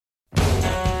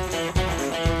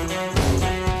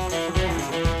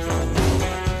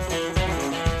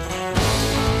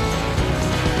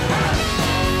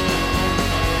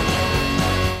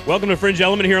Welcome to Fringe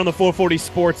Element here on the 440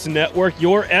 Sports Network,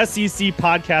 your SEC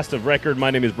podcast of record. My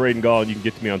name is Braden Gall, and you can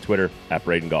get to me on Twitter at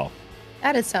Braden Gall.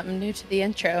 That is something new to the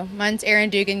intro. Mine's Aaron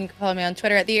Dugan. You can follow me on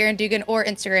Twitter at the Aaron Dugan or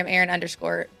Instagram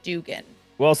Aaron_Dugan.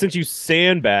 Well, since you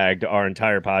sandbagged our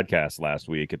entire podcast last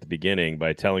week at the beginning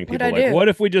by telling people, what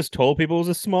if we just told people it was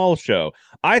a small show?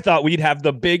 I thought we'd have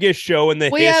the biggest show in the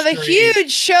history. We have a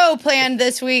huge show planned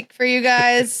this week for you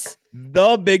guys.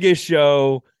 The biggest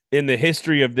show in the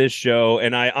history of this show,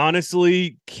 and I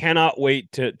honestly cannot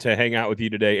wait to hang out with you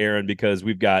today, Aaron, because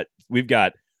we've got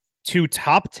two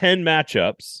top 10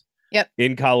 matchups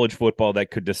in college football that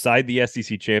could decide the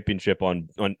SEC championship on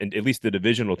at least the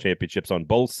divisional championships on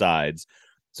both sides.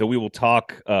 So we will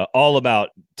talk all about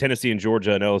Tennessee and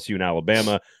Georgia and LSU and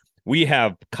Alabama. We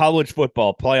have college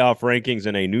football playoff rankings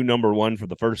and a new number one for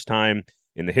the first time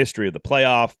in the history of the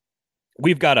playoff.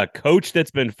 We've got a coach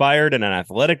that's been fired and an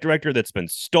athletic director that's been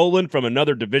stolen from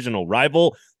another divisional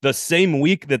rival the same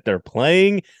week that they're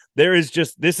playing.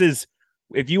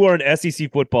 If you are an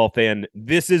SEC football fan,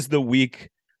 this is the week.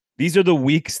 These are the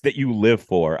weeks that you live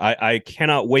for. I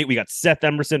cannot wait. We got Seth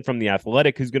Emerson from The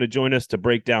Athletic who's going to join us to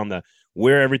break down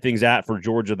where everything's at for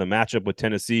Georgia, the matchup with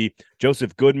Tennessee.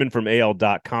 Joseph Goodman from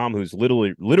AL.com, who's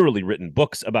literally written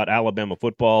books about Alabama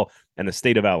football and the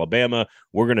state of Alabama.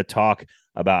 We're going to talk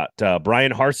about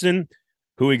Bryan Harsin.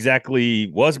 Who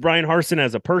exactly was Bryan Harsin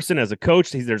as a person, as a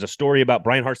coach? There's a story about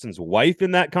Bryan Harsin's wife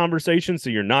in that conversation, so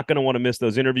you're not going to want to miss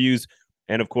those interviews.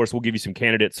 And, of course, we'll give you some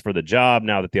candidates for the job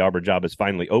now that the Auburn job is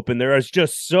finally open. There is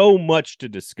just so much to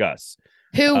discuss.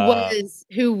 Who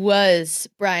was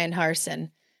Bryan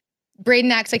Harsin?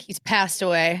 Braden acts like he's passed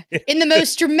away. In the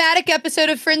most dramatic episode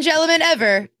of Fringe Element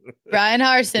ever, Bryan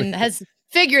Harsin has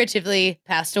figuratively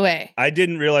passed away. I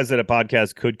didn't realize that a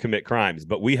podcast could commit crimes,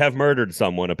 but we have murdered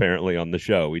someone apparently on the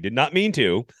show. We did not mean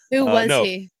to. Who was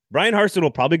he? Bryan Harsin will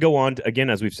probably go on to, again,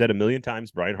 as we've said a million times,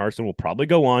 Bryan Harsin will probably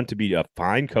go on to be a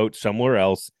fine coach somewhere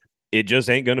else. It just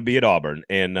ain't going to be at Auburn.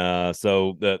 And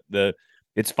so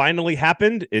it's finally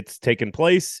happened. It's taken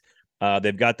place.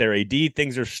 They've got their AD.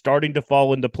 Things are starting to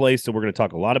fall into place. So we're going to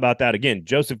talk a lot about that. Again,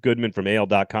 Joseph Goodman from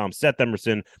AL.com, Seth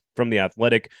Emerson from The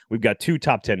Athletic. We've got two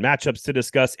top 10 matchups to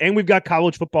discuss, and we've got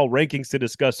college football rankings to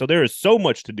discuss. So there is so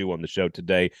much to do on the show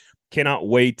today. Cannot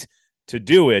wait to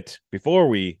do it. Before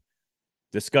we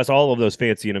discuss all of those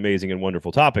fancy and amazing and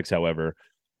wonderful topics, however,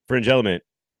 Fringe Element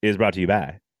is brought to you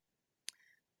by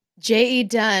J.E.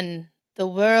 Dunn, the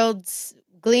world's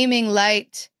gleaming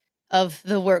light of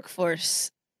the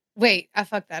workforce. Wait, I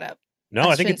fucked that up. No,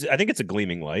 I think it's a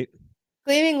gleaming light.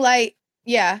 Gleaming light,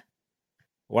 yeah.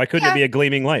 Why couldn't it be a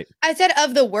gleaming light? I said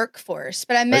of the workforce,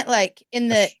 but I meant like in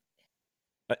the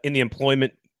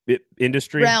employment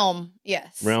industry realm.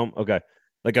 Yes. Realm. Okay,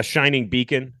 like a shining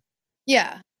beacon.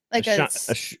 Yeah, like a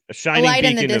shining light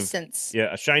beacon in the distance.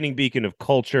 A shining beacon of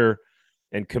culture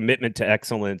and commitment to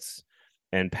excellence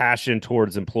and passion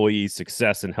towards employee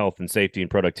success and health and safety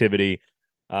and productivity.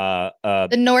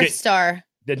 The North Star.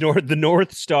 The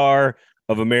North Star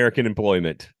of American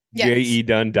employment. Yes.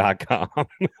 JEDunn.com.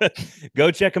 Go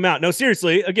check them out. No,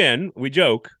 seriously, again, we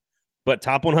joke, but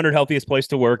top 100 healthiest place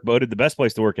to work, voted the best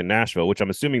place to work in Nashville, which I'm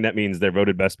assuming that means they're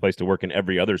voted best place to work in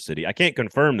every other city. I can't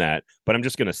confirm that, but I'm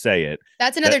just going to say it.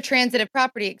 That's another transitive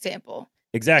property example.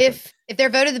 Exactly. If they're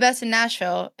voted the best in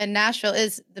Nashville, and Nashville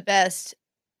is the best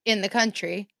in the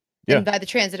country, then by the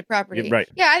transitive property. Right.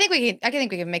 Yeah, I think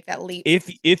we can make that leap.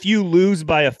 If you lose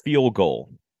by a field goal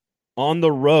on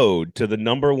the road to the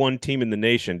number one team in the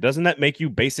nation, doesn't that make you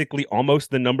basically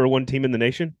almost the number one team in the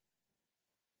nation?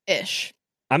 Ish.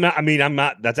 I'm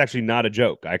not. That's actually not a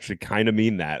joke. I actually kind of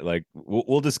mean that. Like,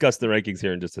 we'll discuss the rankings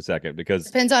here in just a second, because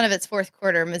depends on if it's fourth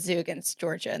quarter Mizzou against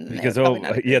Georgia. And because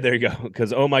there you go.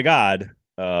 Because oh my God,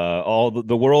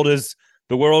 the world is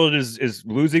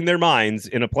losing their minds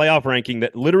in a playoff ranking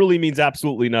that literally means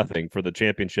absolutely nothing for the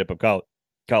championship of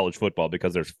college football,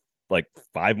 because there's like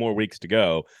 5 more weeks to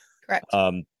go. Correct.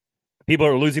 People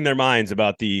are losing their minds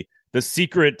about the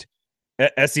secret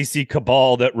SEC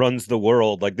cabal that runs the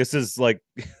world. Like, this is like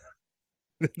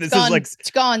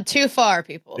it's gone too far,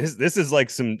 people. This is like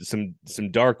some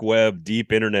dark web,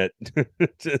 deep internet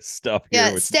stuff.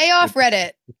 Yeah, stay off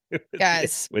Reddit,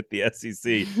 guys. With the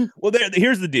SEC. Well,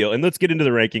 here's the deal, and let's get into the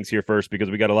rankings here first, because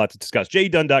we got a lot to discuss.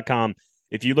 JEDunn.com.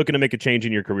 If you're looking to make a change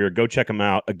in your career, go check them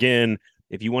out. Again,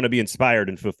 if you want to be inspired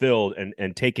and fulfilled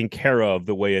and taken care of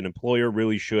the way an employer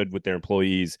really should with their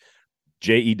employees,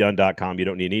 JEDunn.com. You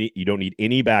don't need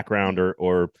any background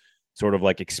or sort of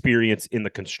like experience in the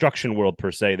construction world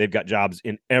per se. They've got jobs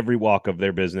in every walk of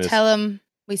their business. Tell them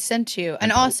we sent you.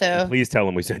 And also, please tell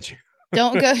them we sent you.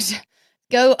 don't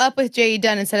Go up with J.E.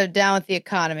 Dunn instead of down with the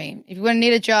economy. If you want to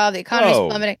need a job, the economy's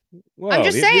plummeting. I'm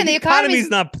just saying the economy's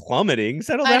not plummeting.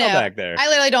 Settle down back there. I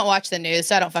literally don't watch the news,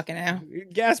 so I don't fucking know.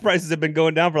 Gas prices have been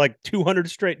going down for like 200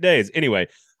 straight days. Anyway,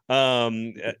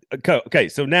 okay,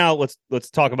 so now let's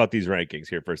talk about these rankings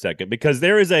here for a second, because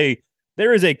there is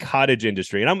a cottage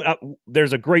industry, and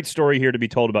there's a great story here to be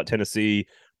told about Tennessee.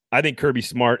 I think Kirby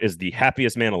Smart is the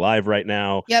happiest man alive right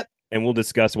now. Yep. And we'll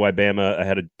discuss why Bama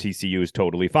ahead of TCU is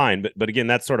totally fine. But again,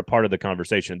 that's sort of part of the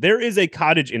conversation. There is a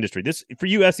cottage industry. This, for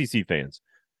you SEC fans,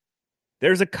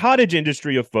 there's a cottage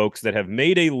industry of folks that have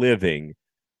made a living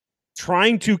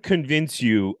trying to convince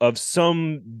you of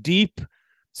some deep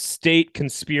state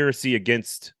conspiracy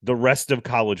against the rest of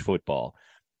college football.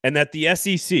 And that the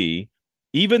SEC,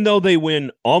 even though they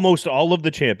win almost all of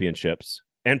the championships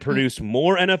and produce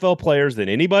more NFL players than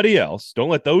anybody else, don't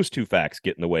let those two facts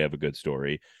get in the way of a good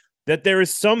story, that there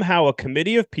is somehow a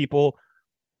committee of people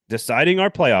deciding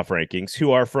our playoff rankings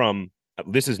who are from,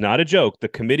 this is not a joke, the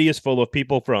committee is full of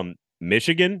people from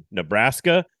Michigan,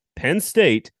 Nebraska, Penn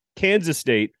State, Kansas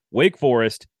State, Wake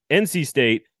Forest, NC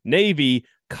State, Navy,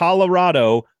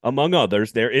 Colorado, among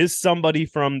others. There is somebody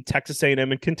from Texas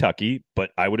A&M and Kentucky,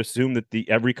 but I would assume that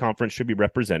every conference should be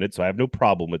represented, so I have no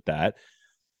problem with that.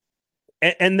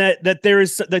 And that there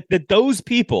is that those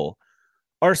people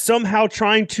are somehow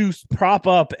trying to prop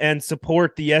up and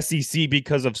support the SEC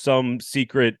because of some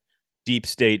secret deep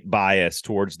state bias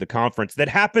towards the conference that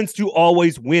happens to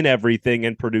always win everything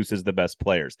and produces the best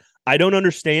players. I don't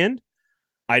understand.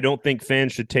 I don't think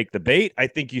fans should take the bait. I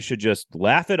think you should just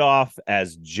laugh it off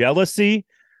as jealousy,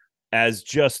 as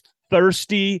just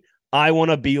thirsty. I want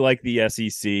to be like the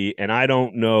SEC, and I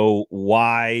don't know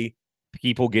why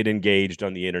people get engaged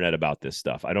on the internet about this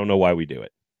stuff. I don't know why we do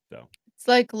it. So it's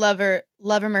like love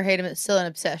him or hate him. It's still an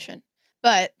obsession.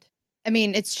 But I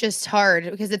mean, it's just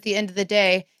hard because at the end of the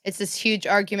day, it's this huge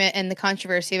argument and the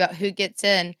controversy about who gets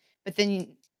in. But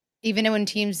then even when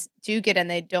teams do get in,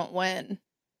 they don't win.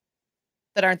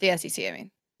 That aren't the SEC. I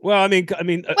mean, well, that's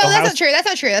not true.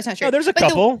 That's not true. No, there's a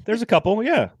couple. There's a couple.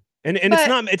 Yeah. And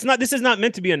it's not, this is not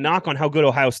meant to be a knock on how good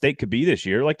Ohio State could be this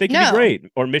year. Like they could be great,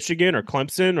 or Michigan or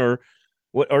Clemson or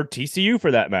TCU for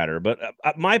that matter. But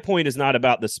my point is not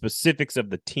about the specifics of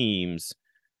the teams.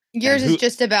 Yours is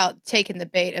just about taking the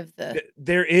bait of the.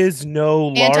 There is no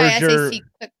larger.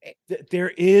 There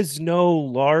is no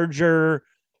larger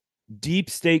deep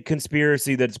state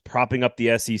conspiracy that's propping up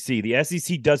the SEC. The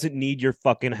SEC doesn't need your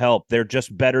fucking help. They're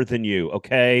just better than you.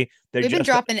 Okay, they've been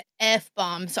dropping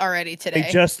F-bombs already today.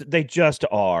 They just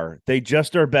are. They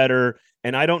just are better.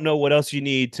 And I don't know what else you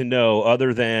need to know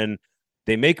other than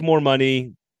they make more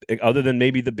money. Other than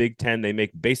maybe the Big Ten, they make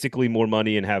basically more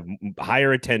money and have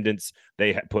higher attendance.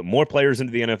 They put more players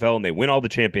into the NFL and they win all the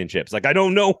championships. Like, I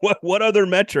don't know what other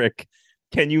metric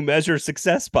can you measure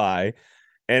success by.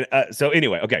 And so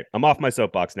anyway, okay, I'm off my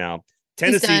soapbox now.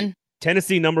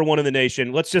 Tennessee, number one in the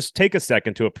nation. Let's just take a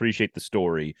second to appreciate the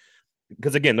story.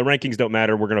 Because again, the rankings don't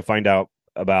matter. We're going to find out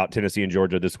about Tennessee and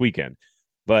Georgia this weekend.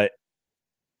 But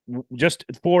just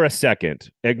for a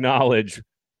second, acknowledge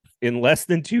in less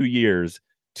than 2 years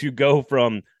to go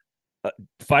from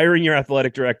firing your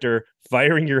athletic director,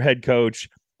 firing your head coach,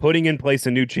 putting in place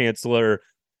a new chancellor,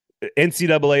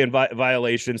 NCAA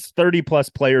violations, 30-plus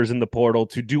players in the portal,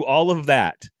 to do all of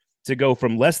that, to go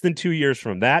from less than 2 years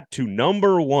from that to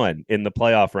number one in the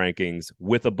playoff rankings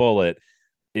with a bullet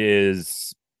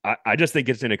is, I just think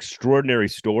it's an extraordinary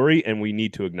story, and we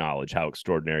need to acknowledge how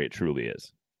extraordinary it truly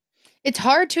is. It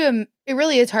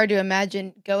really is hard to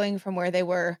imagine going from where they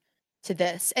were to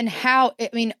this, and how, I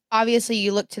mean, obviously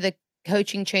you look to the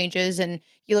coaching changes and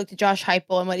you look to Josh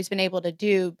Heupel and what he's been able to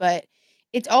do, but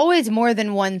it's always more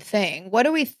than one thing. What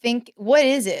do we think? What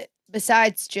is it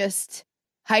besides just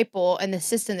Heupel and the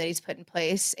system that he's put in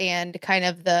place and kind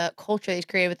of the culture he's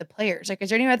created with the players? Like, is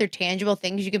there any other tangible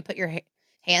things you can put your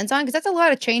hands on? Because that's a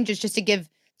lot of changes just to give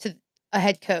to a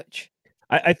head coach.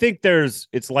 I think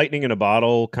it's lightning in a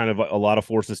bottle, kind of a lot of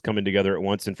forces coming together at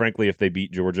once. And frankly, if they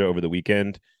beat Georgia over the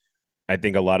weekend, I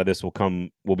think a lot of this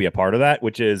will be a part of that,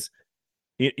 which is,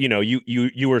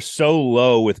 you were so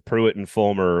low with Pruitt and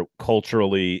Fulmer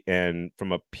culturally and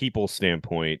from a people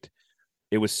standpoint.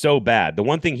 It was so bad. The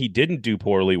one thing he didn't do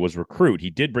poorly was recruit. He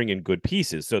did bring in good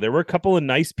pieces. So there were a couple of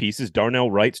nice pieces. Darnell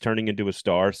Wright's turning into a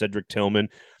star. Cedric Tillman.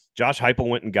 Josh Heupel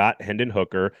went and got Hendon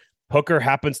Hooker. Hooker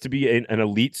happens to be an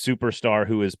elite superstar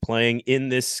who is playing in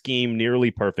this scheme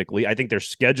nearly perfectly. I think their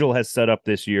schedule has set up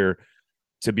this year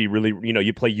to be really,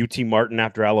 you play UT Martin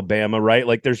after Alabama, right?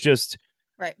 Like there's just,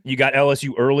 right. You got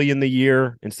LSU early in the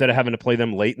year instead of having to play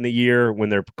them late in the year when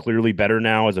they're clearly better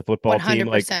now as a football 100%. Team.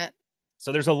 Like,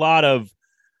 so there's a lot of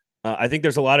I think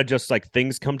there's a lot of just like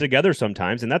things come together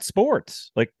sometimes, and that's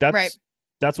sports. Like Right.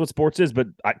 that's what sports is. But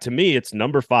to me, it's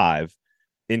number 5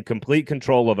 in complete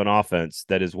control of an offense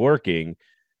that is working,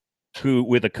 who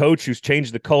with a coach who's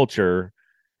changed the culture,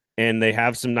 and they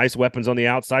have some nice weapons on the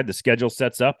outside. The schedule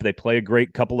sets up, they play a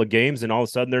great couple of games, and all of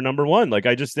a sudden they're number 1. Like,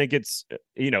 I just think it's,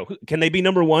 can they be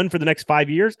number 1 for the next 5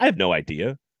 years? I have no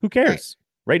idea. Who cares?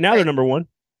 Right now, they're number 1.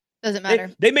 Doesn't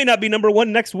matter. They may not be number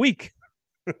 1 next week.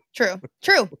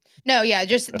 True. No, yeah,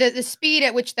 just the speed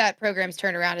at which that program's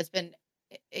turned around has been,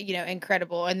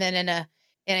 incredible. And then in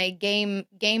a game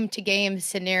to game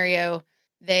scenario,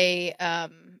 they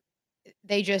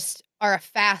just are a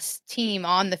fast team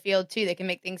on the field too. They can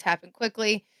make things happen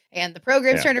quickly, and the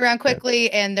program's turned around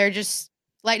quickly, and they're just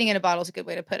lightning in a bottle is a good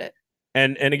way to put it.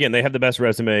 And again, they have the best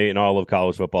resume in all of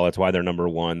college football. That's why they're number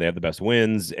 1. They have the best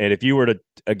wins. And if you were to,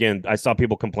 again, I saw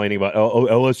people complaining about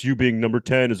LSU being number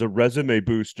 10 is a resume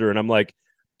booster, and I'm like,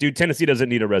 dude, Tennessee doesn't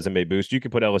need a resume boost. You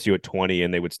could put LSU at 20,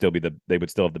 and they would still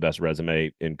have the best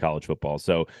resume in college football.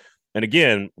 So, and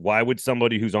again, why would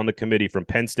somebody who's on the committee from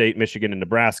Penn State, Michigan, and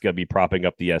Nebraska be propping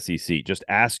up the SEC? Just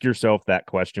ask yourself that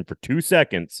question for 2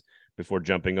 seconds before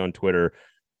jumping on Twitter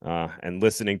and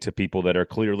listening to people that are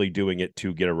clearly doing it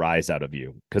to get a rise out of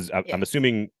you. Because I'm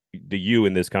assuming you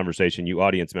in this conversation, you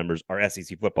audience members, are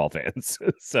SEC football fans.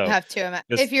 So you have to.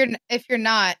 If you're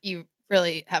not, you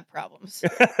really have problems.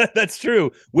 That's true,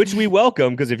 which we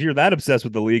welcome, because if you're that obsessed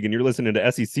with the league and you're listening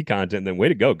to SEC content, then way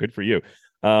to go. Good for you.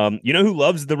 You know who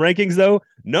loves the rankings, though?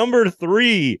 Number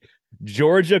 3,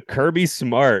 Georgia, Kirby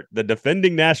Smart, the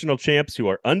defending national champs who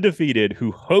are undefeated,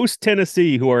 who host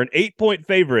Tennessee, who are an 8-point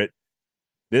favorite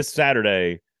this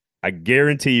Saturday. I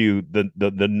guarantee you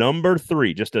the number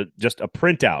 3, just a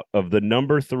printout of the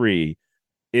number 3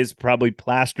 is probably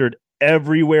plastered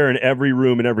everywhere in every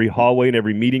room, in every hallway, in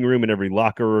every meeting room, in every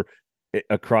locker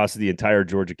across the entire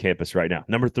Georgia campus right now.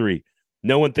 Number 3.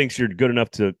 No one thinks you're good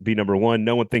enough to be number 1.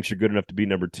 No one thinks you're good enough to be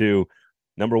number 2.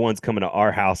 Number 1's coming to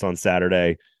our house on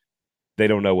Saturday. They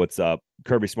don't know what's up.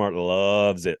 Kirby Smart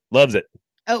loves it. Loves it.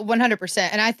 Oh, 100%.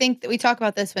 And I think that we talk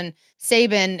about this when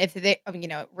Saban, if they,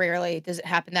 rarely does it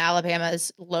happen that Alabama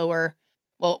is lower.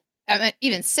 Well,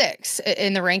 even 6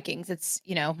 in the rankings. It's,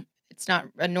 it's not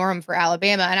a norm for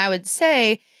Alabama. And I would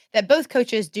say that both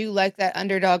coaches do like that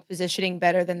underdog positioning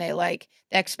better than they like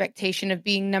the expectation of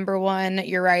being number 1.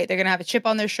 You're right. They're going to have a chip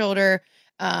on their shoulder.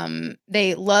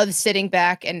 They love sitting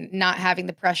back and not having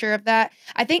the pressure of that.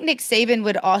 I think Nick Saban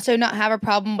would also not have a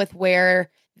problem with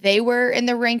where they were in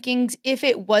the rankings if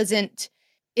it wasn't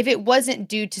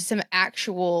due to some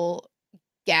actual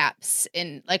gaps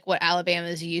in like what Alabama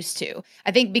is used to.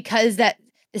 I think because that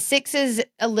the 6 is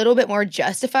a little bit more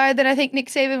justified than I think Nick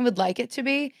Saban would like it to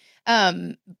be.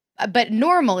 But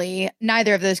normally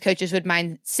neither of those coaches would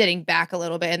mind sitting back a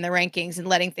little bit in the rankings and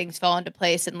letting things fall into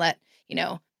place and let,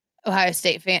 Ohio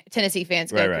State Tennessee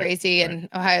fans go crazy and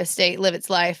Ohio State live its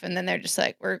life. And then they're just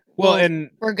like, we're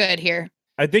good here.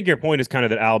 I think your point is kind of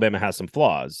that Alabama has some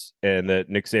flaws and that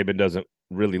Nick Saban doesn't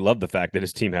really love the fact that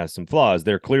his team has some flaws.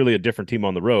 They're clearly a different team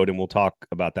on the road, and we'll talk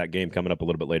about that game coming up a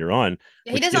little bit later on.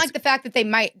 Yeah, he doesn't like the fact that they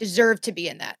might deserve to be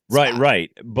in that spot. Right.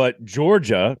 But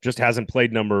Georgia just hasn't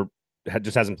played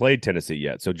Tennessee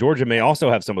yet. So Georgia may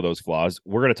also have some of those flaws.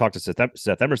 We're going to talk to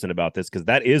Seth Emerson about this because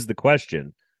that is the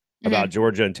question about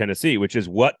Georgia and Tennessee, which is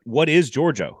what is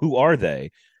Georgia? Who are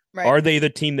they? Right. Are they the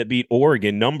team that beat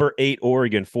Oregon, number 8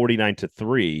 Oregon,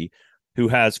 49-3, who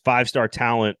has 5-star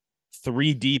talent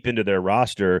 3 deep into their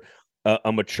roster,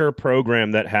 a mature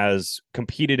program that has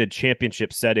competed in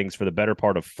championship settings for the better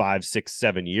part of 5, 6,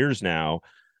 7 years now,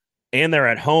 and they're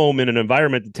at home in an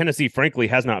environment that Tennessee, frankly,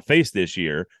 has not faced this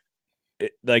year?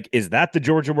 Is that the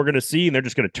Georgia we're going to see, and they're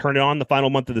just going to turn it on the final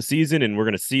month of the season, and we're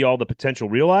going to see all the potential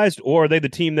realized? Or are they the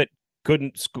team that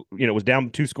was down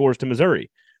 2 scores to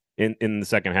Missouri in the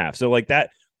second half? So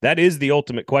that is the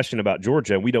ultimate question about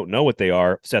Georgia. We don't know what they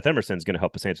are. Seth Emerson's going to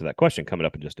help us answer that question coming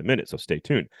up in just a minute, so stay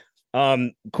tuned.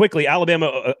 Quickly,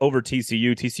 Alabama over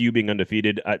TCU being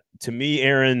undefeated. To me,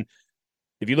 Aaron,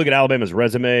 if you look at Alabama's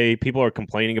resume, people are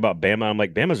complaining about Bama. I'm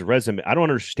like, Bama's resume, I don't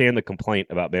understand the complaint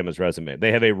about Bama's resume.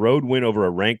 They have a road win over a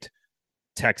ranked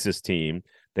Texas team.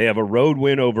 They have a road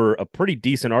win over a pretty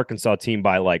decent Arkansas team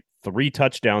by like 3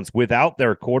 touchdowns without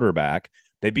their quarterback.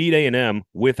 They beat A&M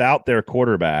without their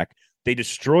quarterback. They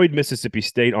destroyed Mississippi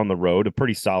State on the road, a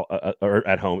pretty solid, or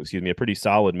at home, a pretty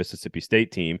solid Mississippi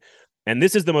State team. And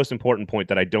this is the most important point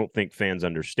that I don't think fans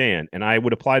understand. And I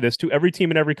would apply this to every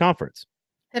team in every conference.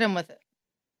 Hit them with it.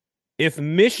 If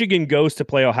Michigan goes to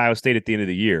play Ohio State at the end of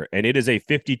the year and it is a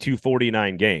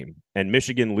 52-49 game and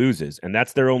Michigan loses and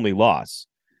that's their only loss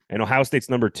and Ohio State's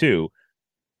number 2,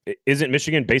 Isn't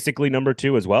Michigan basically number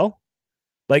 2 as well?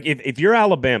 Like if you're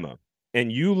Alabama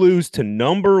and you lose to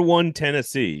number 1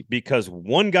 Tennessee because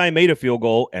one guy made a field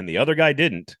goal and the other guy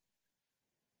didn't,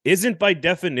 isn't by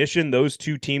definition those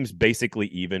two teams basically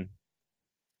even?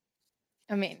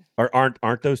 I mean, or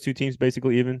aren't those two teams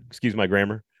basically even? Excuse my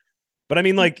grammar. But I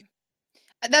mean, like,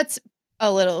 that's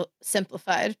a little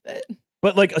simplified,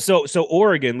 but like, so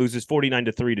Oregon loses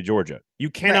 49-3 to Georgia. You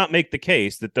cannot Right. make the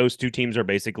case that those two teams are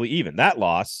basically even. That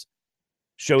loss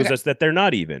shows Okay. us that they're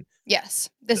not even. Yes,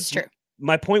 this is true.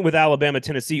 My point with Alabama,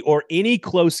 Tennessee, or any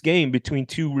close game between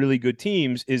two really good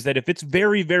teams is that if it's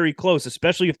very, very close,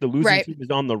 especially if the losing team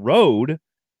is on the road,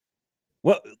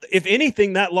 well, if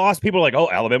anything, that loss, people are like, oh,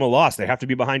 Alabama lost. They have to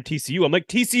be behind TCU. I'm like,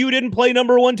 TCU didn't play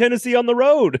number 1 Tennessee on the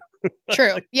road.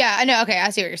 True. Yeah, I know. Okay, I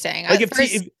see what you're saying. Like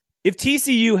if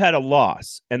TCU had a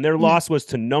loss and their loss was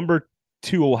to number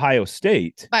 2 Ohio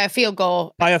State by a field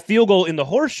goal in the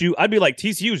horseshoe, I'd be like,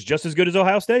 TCU is just as good as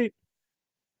Ohio State.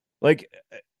 Like,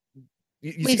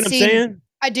 you see what I'm saying?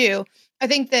 I do. I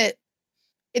think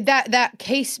that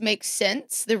case makes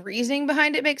sense. The reasoning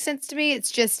behind it makes sense to me. It's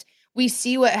just we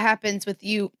see what happens with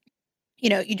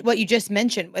what you just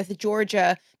mentioned with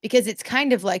Georgia, because it's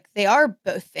kind of like they are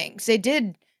both things. They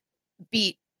did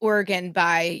beat Oregon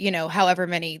by, however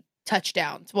many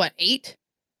touchdowns. What, 8?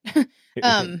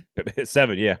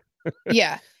 7, yeah.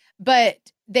 Yeah. But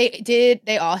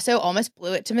they also almost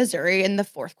blew it to Missouri in the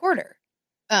fourth quarter.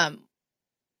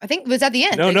 I think it was at the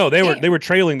end. No, they were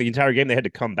trailing the entire game. They had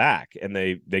to come back, and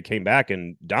they came back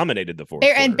and dominated the fourth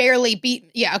quarter. And barely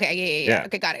beat. Yeah. Okay. Yeah.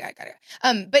 Okay. Got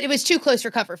it. But it was too close for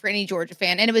comfort for any Georgia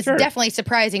fan, and it was definitely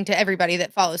surprising to everybody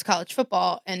that follows college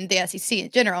football and the SEC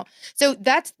in general. So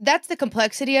that's the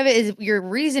complexity of it. Is your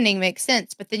reasoning makes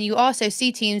sense, but then you also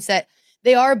see teams that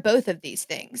they are both of these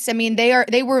things. I mean,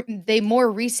 they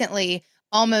more recently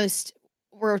almost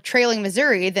were trailing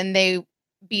Missouri than they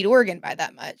beat Oregon by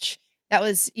that much. That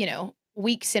was,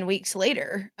 weeks and weeks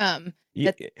later. How, do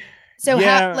you know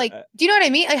what I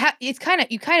mean? It's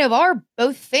you kind of are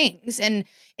both things. And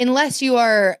unless you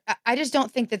are, I just don't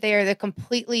think that they are the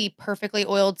completely perfectly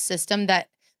oiled system that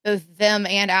both them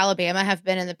and Alabama have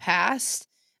been in the past.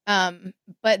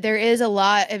 But there is a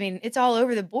lot. I mean, it's all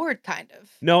over the board, kind of.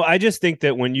 No, I just think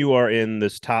that when you are in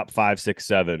this top 5, 6,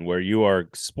 7, where you are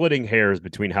splitting hairs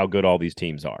between how good all these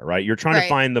teams are, right? You're trying to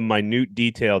find the minute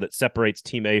detail that separates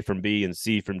team A from B and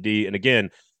C from D. And again,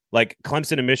 like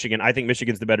Clemson and Michigan, I think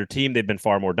Michigan's the better team. They've been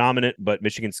far more dominant, but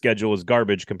Michigan's schedule is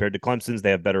garbage compared to Clemson's.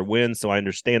 They have better wins. So I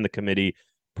understand the committee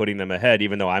putting them ahead,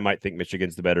 even though I might think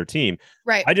Michigan's the better team.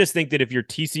 Right. I just think that if you're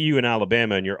TCU and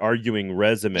Alabama and you're arguing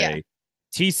resume,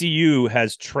 TCU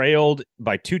has trailed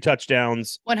by 2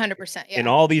 touchdowns 100% in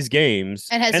all these games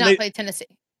and has not played Tennessee.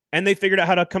 And they figured out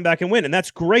how to come back and win. And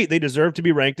that's great. They deserve to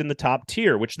be ranked in the top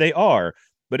tier, which they are.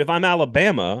 But if I'm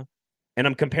Alabama and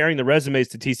I'm comparing the resumes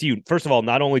to TCU, first of all,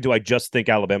 not only do I just think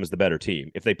Alabama's the better team,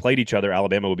 if they played each other,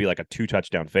 Alabama would be like a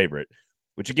 2-touchdown favorite,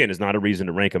 which again is not a reason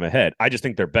to rank them ahead. I just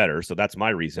think they're better. So that's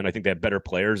my reason. I think they have better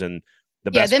players and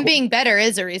the best. Yeah, them being better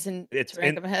is a reason to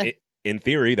rank them ahead. In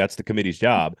theory, that's the committee's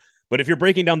job. But if you're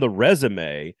breaking down the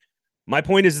resume, my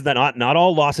point is that not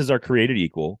all losses are created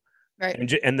equal.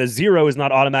 Right. And the 0 is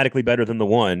not automatically better than the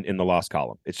 1 in the loss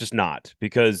column. It's just not.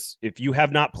 Because if you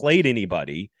have not played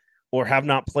anybody or have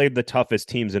not played the toughest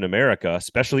teams in America,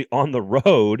 especially on the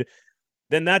road,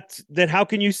 then how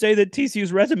can you say that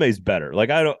TCU's resume is better? Like,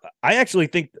 I actually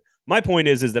think my point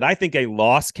is that I think a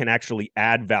loss can actually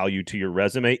add value to your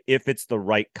resume if it's the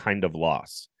right kind of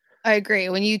loss. I agree.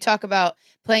 When you talk about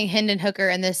playing Hendon Hooker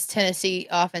and this Tennessee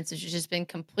offense, which has just been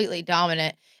completely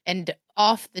dominant and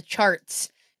off the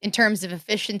charts in terms of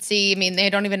efficiency. I mean, they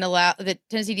don't even allow the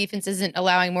Tennessee defense isn't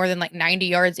allowing more than like 90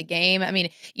 yards a game. I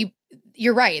mean,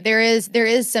 you're right. There is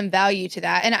some value to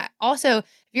that. And also, if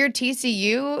you're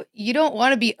TCU, you don't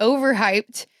want to be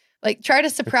overhyped. Like, try to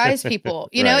surprise people.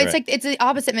 It's like it's the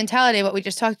opposite mentality of what we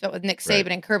just talked about with Nick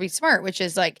Saban and Kirby Smart, which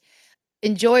is like,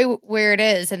 enjoy where it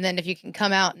is, and then if you can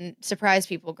come out and surprise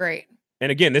people, great.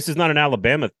 And again, this is not an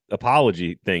Alabama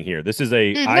apology thing here. This is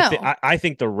I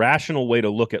think the rational way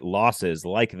to look at losses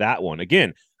like that one.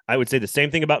 Again, I would say the same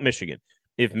thing about Michigan.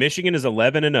 If Michigan is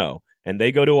 11-0 and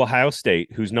they go to Ohio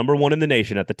State, who's number 1 in the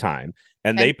nation at the time,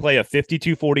 and they play a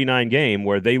 52-49 game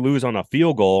where they lose on a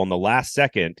field goal on the last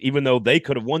second, even though they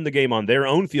could have won the game on their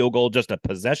own field goal just a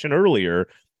possession earlier.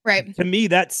 Right. To me,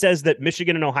 that says that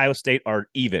Michigan and Ohio State are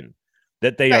even.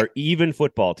 That they are even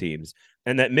football teams,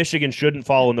 and that Michigan shouldn't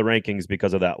fall in the rankings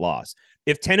because of that loss.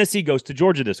 If Tennessee goes to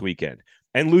Georgia this weekend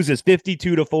and loses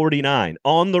 52-49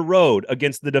 on the road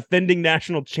against the defending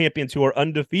national champions who are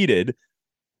undefeated,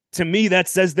 to me, that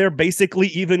says they're basically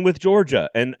even with Georgia.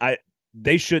 And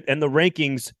they should, and the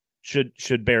rankings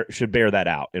should bear that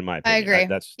out, in my I opinion. agree.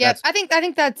 That's I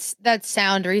think that's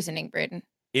sound reasoning, Braden.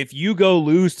 If you go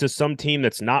lose to some team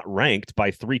that's not ranked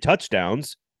by 3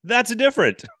 touchdowns, that's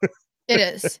different. It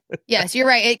is. Yes, you're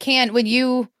right. It can, when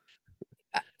you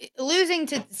losing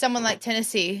to someone like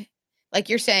Tennessee, like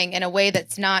you're saying, in a way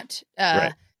that's not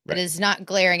Right. that is not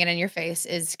glaring and in your face,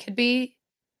 is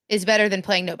better than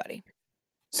playing nobody.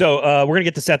 So we're gonna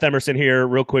get to Seth Emerson here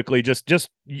real quickly. Just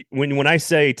when I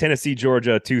say Tennessee,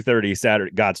 Georgia, 2:30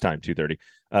 Saturday, God's time, 2:30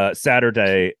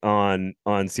 Saturday on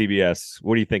CBS.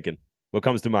 What are you thinking? What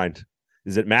comes to mind?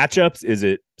 Is it matchups? Is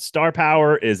it star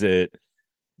power? Is it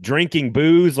drinking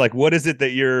booze? Like, what is it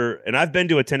that you're? And I've been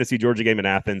to a Tennessee Georgia game in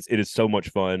Athens. It is so much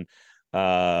fun.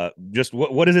 Just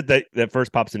what is it that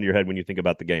first pops into your head when you think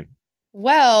about the game?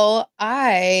 Well,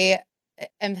 I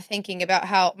am thinking about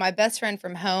how my best friend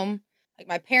from home, like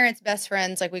my parents' best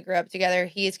friends, like we grew up together,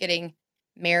 he is getting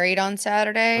married on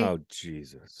Saturday. Oh,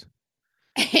 Jesus.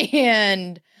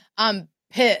 And I'm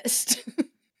pissed.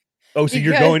 Oh, so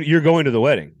you're going to the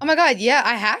wedding? Oh my God, yeah,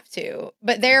 I have to.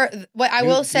 But what I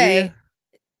will say,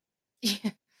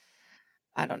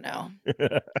 I don't know.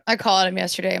 I called him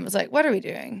yesterday and was like, "What are we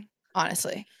doing?"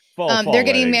 Honestly, they're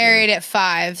getting married at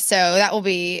 5, so I will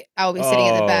be sitting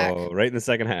in the back, right in the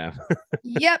second half.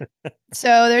 Yep.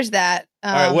 So there's that.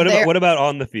 All right. What about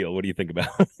on the field? What do you think about?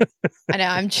 I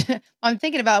know. I'm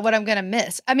thinking about what I'm gonna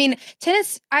miss. I mean,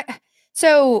 tennis.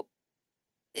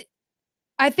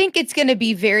 I think it's going to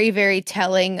be very, very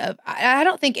telling of. I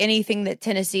don't think anything that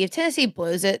if Tennessee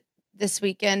blows it this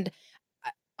weekend,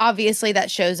 obviously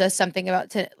that shows us something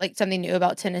about something new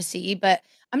about Tennessee. But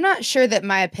I'm not sure that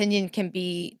my opinion can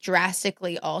be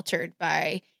drastically altered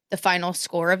by the final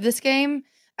score of this game.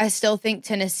 I still think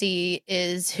Tennessee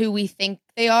is who we think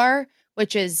they are,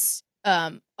 which is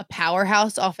a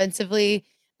powerhouse offensively.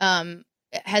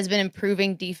 Has been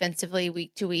improving defensively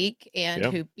week to week, and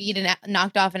who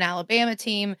knocked off an Alabama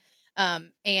team.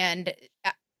 And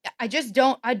I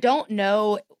don't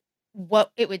know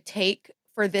what it would take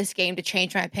for this game to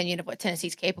change my opinion of what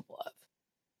Tennessee's capable of.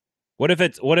 What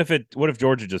if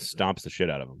Georgia just stomps the shit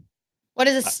out of them? What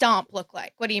does a stomp look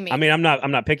like? What do you mean? I mean, I'm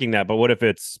not picking that, but what if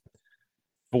it's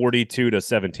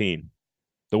 42-17,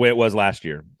 the way it was last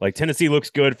year? Like, Tennessee looks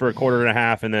good for a quarter and a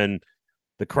half, and then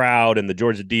the crowd and the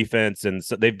Georgia defense, and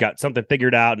so they've got something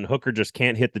figured out, and Hooker just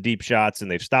can't hit the deep shots, and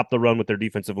they've stopped the run with their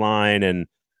defensive line, and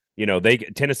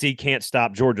Tennessee can't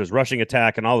stop Georgia's rushing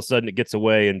attack, and all of a sudden it gets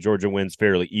away and Georgia wins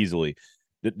fairly easily.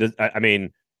 I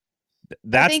mean,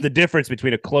 that's the difference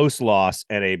between a close loss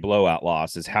and a blowout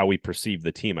loss, is how we perceive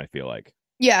the team, I feel like.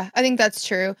 Yeah, I think that's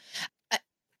true.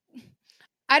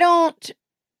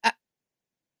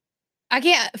 I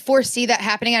can't foresee that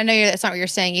happening. I know that's not what you're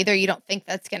saying either. You don't think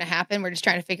that's going to happen. We're just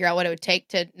trying to figure out what it would take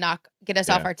to get us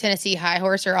off our Tennessee high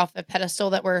horse, or off the pedestal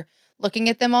that we're looking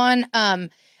at them on. I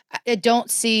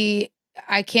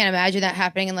can't imagine that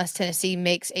happening unless Tennessee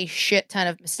makes a shit ton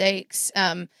of mistakes.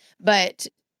 But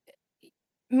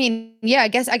I mean, yeah, I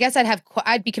guess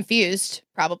I'd be confused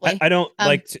probably. I don't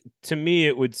to me,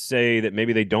 it would say that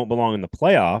maybe they don't belong in the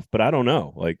playoff, but I don't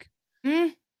know. Like,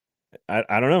 I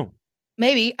don't know.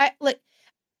 Maybe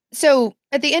so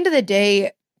at the end of the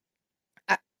day,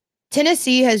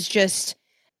 Tennessee has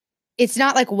it's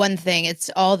not like one thing, it's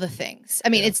all the things. I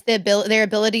mean, it's their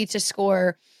ability to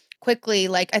score quickly.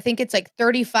 Like, I think it's like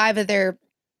 35 of their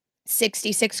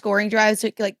 66 scoring drives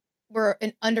were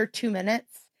in under 2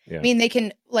 minutes. Yeah. I mean, they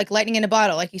can, like lightning in a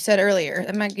bottle, like you said earlier.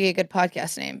 That might be a good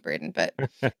podcast name, Braden, but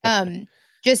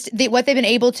just what they've been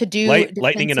able to do.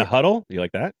 Lightning in a huddle. You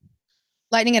like that?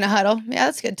 Lightning in a huddle. Yeah,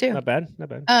 that's good too. Not bad.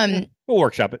 We'll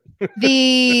workshop it.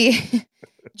 the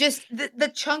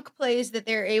chunk plays that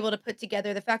they're able to put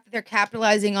together, the fact that they're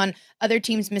capitalizing on other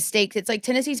teams' mistakes. It's like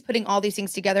Tennessee's putting all these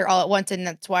things together all at once, and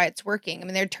that's why it's working. I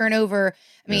mean, their turnover.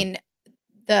 I mean,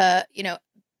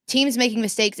 teams making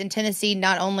mistakes in Tennessee,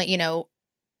 not only,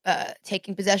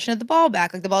 taking possession of the ball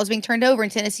back, like the ball is being turned over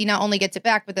and Tennessee not only gets it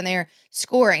back, but then they're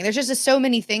scoring. There's just so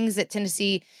many things that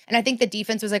Tennessee, and I think the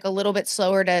defense was like a little bit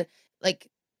slower to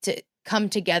come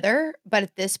together. But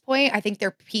at this point, I think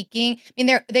they're peaking. I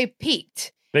mean, they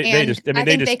peaked. I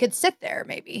think they could sit there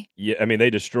maybe. Yeah, I mean, they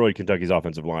destroyed Kentucky's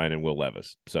offensive line and Will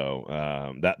Levis. So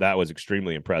that was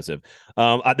extremely impressive.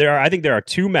 I think there are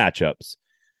 2 matchups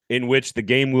in which the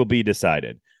game will be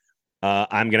decided.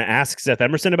 I'm going to ask Seth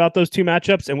Emerson about those 2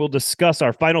 matchups, and we'll discuss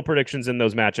our final predictions in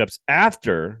those matchups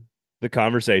after the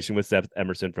conversation with Seth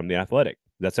Emerson from The Athletic.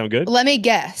 Does that sound good? Let me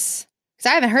guess,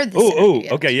 because I haven't heard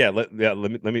this. Okay, yeah. Let me.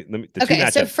 Okay,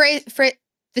 so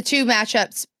the 2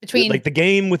 matchups between, like, the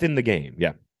game within the game.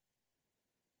 Yeah.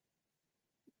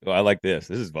 Oh, I like this.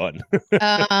 This is fun.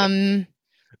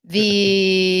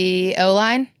 The O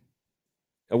line,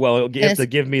 Well, you have to Tennessee.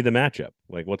 give me the matchup.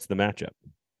 Like, what's the matchup?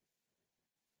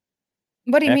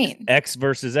 What do you X mean? X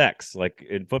versus X, like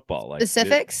in football.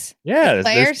 Specifics, yeah,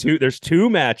 like there's players. two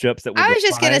matchups that will I was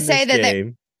just gonna define say this that they.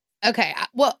 game. Okay,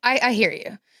 well, I hear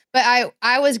you, but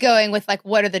I was going with like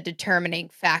what are the determining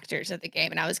factors of the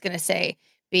game, and I was gonna say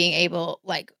being able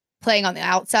like playing on the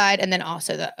outside, and then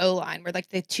also the O line were like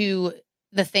the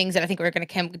things that I think we're gonna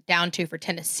come down to for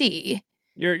Tennessee.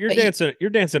 You're But you,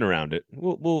 dancing around it.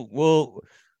 We'll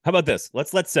how about this?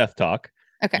 Let's let Seth talk.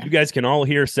 okay, You guys can all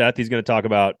hear Seth. He's going to talk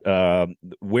about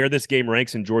where this game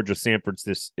ranks in Georgia Sanford's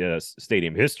this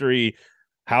stadium history.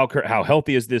 How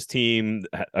healthy is this team?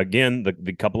 Again,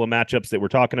 the couple of matchups that we're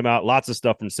talking about. Lots of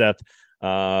stuff from Seth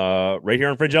right here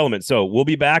on Fringe Element. So we'll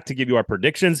be back to give you our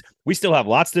predictions. We still have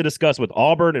lots to discuss with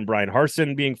Auburn and Brian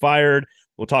Harsin being fired.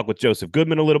 We'll talk with Joseph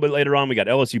Goodman a little bit later on. We got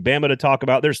LSU Bama to talk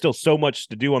about. There's still so much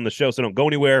to do on the show, so don't go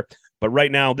anywhere. But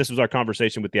right now, this was our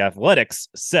conversation with the Athletics'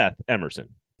 Seth Emerson.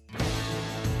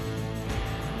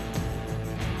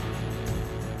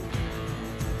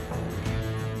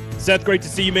 Seth, great to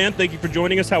see you, man. Thank you for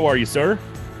joining us. How are you, sir?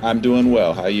 I'm doing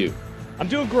well. How are you? I'm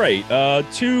doing great.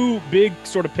 Two big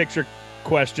sort of picture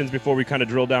questions before we kind of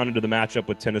drill down into the matchup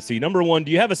with Tennessee. Number one,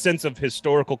 do you have a sense of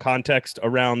historical context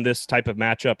around this type of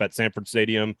matchup at Sanford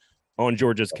Stadium on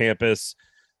Georgia's campus?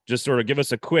 Just sort of give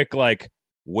us a quick, like,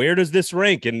 where does this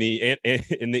rank in the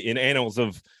annals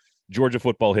of Georgia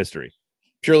football history?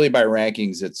 Purely by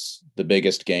rankings, it's the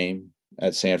biggest game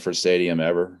at Sanford Stadium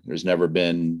ever. There's never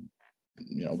been,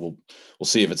 we'll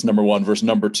see if it's number one versus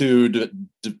number two,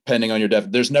 depending on your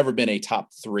there's never been a top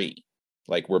three,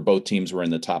 like where both teams were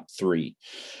in the top three.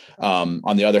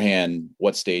 On the other hand,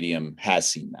 what stadium has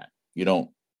seen that? You don't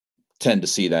tend to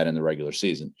see that in the regular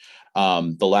season.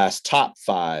 The last top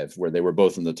five where they were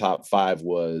both in the top five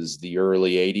was the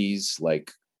early 80s,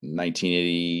 like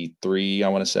 1983, I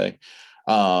want to say.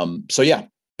 So yeah,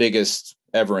 biggest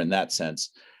ever in that sense.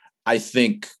 I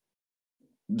think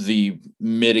the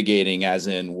mitigating, as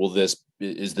in,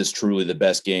 is this truly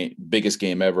the biggest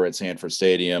game ever at Sanford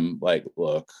Stadium? Like,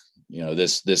 look,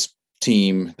 this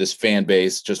team, this fan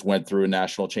base just went through a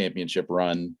national championship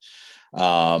run.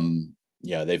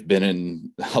 They've been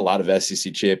in a lot of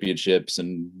SEC championships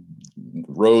and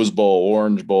Rose Bowl,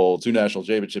 Orange Bowl, 2 national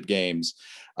championship games.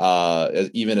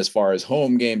 Even as far as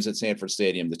home games at Sanford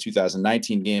Stadium, the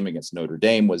 2019 game against Notre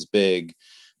Dame was big.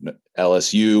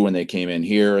 LSU, when they came in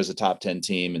here as a top 10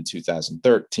 team in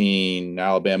 2013,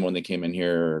 Alabama, when they came in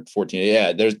here 14.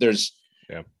 Yeah,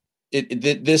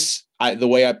 the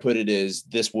way I put it is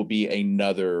this will be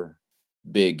another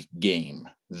big game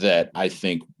that I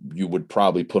think you would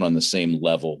probably put on the same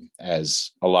level as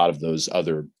a lot of those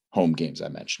other home games I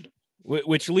mentioned.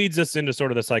 Which leads us into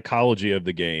sort of the psychology of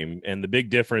the game, and the big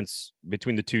difference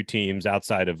between the two teams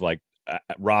outside of like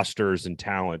rosters and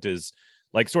talent is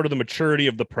like sort of the maturity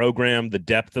of the program, the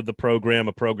depth of the program,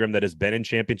 a program that has been in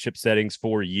championship settings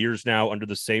for years now under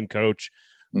the same coach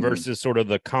versus sort of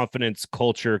the confidence,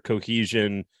 culture,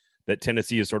 cohesion that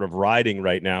Tennessee is sort of riding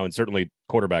right now, and certainly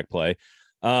quarterback play.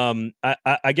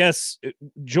 I guess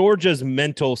Georgia's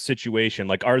mental situation,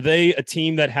 like, are they a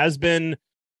team that has been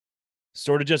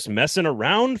sort of just messing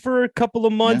around for a couple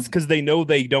of months because they know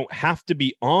they don't have to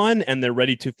be on and they're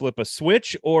ready to flip a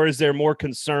switch? Or is there more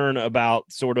concern about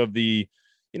sort of the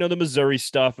Missouri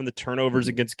stuff and the turnovers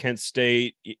against Kent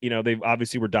State? They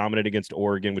obviously were dominant against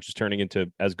Oregon, which is turning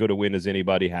into as good a win as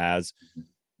anybody has.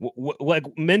 Like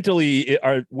mentally,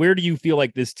 where do you feel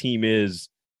like this team is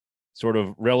sort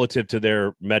of relative to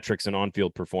their metrics and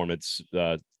on-field performance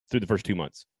through the first 2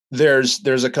 months?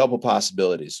 There's a couple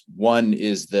possibilities. One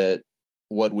is that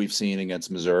what we've seen against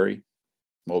Missouri,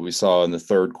 what we saw in the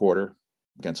third quarter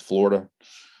against Florida,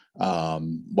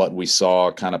 what we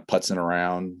saw kind of putzing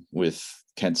around with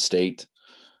Kent State,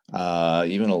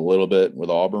 even a little bit with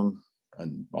Auburn,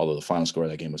 and although the final score of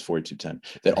that game was 42-10,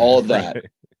 that all of that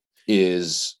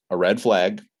is a red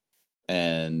flag,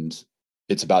 and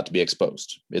it's about to be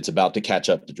exposed. It's about to catch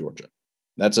up to Georgia.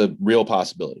 That's a real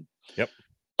possibility. Yep.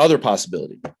 Other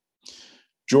possibility,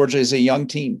 Georgia is a young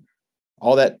team.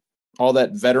 All that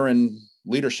veteran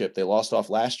leadership they lost off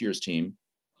last year's team.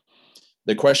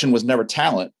 The question was never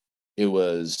talent. It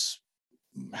was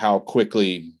how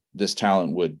quickly this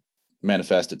talent would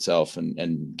manifest itself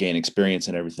and gain experience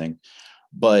and everything.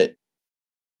 But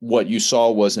what you saw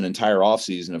was an entire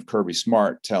offseason of Kirby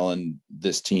Smart telling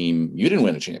this team, you didn't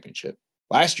win a championship.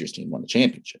 Last year's team won the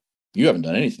championship. You haven't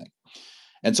done anything.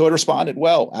 And so it responded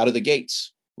well out of the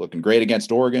gates, looking great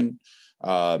against Oregon.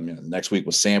 The next week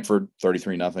was Samford,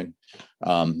 33-0.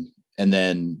 And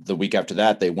then the week after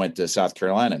that, they went to South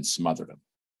Carolina and smothered them.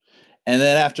 And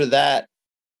then after that,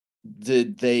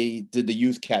 did the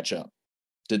youth catch up?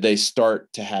 Did they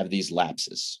start to have these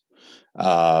lapses?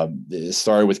 It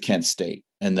started with Kent State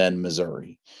and then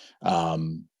Missouri.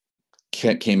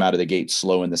 Kent came out of the gate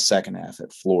slow in the second half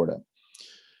at Florida.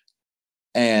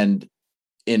 And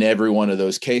in every one of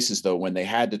those cases, though, when they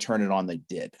had to turn it on, they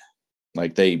did.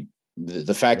 Like the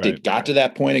fact they got to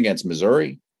that point against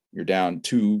Missouri, you're down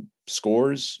 2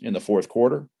 scores in the fourth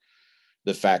quarter.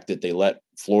 The fact that they let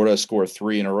Florida score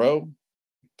 3 in a row,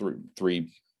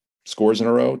 three scores in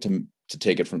a row to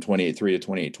take it from 28-3 to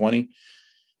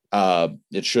 28-20.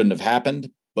 It shouldn't have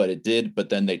happened, but it did. But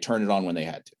then they turned it on when they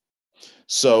had to.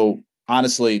 So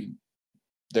honestly,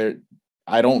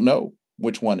 I don't know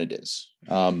which one it is.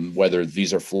 Whether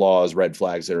these are flaws, red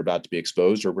flags that are about to be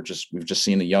exposed, or we've just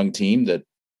seen a young team that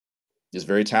is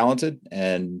very talented,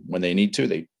 and when they need to,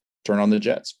 they turn on the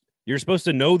Jets. You're supposed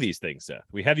to know these things, Seth.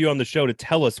 We have you on the show to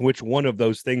tell us which one of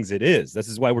those things it is. This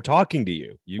is why we're talking to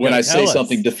you. When I say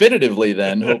something definitively,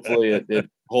 then hopefully it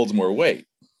holds more weight.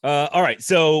 All right.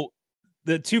 So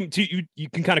the two you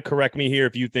can kind of correct me here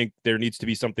if you think there needs to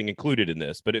be something included in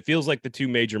this, but it feels like the two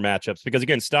major matchups, because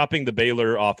again, stopping the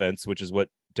Baylor offense, which is what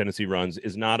Tennessee runs,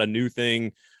 is not a new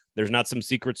thing. There's not some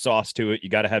secret sauce to it. You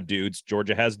got to have dudes.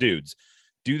 Georgia has dudes.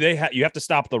 You have to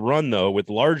stop the run, though, with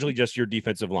largely just your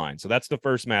defensive line. So that's the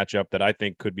first matchup that I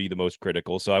think could be the most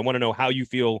critical. So I want to know how you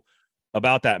feel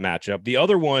about that matchup. The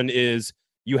other one is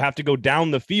you have to go down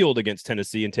the field against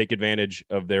Tennessee and take advantage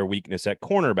of their weakness at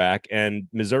cornerback. And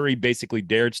Missouri basically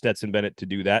dared Stetson Bennett to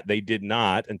do that. They did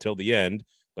not until the end,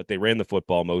 but they ran the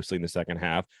football mostly in the second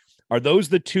half. Are those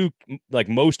the two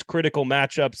most critical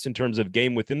matchups in terms of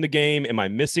game within the game? Am I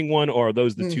missing one, or are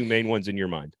those the two main ones in your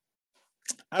mind?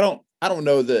 I don't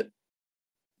know that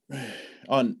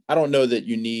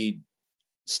you need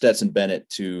Stetson Bennett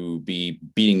to be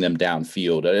beating them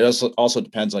downfield. It also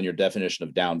depends on your definition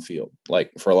of downfield.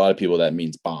 Like for a lot of people, that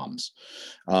means bombs.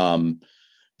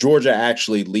 Georgia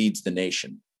actually leads the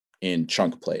nation in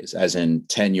chunk plays, as in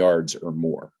 10 yards or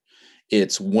more.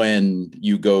 It's when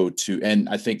you go to, and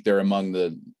I think they're among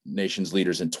the nation's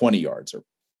leaders in 20 yards or,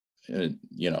 it's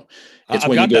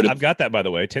when you go to. I've got that, by the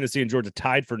way. Tennessee and Georgia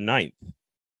tied for 9th.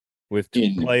 With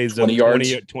plays 20 of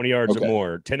yards, 20 yards okay. or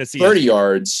more. Tennessee 30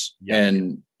 yards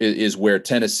and is where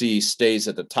Tennessee stays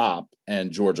at the top and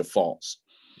Georgia falls.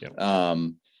 Yep.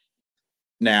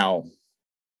 Now,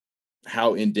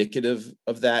 how indicative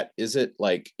of that is it?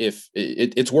 Like if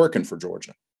it's working for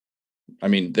Georgia. I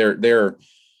mean, I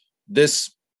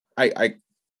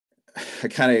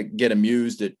kind of get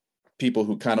amused at people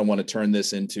who kind of want to turn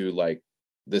this into like,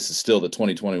 this is still the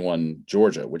 2021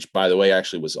 Georgia, which, by the way,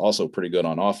 actually was also pretty good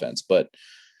on offense. But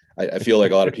I feel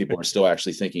like a lot of people are still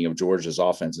actually thinking of Georgia's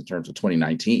offense in terms of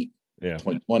 2019,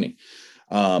 2020.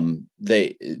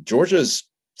 Georgia's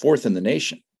 4th in the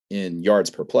nation in yards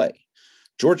per play.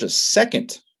 Georgia's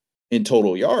 2nd in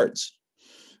total yards.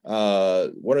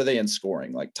 What are they in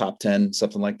scoring? Like top 10,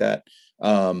 something like that.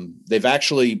 They've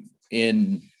actually,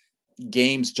 in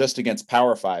games just against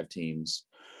Power 5 teams,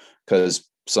 because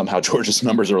somehow Georgia's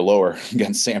numbers are lower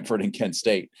against Samford and Kent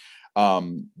State.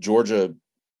 Georgia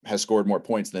has scored more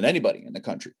points than anybody in the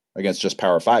country against just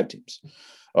Power 5 teams.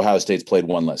 Ohio State's played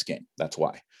one less game. That's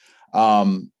why.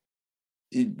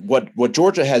 What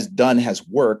Georgia has done has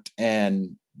worked,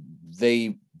 and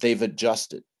they've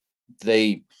adjusted.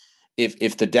 If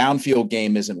the downfield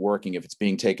game isn't working, if it's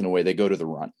being taken away, they go to the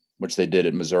run, which they did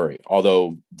at Missouri.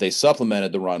 Although they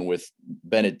supplemented the run with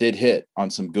Bennett did hit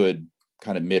on some good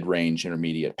kind of mid-range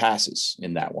intermediate passes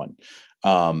in that one.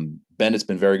 Bennett's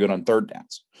been very good on third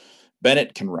downs.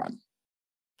 Bennett can run.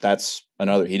 That's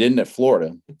another. He didn't at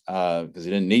Florida because he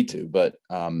didn't need to, but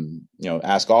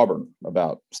ask Auburn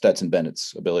about Stetson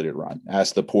Bennett's ability to run.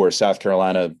 Ask the poor South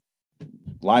Carolina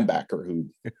linebacker who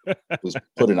was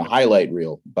put in a highlight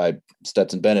reel by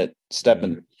Stetson Bennett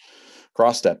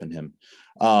cross-stepping him.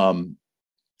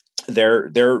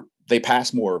 They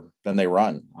pass more than they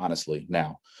run, honestly,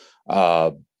 now.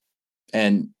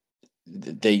 And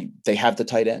they have the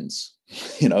tight ends,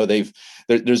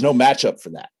 there's no matchup for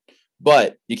that,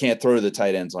 but you can't throw to the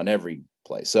tight ends on every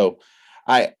play. So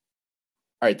all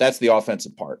right, that's the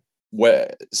offensive part.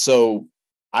 So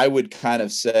I would kind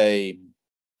of say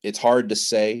it's hard to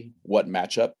say what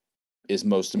matchup is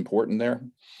most important there.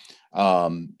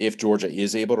 If Georgia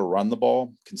is able to run the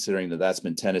ball, considering that's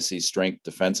been Tennessee's strength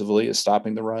defensively is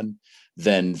stopping the run,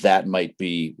 then that might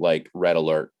be like red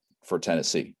alert for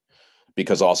Tennessee,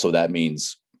 because also that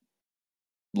means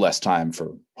less time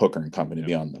for Hooker and company to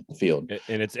be on the field.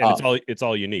 And it's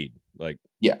all you need. Like,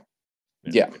 yeah.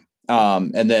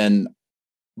 And then,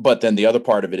 but then the other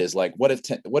part of it is like, what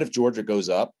if Georgia goes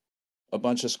up a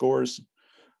bunch of scores?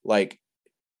 Like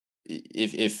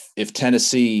if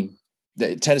Tennessee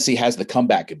has the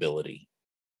comeback ability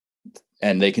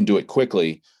and they can do it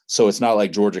quickly. So it's not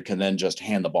like Georgia can then just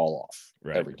hand the ball off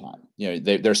every time. You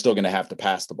know, they're still going to have to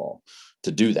pass the ball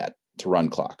to do that, to run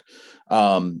clock.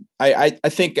 I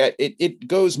think it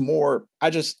goes more. I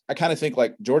kind of think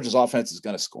like Georgia's offense is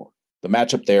going to score. The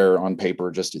matchup there on paper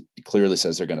just it clearly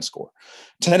says they're going to score.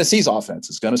 Tennessee's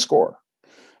offense is going to score.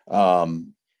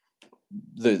 You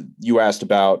asked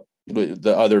about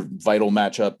the other vital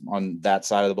matchup on that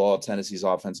side of the ball, Tennessee's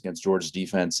offense against Georgia's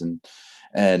defense,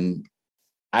 and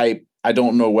I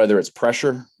don't know whether it's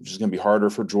pressure, which is going to be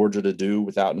harder for Georgia to do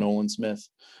without Nolan Smith,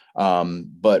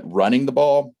 but running the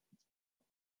ball.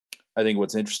 I think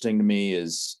what's interesting to me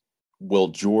is, will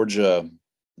Georgia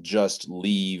just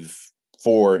leave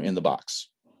four in the box,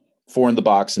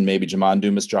 and maybe Jamon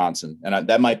Dumas-Johnson. And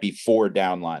that might be 4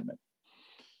 down linemen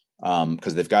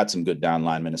because they've got some good down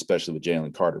linemen, especially with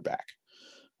Jalen Carter back.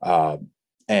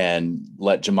 And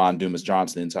let Jamon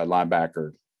Dumas-Johnson, the inside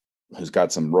linebacker, who's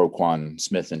got some Roquan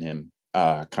Smith in him,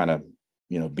 kind of,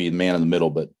 be the man in the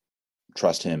middle, but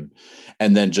trust him.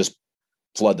 And then just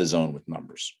flood the zone with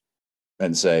numbers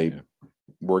and say,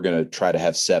 we're going to try to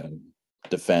have 7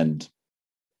 defend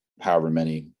however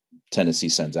many Tennessee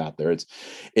sends out there.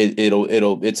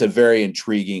 It's a very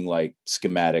intriguing, like,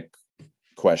 schematic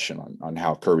question on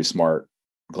how Kirby Smart,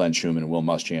 Glenn Schumann, and Will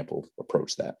Muschamp will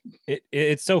approach that.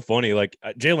 It's so funny. Like,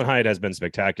 Jalen Hyatt has been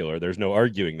spectacular. There's no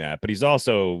arguing that, but he's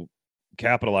also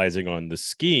capitalizing on the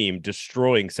scheme,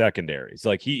 destroying secondaries.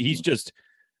 Like he's just,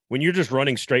 when you're just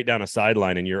running straight down a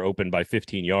sideline and you're open by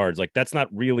 15 yards, like that's not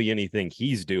really anything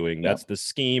he's doing. That's the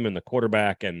scheme and the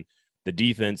quarterback and the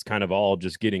defense kind of all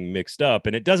just getting mixed up.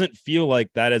 And it doesn't feel like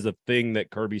that is a thing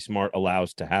that Kirby Smart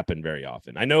allows to happen very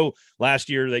often. I know last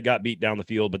year they got beat down the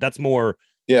field, but that's more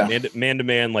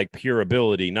man-to-man, like pure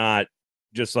ability, not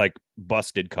just like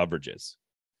busted coverages.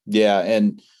 Yeah.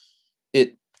 And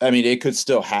it could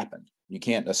still happen. You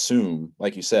can't assume,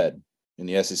 like you said, in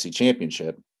the SEC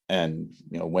championship, and,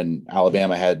 when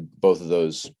Alabama had both of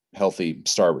those healthy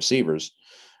star receivers,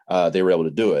 they were able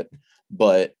to do it.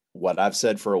 But what I've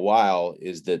said for a while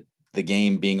is that the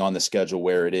game being on the schedule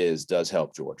where it is does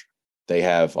help Georgia. They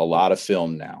have a lot of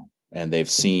film now, and they've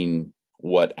seen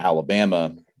what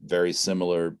Alabama, very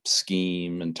similar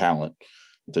scheme and talent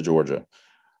to Georgia,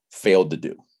 failed to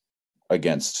do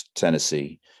against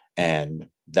Tennessee. And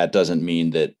that doesn't mean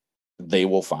that they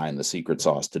will find the secret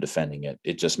sauce to defending it.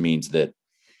 It just means that,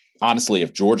 honestly,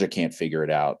 if Georgia can't figure it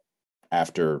out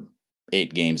after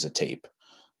 8 games of tape,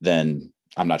 then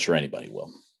I'm not sure anybody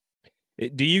will.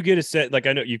 Do you get a set? Like,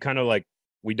 I know you kind of like,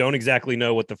 we don't exactly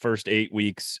know what the first 8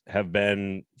 weeks have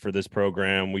been for this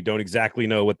program. We don't exactly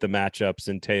know what the matchups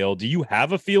entail. Do you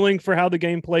have a feeling for how the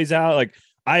game plays out? Like,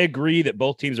 I agree that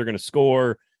both teams are going to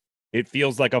score. It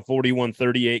feels like a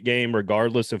 41-38 game,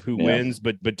 regardless of who wins.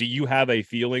 But do you have a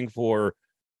feeling for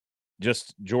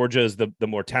just Georgia is the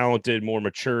more talented, more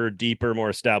mature, deeper, more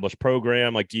established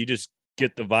program? Like, do you just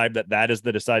get the vibe that is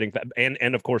the deciding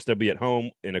and of course they'll be at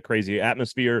home in a crazy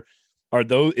atmosphere?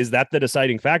 Is that the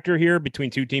deciding factor here between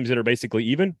two teams that are basically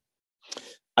even?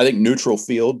 I think neutral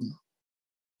field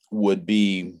would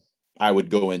be, I would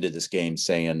go into this game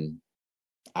saying,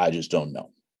 I just don't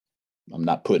know. I'm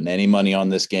not putting any money on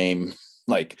this game.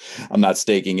 Like, I'm not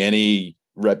staking any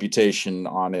reputation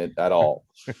on it at all.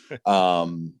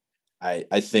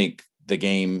 I think the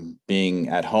game being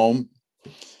at home,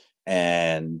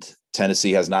 and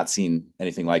Tennessee has not seen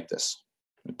anything like this.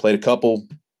 We played a couple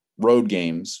road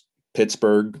games.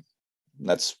 Pittsburgh,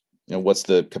 that's, what's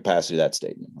the capacity of that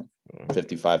stadium?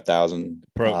 55,000.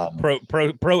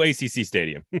 Pro ACC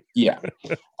stadium. Yeah.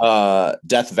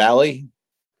 Death Valley,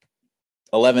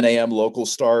 11 a.m. local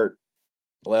start.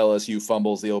 LSU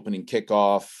fumbles the opening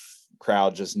kickoff.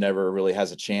 Crowd just never really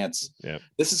has a chance. Yeah.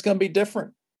 This is going to be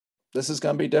different.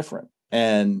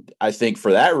 And I think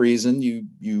for that reason,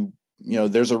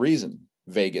 there's a reason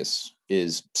Vegas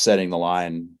is setting the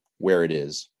line where it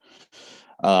is.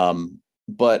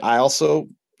 But I also,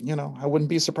 I wouldn't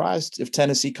be surprised if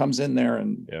Tennessee comes in there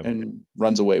and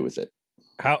runs away with it.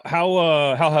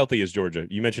 How healthy is Georgia?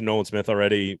 You mentioned Nolan Smith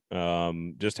already.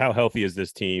 Just how healthy is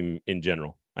this team in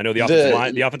general? I know the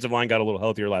offensive line got a little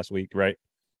healthier last week, right?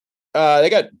 They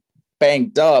got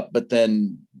banged up, but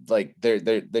then like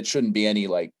there shouldn't be any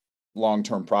like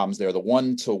long-term problems there. The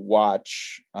one to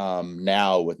watch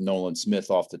now with Nolan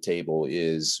Smith off the table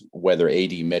is whether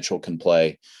AD Mitchell can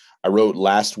play. I wrote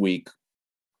last week,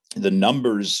 the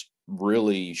numbers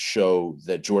really show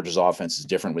that Georgia's offense is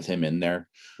different with him in there.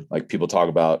 Like, people talk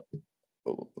about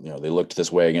they looked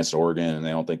this way against Oregon, and they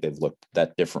don't think they've looked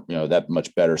that different, that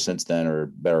much better since then,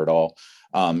 or better at all.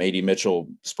 AD Mitchell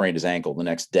sprained his ankle the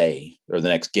next day or the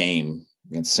next game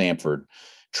against Samford,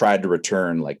 tried to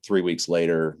return like 3 weeks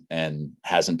later and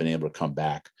hasn't been able to come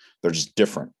back. They're just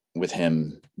different with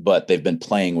him, but they've been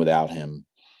playing without him.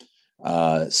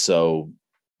 So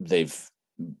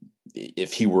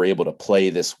if he were able to play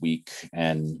this week,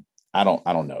 and I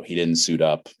don't know, he didn't suit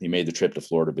up. He made the trip to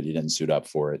Florida, but he didn't suit up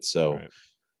for it. So right.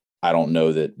 I don't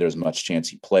know that there's much chance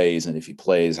he plays. And if he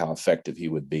plays, how effective he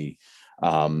would be.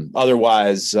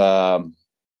 Otherwise,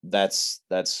 that's,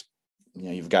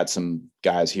 you've got some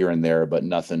guys here and there, but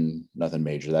nothing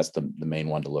major. That's the main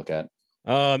one to look at.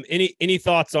 Any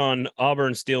thoughts on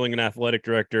Auburn stealing an athletic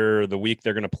director the week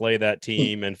they're going to play that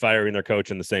team and firing their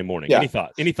coach in the same morning? Yeah.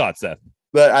 Any thoughts, Seth?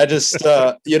 But I just,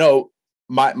 my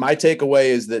takeaway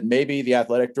is that maybe the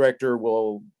athletic director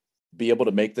will be able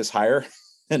to make this hire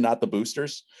and not the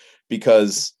boosters,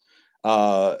 because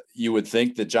you would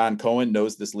think that John Cohen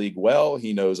knows this league well.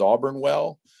 He knows Auburn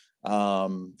well.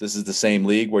 This is the same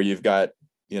league where you've got,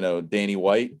 Danny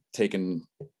White taking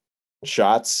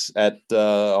shots at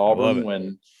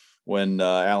Auburn when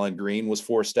Alan Green was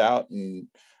forced out. And,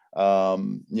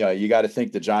 you got to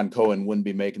think that John Cohen wouldn't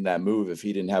be making that move if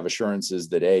he didn't have assurances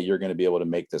that, hey, you're going to be able to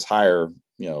make this hire,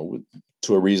 to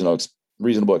a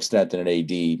reasonable extent that an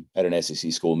AD at an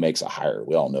SEC school makes a hire.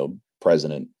 We all know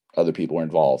president, other people are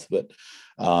involved, but,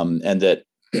 and that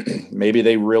maybe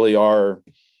they really are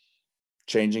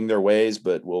changing their ways,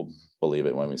 but we'll believe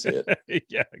it when we see it.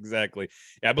 Yeah, exactly.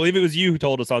 Yeah, I believe it was you who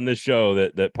told us on this show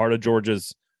that part of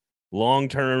Georgia's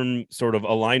long-term sort of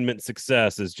alignment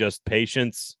success is just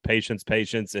patience.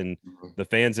 And the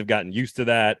fans have gotten used to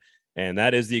that. And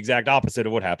that is the exact opposite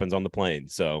of what happens on the plane.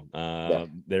 So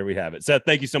There we have it. Seth,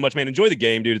 thank you so much, man. Enjoy the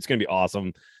game, dude. It's going to be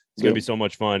awesome. It's going to be so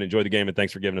much fun. Enjoy the game. And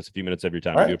thanks for giving us a few minutes of your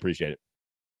time. I do appreciate it.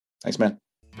 Thanks, man.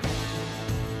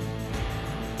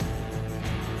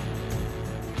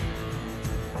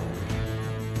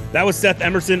 That was Seth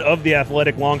Emerson of The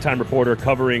Athletic, longtime reporter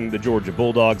covering the Georgia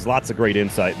Bulldogs. Lots of great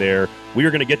insight there. We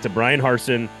are going to get to Bryan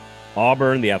Harsin,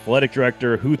 Auburn, the athletic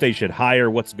director, who they should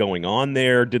hire, what's going on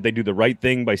there. Did they do the right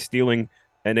thing by stealing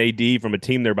an AD from a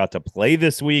team they're about to play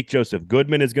this week? Joseph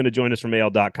Goodman is going to join us from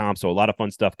AL.com, so a lot of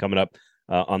fun stuff coming up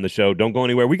on the show. Don't go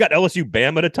anywhere. We got LSU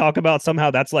Bama to talk about.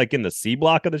 Somehow that's like in the C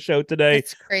block of the show today.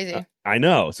 It's crazy. I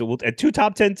know. So we'll at 2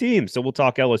 top 10 teams. So we'll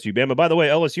talk LSU Bama. By the way,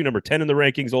 LSU number 10 in the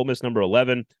rankings, Ole Miss number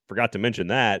 11. Forgot to mention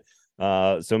that.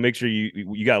 So make sure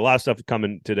you got a lot of stuff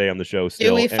coming today on the show still.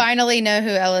 Do we finally know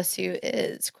who LSU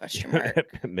is? Question mark.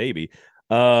 Maybe.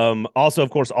 Also, of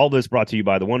course, all this brought to you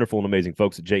by the wonderful and amazing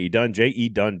folks at J.E. Dunn,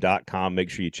 jedunn.com. Make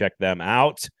sure you check them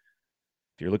out.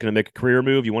 If you're looking to make a career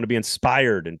move, you want to be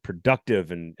inspired and productive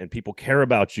and people care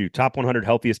about you. Top 100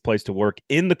 healthiest place to work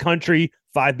in the country,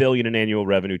 $5 billion in annual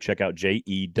revenue. Check out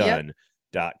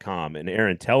jedunn.com. And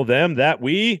Aaron, tell them that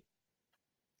we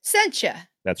sent you.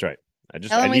 That's right.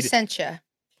 Tell them we sent you.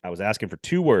 I was asking for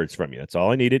 2 words from you. That's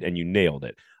all I needed, and you nailed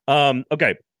it.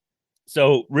 Okay.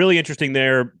 So really interesting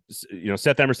there.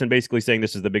 Seth Emerson basically saying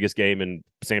this is the biggest game in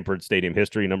Sanford Stadium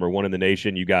history, number 1 in the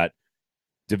nation. You got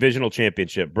divisional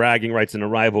championship, bragging rights in a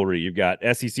rivalry. You've got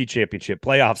SEC championship,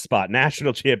 playoff spot,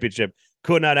 national championship.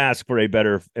 Could not ask for a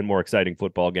better and more exciting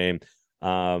football game.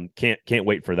 Can't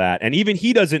wait for that. And even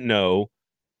he doesn't know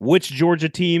which Georgia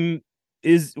team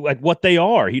is like what they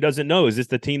are. He doesn't know. Is this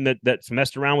the team that's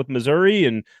messed around with Missouri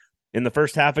and in the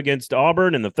first half against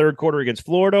Auburn and the third quarter against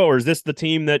Florida, or is this the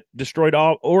team that destroyed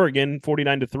Oregon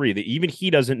 49-3? Even he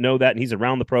doesn't know that, and he's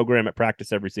around the program at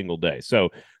practice every single day.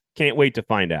 So can't wait to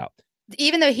find out.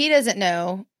 Even though he doesn't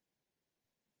know,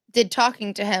 did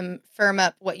talking to him firm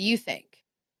up what you think?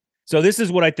 So this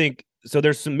is what I think. So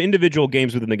there's some individual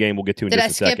games within the game we'll get to in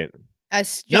just a second.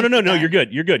 No. You're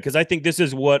good. Because I think this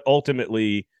is what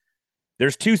ultimately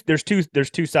there's two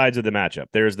sides of the matchup.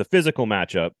 There's the physical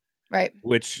matchup, right?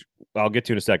 Which I'll get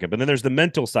to in a second. But then there's the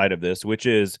mental side of this, which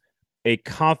is a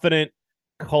confident,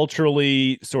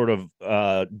 culturally sort of,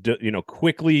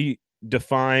 quickly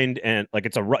defined, and like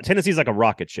Tennessee's like a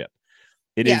rocket ship.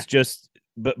 It is just,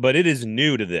 but it is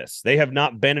new to this. They have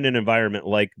not been in an environment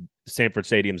like Sanford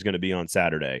Stadium is going to be on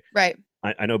Saturday. Right.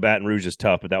 I know Baton Rouge is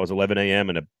tough, but that was 11 a.m.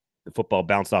 and the football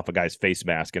bounced off a guy's face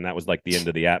mask, and that was like the end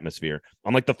of the atmosphere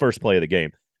on like the first play of the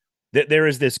game. There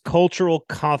is this cultural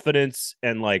confidence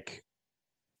and like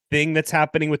thing that's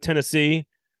happening with Tennessee,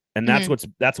 and that's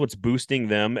what's boosting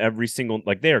them every single.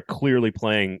 Like they are clearly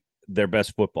playing their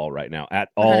best football right now at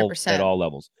all 100%. At all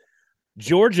levels.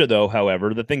 Georgia, though,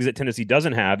 however, the things that Tennessee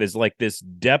doesn't have is like this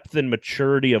depth and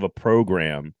maturity of a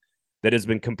program that has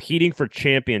been competing for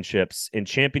championships in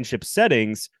championship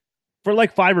settings for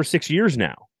like 5 or 6 years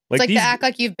now. It's like these, the act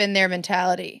like you've been there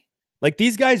mentality. Like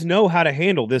these guys know how to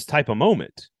handle this type of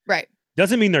moment. Right.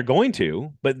 Doesn't mean they're going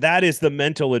to, but that is the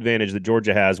mental advantage that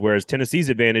Georgia has. Whereas Tennessee's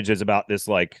advantage is about this,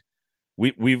 like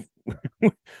we've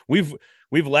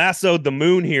lassoed the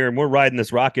moon here and we're riding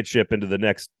this rocket ship into the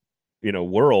next,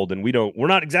 world. And we're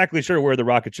not exactly sure where the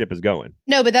rocket ship is going.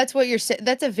 No, but that's what you're saying.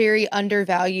 That's a very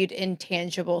undervalued,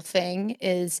 intangible thing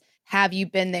is, have you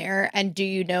been there and do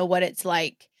you know what it's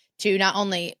like to not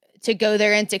only to go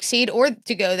there and succeed or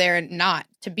to go there and not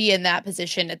to be in that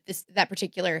position at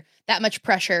that much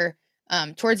pressure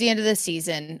towards the end of the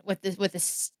season with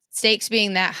the stakes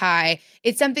being that high.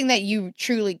 It's something that you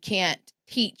truly can't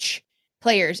teach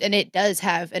players, and it does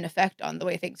have an effect on the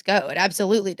way things go. It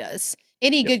absolutely does.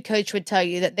 Any good coach would tell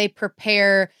you that they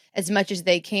prepare as much as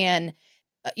they can,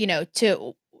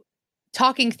 to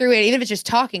talking through it, even if it's just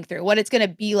talking through what it's going to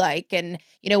be like. And,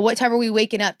 what time are we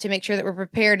waking up to make sure that we're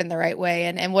prepared in the right way?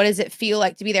 And what does it feel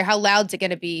like to be there? How loud's it going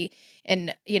to be?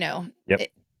 And,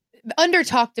 under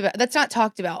talked about, that's not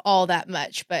talked about all that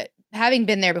much, but having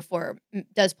been there before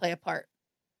does play a part.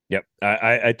 Yep.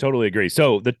 I totally agree.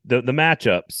 So the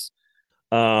matchups,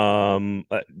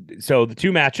 so the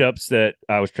two matchups that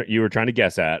you were trying to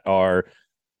guess at are,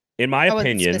 in my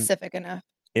opinion, specific enough.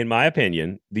 In my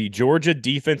opinion, the Georgia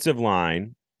defensive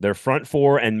line, their front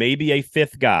four, and maybe a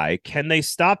fifth guy, can they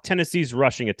stop Tennessee's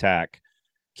rushing attack,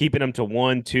 keeping them to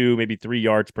 1, 2, maybe 3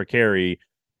 yards per carry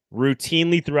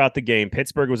routinely throughout the game?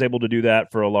 Pittsburgh was able to do that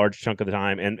for a large chunk of the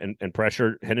time and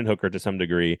pressure Hendon Hooker to some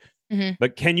degree. Mm-hmm.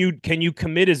 But can you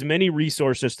commit as many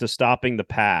resources to stopping the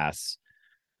pass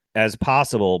as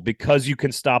possible because you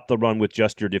can stop the run with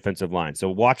just your defensive line? So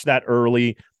watch that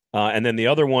early. And then the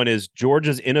other one is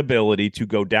Georgia's inability to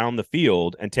go down the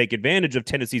field and take advantage of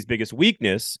Tennessee's biggest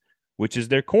weakness, which is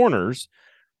their corners.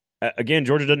 Again,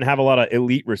 Georgia doesn't have a lot of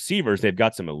elite receivers. They've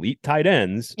got some elite tight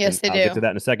ends. Yes, they do. I'll get to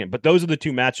that in a second. But those are the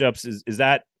two matchups. Is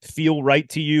that feel right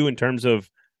to you in terms of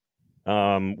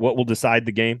what will decide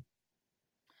the game?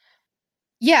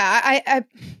 Yeah,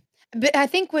 but I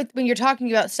think when you're talking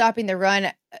about stopping the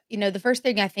run, the first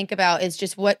thing I think about is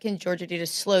just what can Georgia do to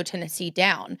slow Tennessee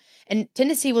down? And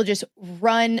Tennessee will just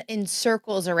run in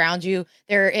circles around you.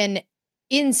 They're in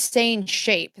insane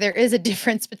shape. There is a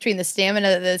difference between the stamina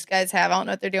that those guys have. I don't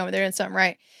know what they're doing, but they're doing something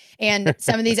right. And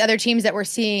some of these other teams that we're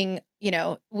seeing,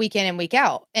 week in and week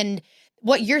out. And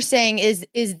what you're saying is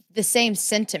the same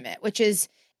sentiment, which is,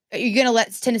 are you going to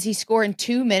let Tennessee score in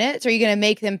 2 minutes? Or are you going to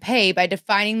make them pay by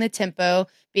defining the tempo,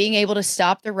 being able to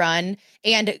stop the run,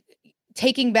 and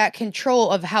taking back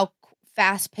control of how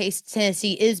fast-paced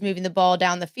Tennessee is moving the ball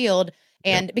down the field?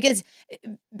 And because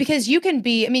you could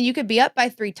be up by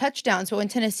 3 touchdowns, but when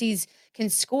Tennessee's can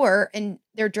score and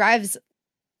their drives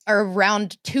are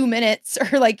around 2 minutes,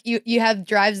 or like you have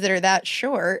drives that are that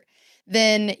short,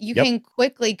 then you can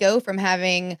quickly go from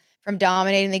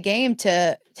dominating the game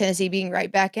to Tennessee being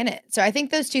right back in it. So I think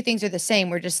those two things are the same.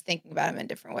 We're just thinking about them in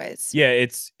different ways. Yeah,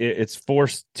 it's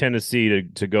forced Tennessee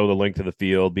to go the length of the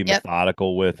field, be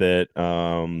methodical with it,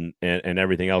 and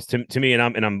everything else. To me,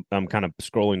 and I'm kind of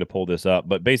scrolling to pull this up,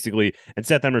 but basically, and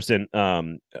Seth Emerson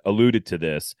alluded to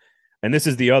this, and this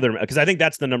is the other, because I think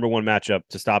that's the number one matchup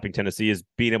to stopping Tennessee, is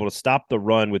being able to stop the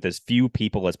run with as few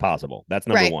people as possible. That's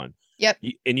number one. Yep.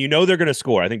 And they're going to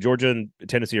score. I think Georgia and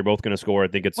Tennessee are both going to score. I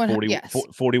think it's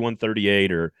 41-38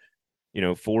 or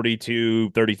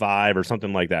 42-35 or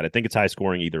something like that. I think it's high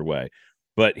scoring either way.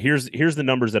 But here's the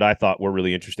numbers that I thought were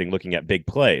really interesting looking at big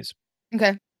plays.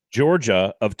 Okay.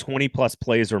 Georgia, of 20 plus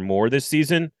plays or more this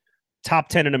season, top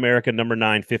 10 in America, number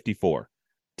 9, 54.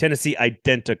 Tennessee,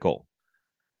 identical,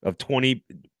 of 20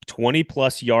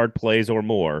 plus yard plays or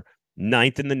more,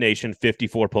 9th in the nation,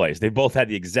 54 plays. They both had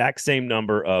the exact same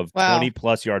number of 20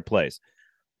 plus yard plays.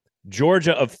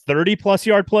 Georgia, of 30 plus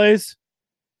yard plays,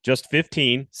 just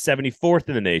 15, 74th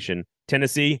in the nation.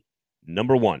 Tennessee,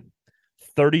 number 1,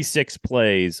 36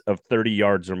 plays of 30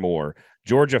 yards or more.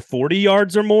 Georgia, 40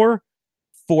 yards or more,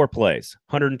 4 plays,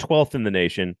 112th in the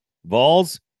nation.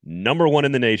 Vols, number 1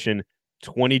 in the nation,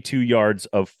 22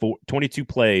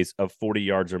 plays of 40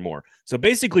 yards or more. So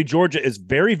basically, Georgia is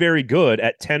very, very good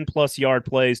at 10 plus yard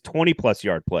plays, 20 plus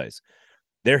yard plays.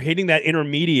 They're hitting that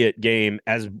intermediate game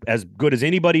as good as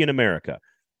anybody in America.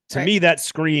 To me, that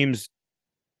screams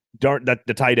that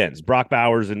the tight ends, Brock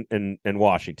Bowers and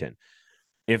Washington.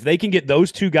 If they can get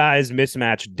those two guys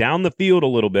mismatched down the field a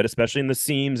little bit, especially in the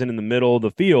seams and in the middle of the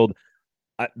field,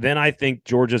 then I think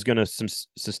Georgia's going to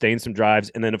sustain some drives.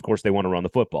 And then, of course, they want to run the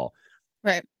football.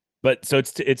 Right. But so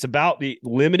it's about the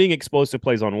limiting explosive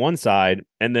plays on one side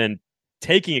and then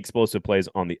taking explosive plays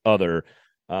on the other.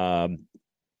 I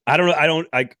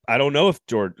I don't know if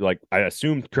George, like, I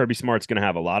assume Kirby Smart's going to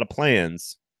have a lot of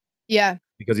plans. Yeah.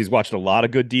 Because he's watched a lot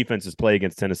of good defenses play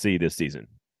against Tennessee this season.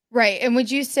 Right. And would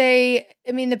you say,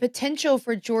 I mean, the potential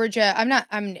for Georgia,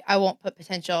 I won't put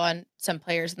potential on some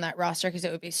players in that roster because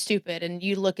it would be stupid. And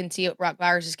you look and see what Brock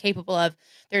Bowers is capable of.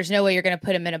 There's no way you're going to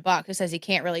put him in a box that says he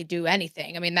can't really do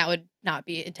anything. I mean, that would not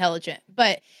be intelligent.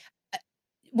 But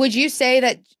would you say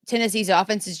that Tennessee's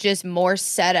offense is just more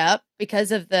set up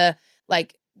because of the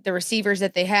receivers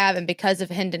that they have and because of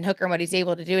Hendon Hooker and what he's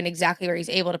able to do and exactly where he's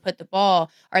able to put the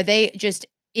ball? Are they just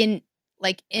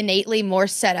innately more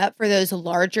set up for those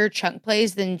larger chunk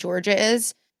plays than Georgia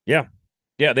is? Yeah.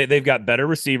 They've got better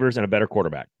receivers and a better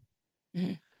quarterback.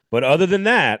 Mm-hmm. But other than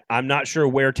that, I'm not sure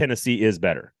where Tennessee is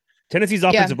better. Tennessee's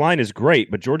offensive line is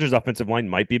great, but Georgia's offensive line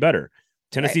might be better.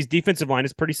 Tennessee's defensive line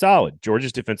is pretty solid.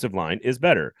 Georgia's defensive line is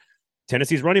better.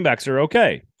 Tennessee's running backs are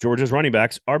okay. Georgia's running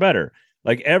backs are better.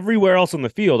 Like everywhere else on the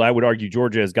field, I would argue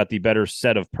Georgia has got the better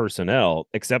set of personnel,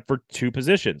 except for two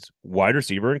positions, wide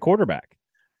receiver and quarterback.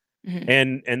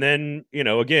 Mm-hmm. And then,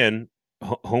 again,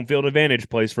 home field advantage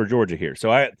plays for Georgia here.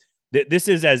 So this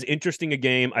is as interesting a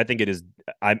game. I think it is.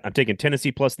 I'm taking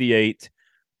Tennessee plus the 8.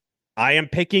 I am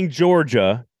picking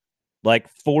Georgia like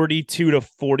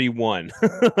 42-41,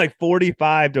 like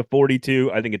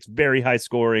 45-42. I think it's very high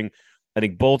scoring. I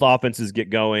think both offenses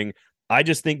get going. I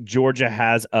just think Georgia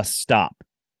has a stop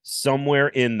somewhere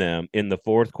in them in the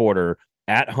fourth quarter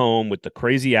at home with the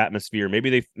crazy atmosphere. Maybe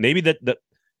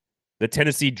the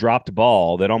Tennessee dropped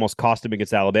ball that almost cost him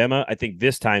against Alabama. I think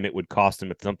this time it would cost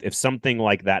him if something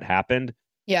like that happened.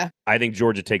 Yeah. I think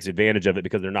Georgia takes advantage of it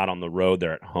because they're not on the road.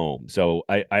 They're at home. So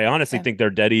I honestly think they're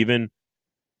dead even.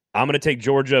 I'm going to take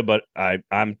Georgia, but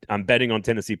I'm betting on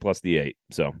Tennessee plus the 8.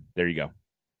 So there you go.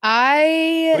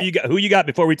 Who you got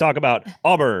before we talk about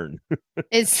Auburn?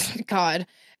 It's God.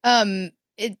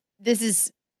 This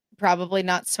is probably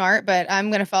not smart, but I'm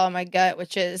going to follow my gut,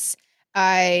 which is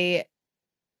I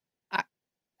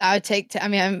would take.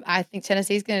 I think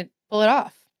Tennessee's going to pull it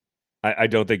off. I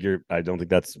don't think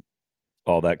that's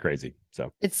all that crazy.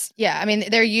 So it's I mean,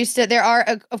 they're used to. There are,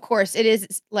 of course, it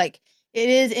is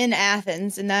in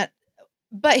Athens, and that.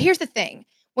 But here's the thing: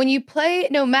 when you play,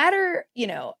 no matter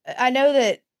I know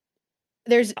that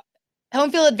there's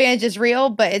home field advantage is real,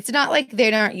 but it's not like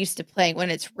they aren't used to playing when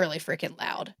it's really freaking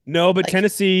loud. No, but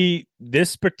Tennessee,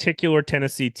 this particular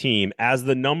Tennessee team, as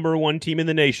the number 1 team in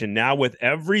the nation, now with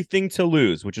everything to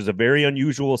lose, which is a very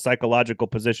unusual psychological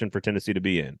position for Tennessee to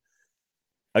be in.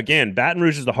 Again, Baton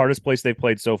Rouge is the hardest place they've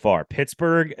played so far.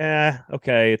 Pittsburgh,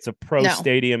 okay, it's a pro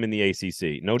stadium in the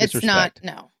ACC. No disrespect. It's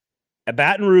not, no. At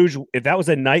Baton Rouge, if that was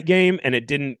a night game and it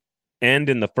didn't end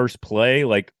in the first play,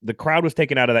 like the crowd was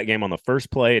taken out of that game on the first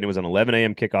play and it was an 11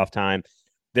 a.m. kickoff time.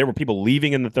 There were people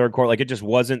leaving in the third quarter. Like it just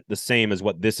wasn't the same as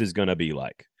what this is going to be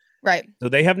like. Right. So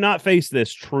they have not faced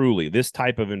this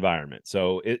type of environment.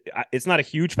 So it's not a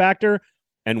huge factor.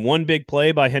 And one big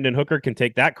play by Hendon Hooker can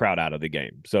take that crowd out of the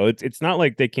game. So it's not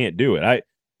like they can't do it.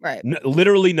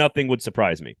 Literally nothing would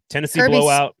surprise me. Tennessee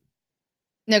blowout.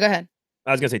 No, go ahead.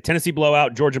 I was going to say Tennessee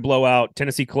blowout, Georgia blowout,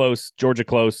 Tennessee close, Georgia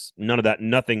close. None of that.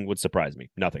 Nothing would surprise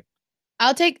me. Nothing.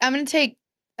 I'm going to take,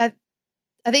 I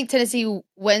think Tennessee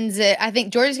wins it. I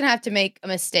think Georgia's going to have to make a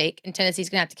mistake and Tennessee's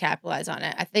going to have to capitalize on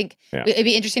it. I think it'd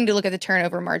be interesting to look at the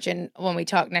turnover margin when we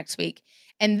talk next week.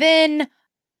 And then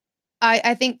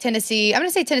I think Tennessee, I'm going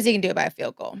to say Tennessee can do it by a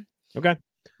field goal. Okay.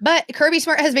 But Kirby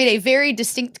Smart has made a very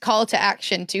distinct call to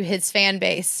action to his fan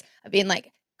base of being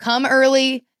like, come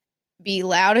early, be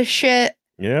loud as shit.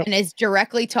 Yeah. And is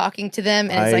directly talking to them.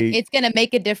 And it's going to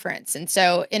make a difference. And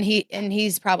so, and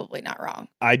he's probably not wrong.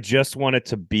 I just want it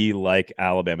to be like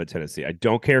Alabama, Tennessee. I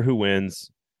don't care who wins.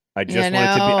 I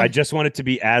just want it to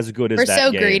be as good as that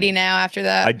game. We're so greedy now after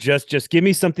that. I just give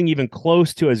me something even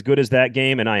close to as good as that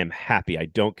game, and I am happy. I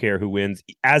don't care who wins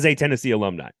as a Tennessee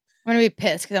alumni. I'm going to be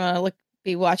pissed because I'm going to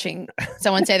be watching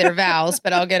someone say their vows,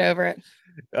 but I'll get over it.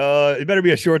 It better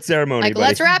be a short ceremony. Like,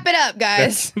 let's wrap it up,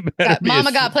 guys.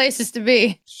 Mama got places to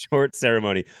be. Short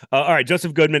ceremony. All right,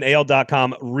 Joseph Goodman,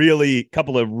 AL.com.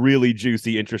 Couple of really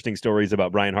juicy, interesting stories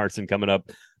about Bryan Harsin coming up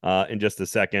in just a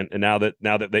second. And now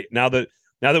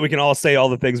that we can all say all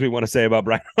the things we want to say about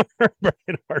Bryan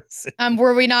Harsin.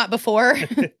 Were we not before?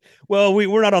 Well,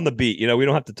 we're not on the beat. We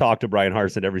don't have to talk to Bryan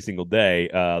Harsin every single day.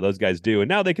 Those guys do. And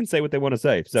now they can say what they want to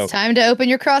say. So it's time to open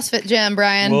your CrossFit gym,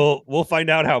 Bryan. We'll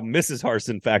find out how Mrs.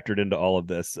 Harsin factored into all of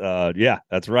this. Yeah,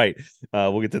 that's right.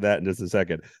 We'll get to that in just a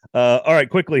second. All right,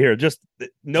 quickly here. Just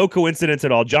no coincidence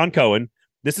at all. John Cohen.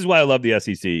 This is why I love the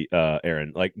SEC,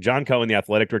 Aaron. Like John Cohen, the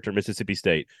athletic director of Mississippi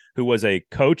State, who was a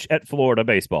coach at Florida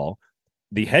baseball,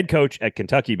 the head coach at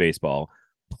Kentucky baseball,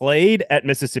 played at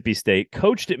Mississippi State,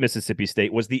 coached at Mississippi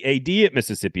State, was the AD at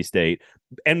Mississippi State,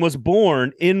 and was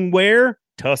born in where?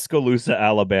 Tuscaloosa,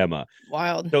 Alabama.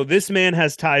 Wild. So this man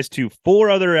has ties to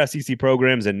 4 other SEC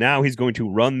programs, and now he's going to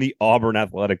run the Auburn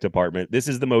athletic department. This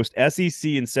is the most SEC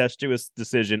incestuous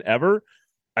decision ever.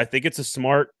 I think it's a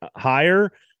smart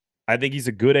hire. I think he's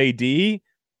a good AD.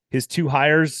 His 2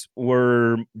 hires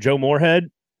were Joe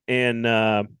Moorhead and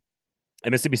at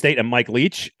Mississippi State and Mike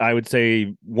Leach. I would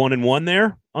say 1-1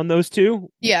 there on those 2.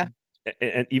 Yeah.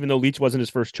 And even though Leach wasn't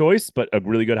his first choice, but a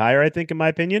really good hire, I think, in my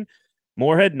opinion.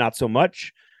 Moorhead, not so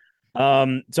much.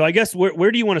 So I guess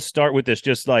where do you want to start with this?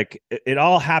 Just like it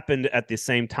all happened at the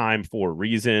same time for a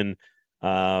reason.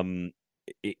 Auburn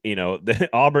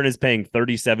is paying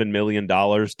 $37 million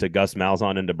to Gus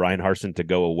Malzahn and to Brian Harsin to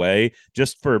go away.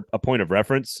 Just for a point of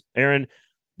reference, Aaron,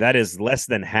 that is less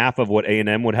than half of what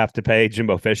A&M would have to pay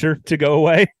Jimbo Fisher to go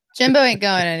away. Jimbo ain't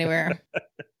going anywhere.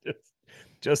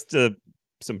 just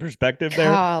some perspective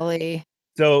there. Golly.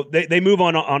 So they move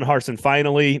on Harsin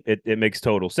finally. It makes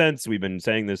total sense. We've been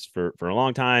saying this for a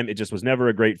long time. It just was never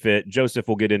a great fit. Joseph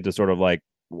will get into sort of like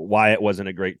why it wasn't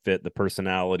a great fit, the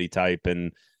personality type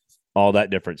and all that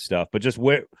different stuff. But just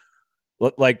where,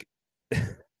 like,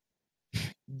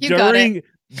 during,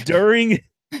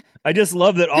 I just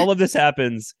love that all of this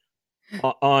happens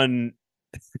on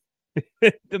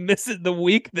the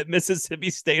week that Mississippi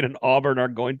State and Auburn are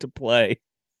going to play.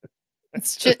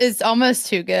 It's almost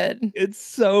too good. It's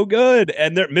so good.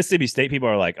 And Mississippi State people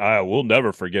are like, oh, we'll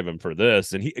never forgive him for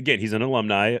this. And he's an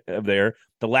alumni of there.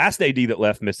 The last AD that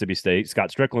left Mississippi State, Scott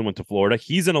Strickland, went to Florida.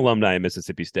 He's an alumni of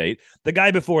Mississippi State. The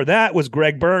guy before that was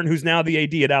Greg Byrne, who's now the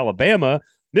AD at Alabama.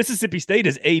 Mississippi State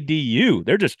is ADU.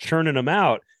 They're just churning them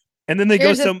out. And then they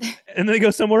go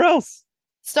somewhere else.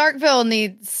 Starkville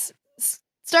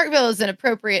is an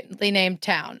appropriately named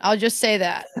town. I'll just say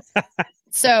that.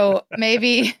 So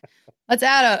maybe let's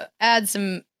add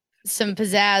some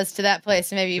pizzazz to that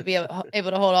place and maybe you'll be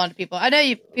able to hold on to people. I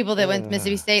know people that went to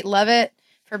Mississippi State love it.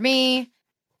 For me,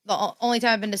 the only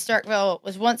time I've been to Starkville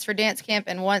was once for dance camp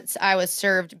and once I was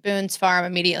served Boone's Farm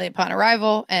immediately upon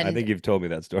arrival. And I think you've told me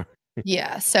that story.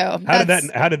 Yeah. So how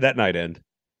did that night end?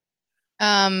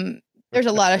 There's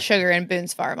a lot of sugar in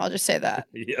Boone's Farm. I'll just say that.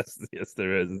 Yes,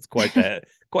 there is. It's quite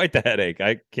the headache.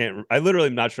 I literally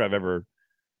am not sure I've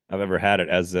ever had it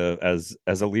as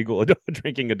a legal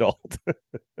drinking adult.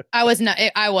 I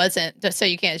wasn't, just so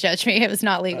you can't judge me. It was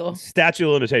not legal. Statute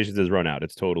of limitations has run out.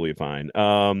 It's totally fine.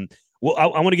 Well, I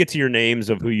want to get to your names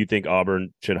of who you think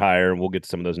Auburn should hire, and we'll get to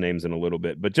some of those names in a little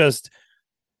bit. But just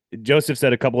Joseph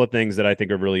said a couple of things that I think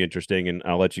are really interesting, and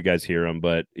I'll let you guys hear them.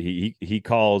 But he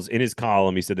calls in his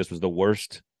column, he said this was the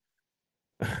worst.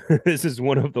 This is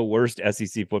one of the worst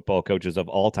SEC football coaches of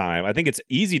all time. I think it's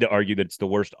easy to argue that it's the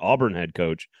worst Auburn head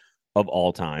coach of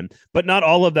all time, but not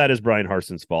all of that is Brian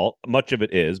Harsin's fault. Much of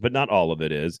it is, but not all of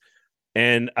it is.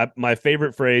 And my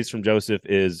favorite phrase from Joseph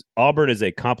is Auburn is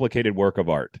a complicated work of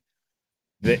art.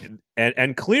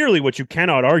 And clearly what you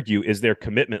cannot argue is their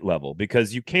commitment level,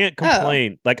 because you can't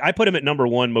complain. Like I put him at number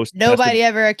 1 most. Nobody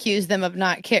ever accused them of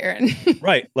not caring.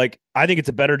 Right. Like I think it's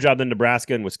a better job than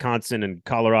Nebraska and Wisconsin and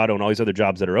Colorado and all these other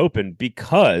jobs that are open,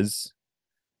 because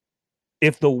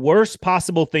if the worst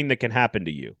possible thing that can happen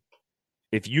to you,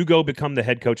 if you go become the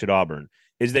head coach at Auburn,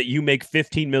 is that you make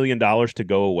 $15 million to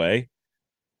go away.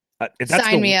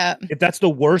 Sign me up. If that's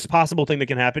the worst possible thing that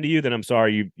can happen to you, then I'm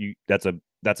sorry, you that's a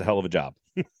hell of a job.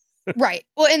 Right.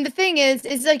 Well, and the thing is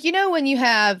like, when you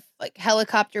have like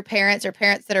helicopter parents or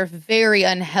parents that are very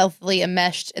unhealthily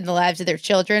enmeshed in the lives of their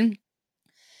children,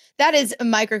 that is a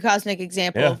microcosmic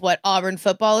example of what Auburn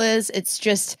football is. It's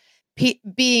just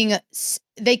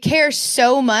they care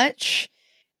so much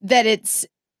that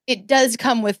it does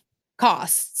come with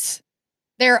costs.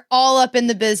 They're all up in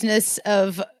the business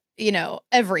of,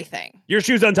 everything. Your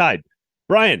shoe's untied.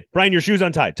 Brian, your shoe's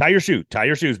untied. Tie your shoes,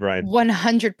 Brian.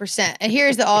 100%. And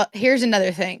here's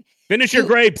another thing. Finish your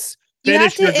grapes. You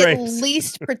have to at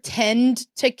least pretend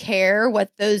to care what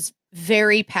those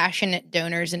very passionate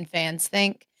donors and fans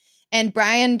think. And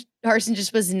Brian Harsin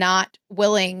just was not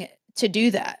willing to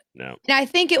do that. No. And I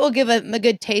think it will give a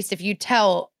good taste if you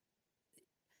tell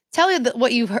you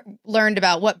what you've learned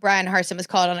about what Brian Harsin was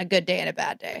called on a good day and a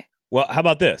bad day. Well, how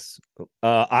about this?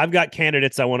 I've got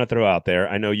candidates I want to throw out there.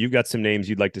 I know you've got some names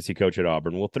you'd like to see coach at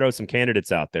Auburn. We'll throw some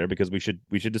candidates out there because we should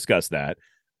discuss that.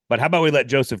 But how about we let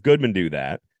Joseph Goodman do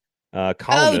that?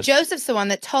 Joseph's the one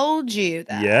that told you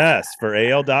that. Yes, for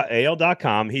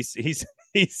AL.com. He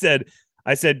said,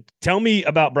 I said, tell me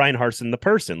about Brian Harsin, the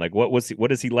person. Like, what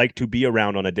does he like to be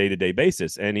around on a day-to-day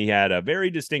basis? And he had a very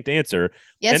distinct answer.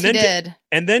 Yes, he did.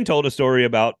 And then told a story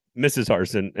about Mrs.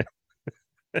 Harsin.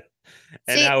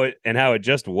 See, how it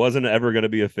just wasn't ever going to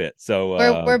be a fit. So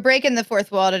we're breaking the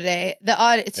fourth wall today.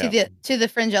 To the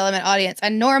Fringe Element audience, I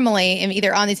normally am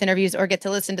either on these interviews or get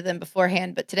to listen to them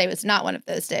beforehand, but today was not one of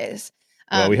those days.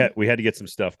 Well, we had to get some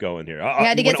stuff going here. We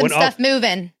had to get some stuff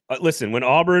moving. Listen, when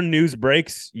Auburn news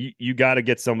breaks, you got to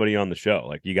get somebody on the show.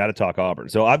 Like, you got to talk Auburn.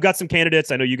 So I've got some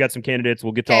candidates. I know you got some candidates.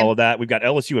 We'll get to all of that. We've got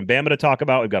LSU and Bama to talk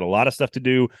about. We've got a lot of stuff to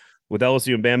do with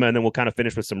LSU and Bama, and then we'll kind of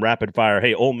finish with some rapid fire.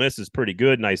 Hey, Ole Miss is pretty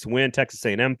good. Nice win. Texas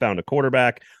A&M found a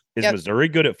quarterback. Is Missouri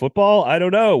good at football? I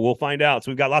don't know. We'll find out.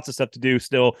 So we've got lots of stuff to do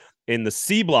still in the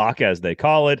C block, as they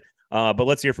call it. But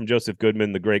let's hear from Joseph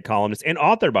Goodman, the great columnist and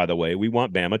author, by the way. We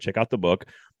Want Bama. Check out the book.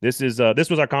 This was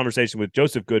our conversation with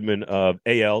Joseph Goodman of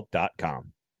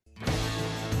AL.com.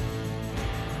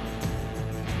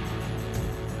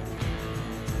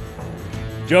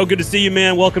 Joe, good to see you,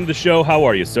 man. Welcome to the show. How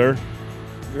are you, sir?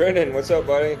 Brennan, what's up,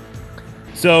 buddy?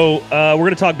 So we're going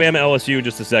to talk Bama LSU in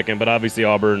just a second, but obviously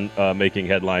Auburn making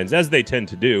headlines, as they tend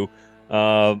to do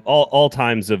all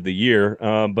times of the year.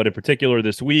 But in particular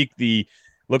this week,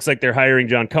 looks like they're hiring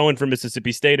John Cohen from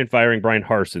Mississippi State and firing Brian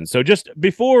Harsin. So just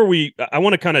before I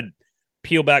want to kind of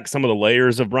peel back some of the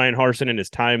layers of Brian Harsin and his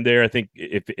time there. I think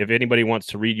if anybody wants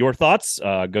to read your thoughts,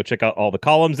 go check out all the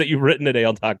columns that you've written at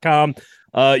AL.com.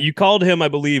 You called him, I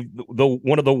believe,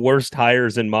 one of the worst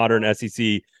hires in modern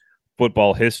SEC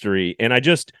football history. And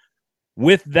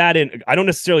with that I don't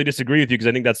necessarily disagree with you, because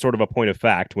I think that's sort of a point of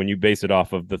fact when you base it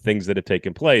off of the things that have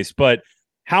taken place. But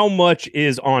how much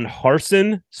is on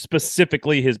Harsin,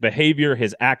 specifically his behavior,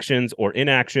 his actions or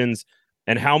inactions,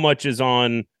 and how much is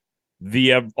on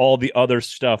all the other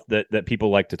stuff that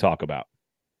people like to talk about?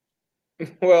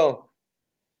 Well,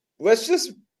 let's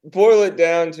just boil it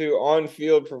down to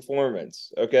on-field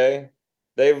performance, okay?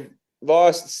 They've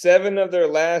lost 7 of their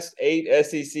last 8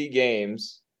 SEC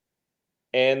games,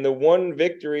 and the one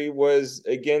victory was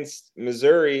against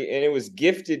Missouri, and it was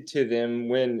gifted to them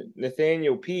when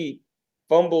Nathaniel Pete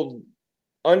fumbled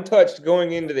untouched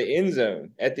going into the end zone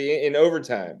in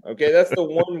overtime. Okay, that's the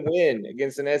one win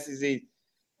against an SEC.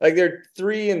 Like, they're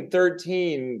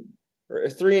 3-13 or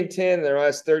 3-10 in their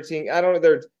last 13. I don't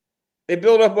know. They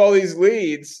build up all these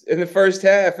leads in the first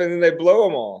half and then they blow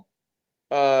them all.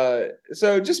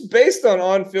 So just based on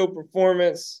on-field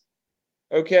performance,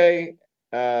 okay,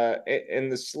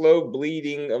 and the slow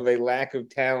bleeding of a lack of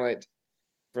talent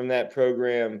from that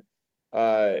program,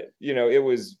 it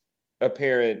was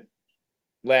apparent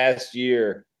last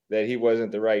year that he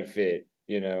wasn't the right fit.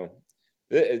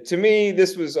 To me,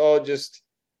 this was all just,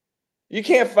 you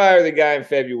can't fire the guy in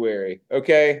February,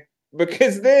 okay?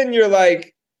 Because then you're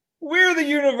like, we're the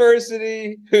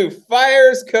university who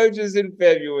fires coaches in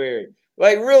February.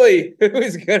 Like, really,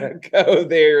 who's going to go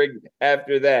there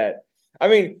after that? I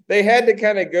mean, they had to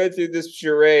kind of go through this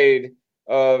charade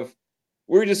of,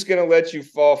 we're just going to let you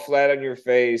fall flat on your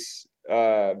face,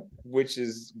 which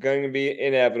is going to be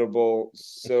inevitable.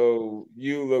 So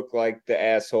you look like the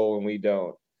asshole and we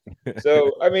don't.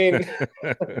 So, I mean,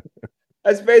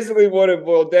 that's basically what it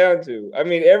boiled down to. I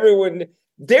mean,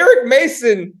 Derek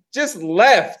Mason just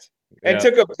left and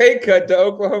took a pay cut to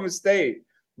Oklahoma State.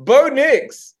 Bo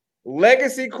Nix,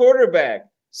 legacy quarterback,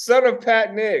 son of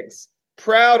Pat Nix,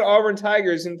 proud Auburn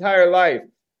Tiger his entire life,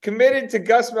 committed to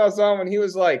Gus Malzahn when he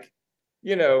was like,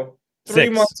 3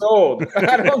 months old.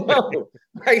 I don't know.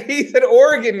 Like, he's at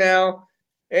Oregon now,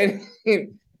 and he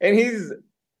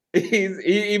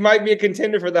might be a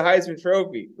contender for the Heisman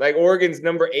Trophy. Like, Oregon's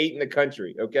number 8 in the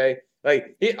country. Okay,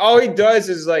 like all he does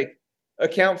is like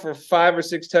account for 5 or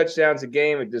 6 touchdowns a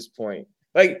game at this point.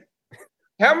 Like,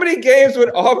 how many games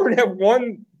would Auburn have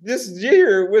won this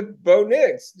year with Bo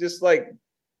Nix? Just like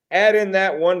add in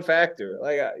that one factor,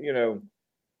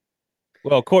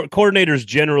 Well, coordinators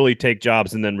generally take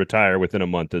jobs and then retire within a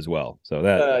month as well. So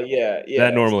that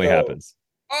that normally happens.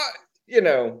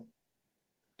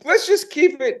 Let's just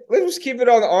keep it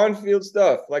on the on-field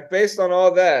stuff. Like, based on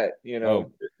all that,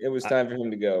 it was time for him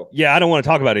to go. Yeah, I don't want to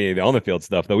talk about any of the on-the-field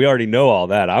stuff, though. We already know all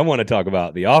that. I want to talk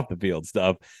about the off-the-field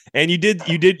stuff. And you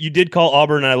did call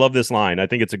Auburn, and I love this line. I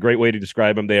think it's a great way to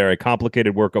describe them. They are a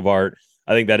complicated work of art.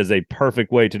 I think that is a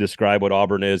perfect way to describe what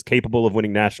Auburn is, capable of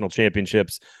winning national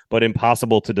championships, but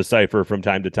impossible to decipher from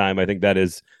time to time. I think that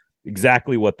is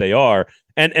exactly what they are.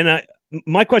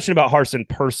 My question about Harsin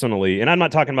personally, and I'm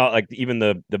not talking about like even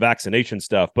the vaccination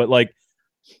stuff, but like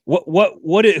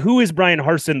who is Brian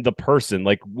Harsin the person?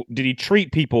 Like, did he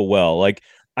treat people well? Like,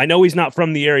 I know he's not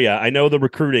from the area. I know the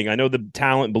recruiting. I know the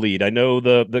talent bleed. I know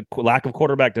the lack of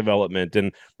quarterback development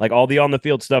and like all the on the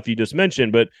field stuff you just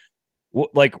mentioned. But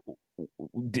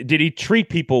did he treat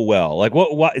people well? Like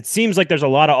what it seems like there's a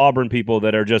lot of Auburn people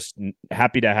that are just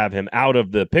happy to have him out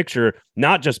of the picture,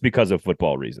 not just because of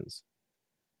football reasons.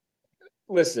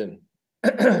 Listen,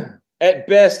 at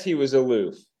best, he was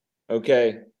aloof.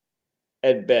 Okay.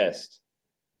 At best,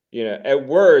 at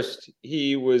worst,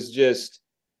 he was just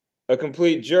a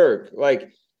complete jerk.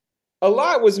 Like, a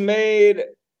lot was made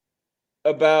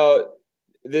about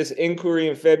this inquiry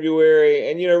in February.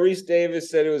 And, Reese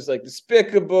Davis said it was like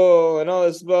despicable and all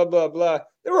this blah, blah, blah.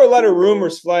 There were a lot of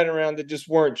rumors flying around that just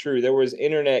weren't true. There was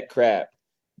internet crap.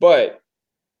 But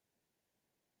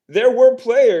there were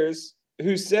players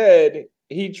who said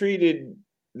he treated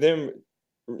them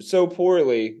so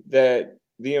poorly that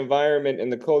the environment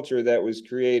and the culture that was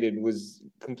created was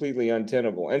completely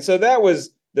untenable. And so that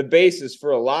was the basis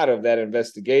for a lot of that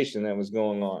investigation that was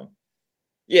going on.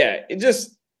 Yeah, it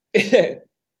just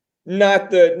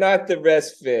not the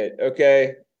best fit.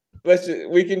 Okay.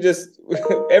 We can just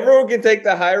everyone can take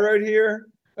the high road here.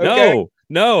 Okay?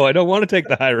 No, I don't want to take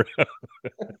the high road.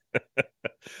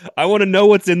 I want to know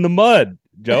what's in the mud,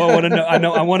 Joe. I want to know.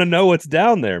 I want to know what's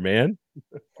down there, man.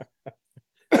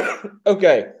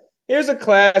 Okay. Here's a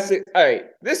classic. All right.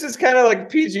 This is kind of like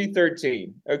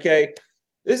PG-13. Okay.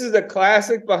 This is a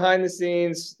classic behind the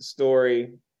scenes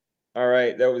story. All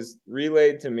right. That was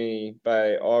relayed to me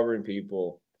by Auburn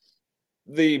people.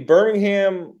 The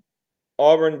Birmingham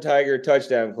Auburn Tiger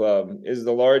Touchdown Club is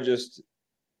the largest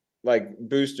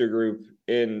booster group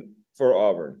for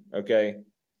Auburn. Okay.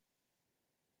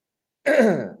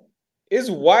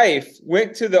 His wife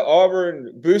went to the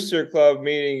Auburn Booster Club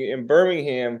meeting in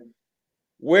Birmingham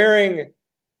wearing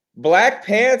black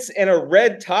pants and a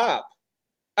red top.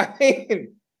 I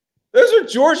mean, those are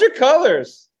Georgia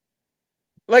colors.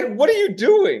 Like, what are you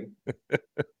doing?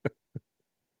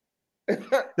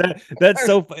 That's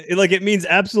so like, it means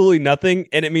absolutely nothing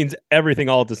and it means everything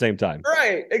all at the same time.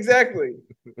 Right, exactly.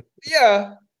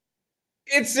 Yeah.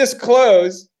 It's just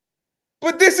clothes.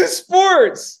 But this is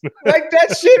sports. Like,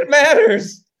 that shit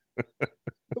matters.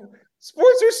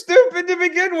 Sports are stupid to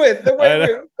begin with. The way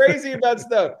we're crazy about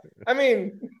stuff. I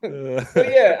mean, but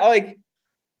yeah,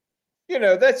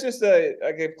 that's just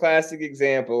a classic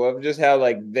example of just how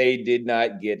they did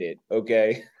not get it.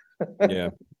 Okay. Yeah.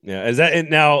 Is that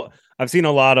it? Now, I've seen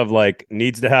a lot of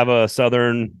needs to have a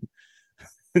Southern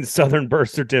birth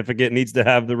certificate, needs to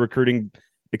have the recruiting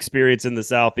experience in the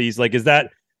Southeast. Is that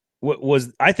what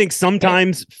was? I think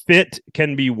sometimes fit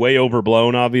can be way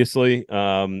overblown. Obviously,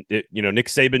 Nick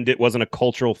Saban wasn't a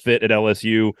cultural fit at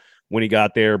LSU when he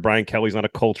got there. Brian Kelly's not a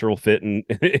cultural fit in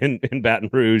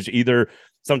Baton Rouge either.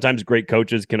 Sometimes great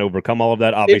coaches can overcome all of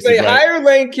that. Obviously, if they hire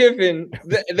Lane Kiffin,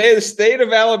 the state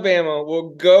of Alabama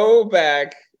will go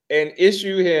back and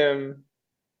issue him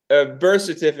a birth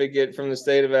certificate from the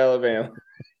state of Alabama.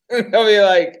 They'll be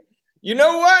like, you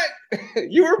know what?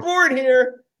 You were born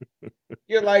here.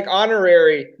 You're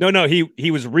honorary. No,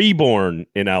 he was reborn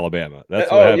in Alabama. That's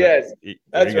what happened. Yes,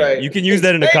 that's right. You can use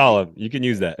that in a column. You can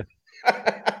use that.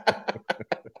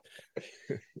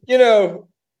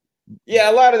 Yeah,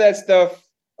 a lot of that stuff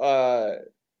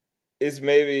is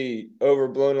maybe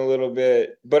overblown a little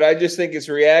bit, but I just think it's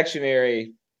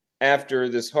reactionary after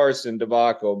this Harsin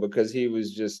debacle because he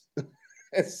was just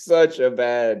such a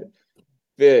bad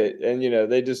fit, and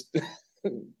they just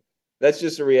that's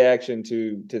just a reaction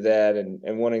to that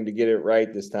and wanting to get it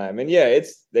right this time. And yeah,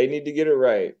 they need to get it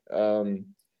right.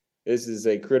 This is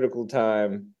a critical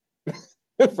time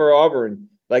for Auburn.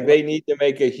 They need to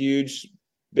make a huge,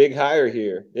 big hire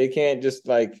here. They can't just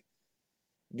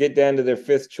get down to their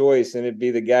fifth choice and it'd be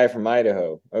the guy from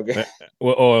Idaho. Okay.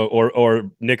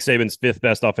 Or Nick Saban's fifth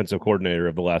best offensive coordinator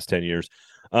of the last 10 years.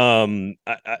 The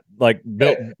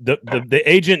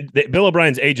agent, Bill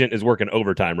O'Brien's agent is working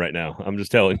overtime right now. I'm just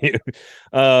telling you.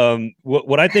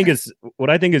 What I think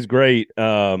is great.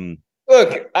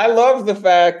 Look, I love the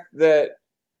fact that,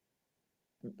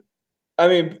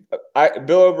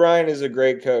 Bill O'Brien is a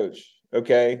great coach.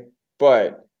 Okay.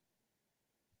 But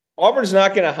Auburn's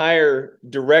not going to hire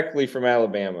directly from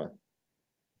Alabama.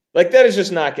 That is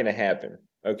just not going to happen.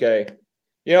 Okay.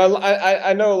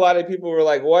 I know a lot of people were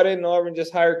like, why didn't Auburn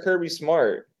just hire Kirby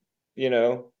Smart?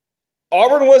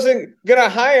 Auburn wasn't going to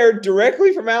hire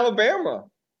directly from Alabama.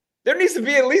 There needs to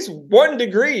be at least 1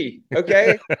 degree.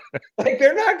 Okay.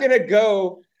 They're not going to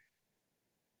go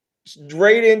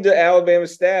straight into Alabama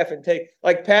staff and take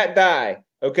Pat Dye.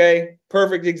 Okay.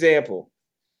 Perfect example.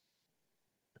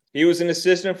 He was an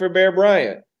assistant for Bear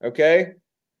Bryant. Okay.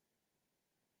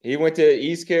 He went to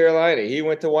East Carolina. He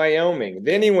went to Wyoming.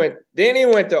 Then he went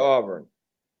to Auburn.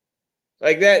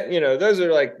 Those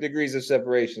are degrees of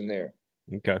separation there.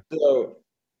 Okay. So,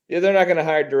 Yeah, they're not going to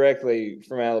hire directly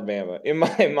from Alabama, in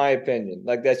my opinion.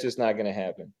 Like, that's just not going to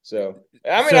happen. So,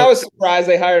 I mean, I was surprised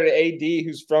they hired an AD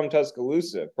who's from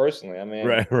Tuscaloosa. Personally, I mean,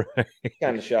 right.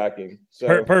 Kind of shocking.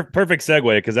 So, perfect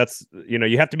segue, because that's,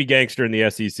 you have to be gangster in the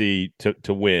SEC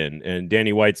to win. And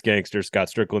Danny White's gangster, Scott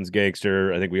Strickland's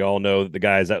gangster. I think we all know that the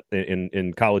guys out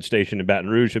in College Station in Baton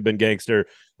Rouge have been gangster.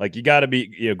 Like, you got to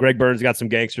be, Greg Burns got some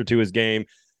gangster to his game.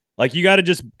 Like, you got to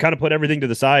just kind of put everything to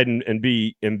the side and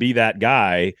be that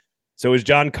guy. So is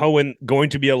John Cohen going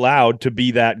to be allowed to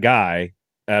be that guy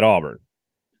at Auburn?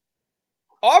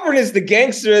 Auburn is the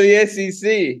gangster of the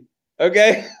SEC.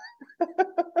 Okay.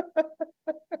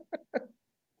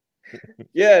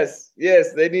 Yes,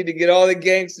 they need to get all the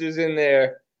gangsters in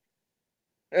there.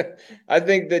 I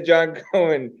think that John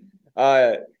Cohen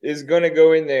is going to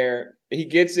go in there. He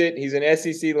gets it. He's an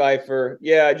SEC lifer.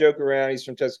 Yeah, I joke around. He's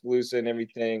from Tuscaloosa and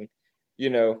everything,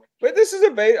 But this is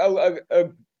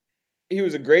he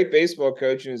was a great baseball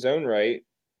coach in his own right.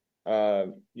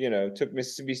 Took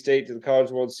Mississippi State to the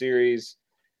College World Series.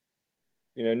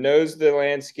 Knows the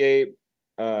landscape,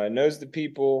 knows the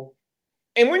people.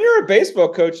 And when you're a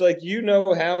baseball coach, like,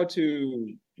 how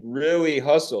to really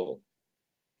hustle,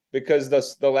 because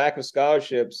the lack of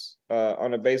scholarships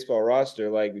on a baseball roster,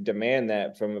 like, demand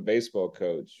that from a baseball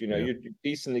coach. You're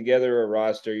piecing together a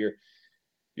roster. You're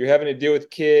having to deal with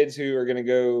kids who are going to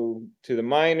go to the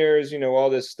minors, all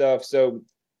this stuff. So,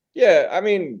 yeah, I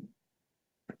mean,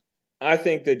 I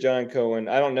think that John Cohen,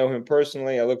 I don't know him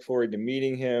personally. I look forward to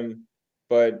meeting him,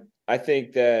 but I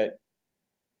think that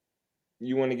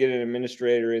you want to get an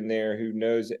administrator in there who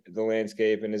knows the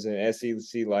landscape and is an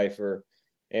SEC lifer.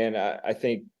 And I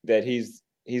think that he's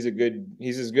as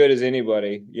good as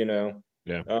anybody, Yeah.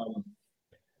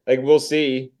 Like, we'll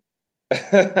see.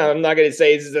 I'm not going to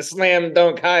say this is a slam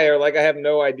dunk hire. Like, I have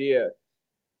no idea.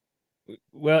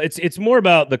 Well, it's more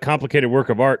about the complicated work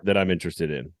of art that I'm interested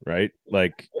in, right?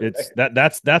 Like,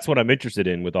 that's what I'm interested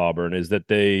in with Auburn, is that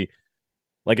they,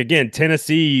 like, again,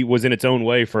 Tennessee was in its own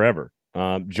way forever.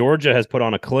 Georgia has put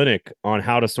on a clinic on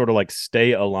how to sort of like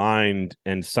stay aligned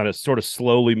and sort of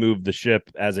slowly move the ship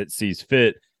as it sees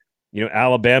fit.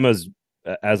 Alabama's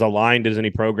as aligned as any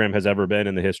program has ever been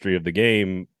in the history of the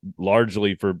game,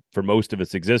 largely for most of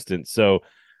its existence. So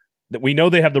that we know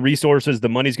they have the resources, the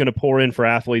money's going to pour in for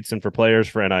athletes and for players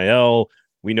for NIL.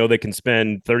 We know they can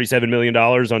spend $37 million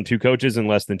on 2 coaches in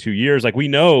less than 2 years. Like, we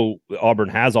know Auburn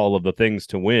has all of the things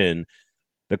to win.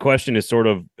 The question is sort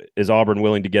of, is Auburn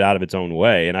willing to get out of its own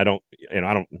way? And I don't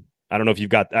know if you've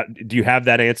got that. Do you have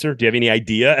that answer? Do you have any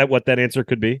idea at what that answer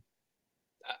could be?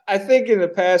 I think in the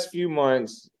past few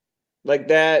months, like,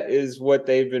 that is what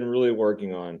they've been really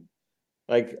working on,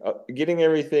 like, getting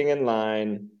everything in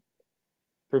line,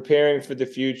 preparing for the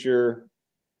future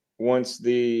once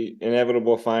the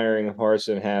inevitable firing of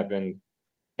Harsin happened.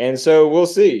 And so we'll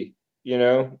see,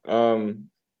 I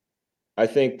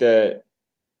think that,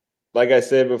 like I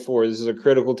said before, this is a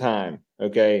critical time,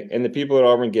 okay? And the people at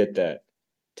Auburn get that.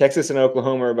 Texas and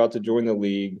Oklahoma are about to join the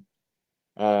league.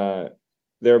 They're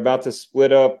about to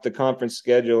split up the conference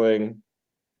scheduling.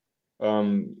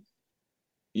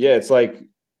 It's like,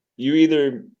 you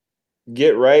either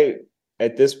get right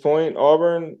at this point,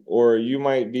 Auburn, or you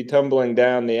might be tumbling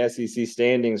down the SEC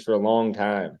standings for a long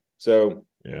time. So,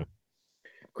 yeah,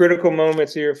 critical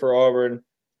moments here for Auburn.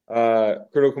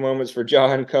 Critical moments for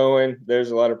John Cohen.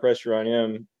 There's a lot of pressure on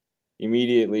him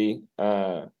immediately.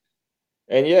 And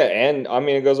I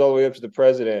mean, it goes all the way up to the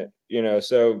president,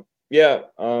 so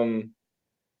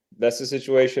that's the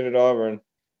situation at Auburn.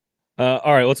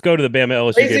 All right, let's go to the Bama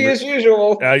LSU Crazy game. As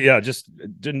usual. Just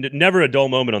never a dull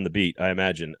moment on the beat, I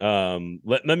imagine.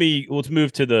 Let's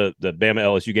move to the Bama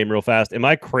LSU game real fast. Am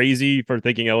I crazy for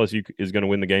thinking LSU is going to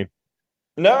win the game?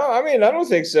 No, I mean, I don't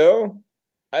think so.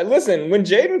 Listen, when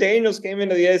Jaden Daniels came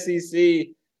into the SEC,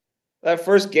 that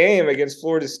first game against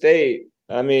Florida State,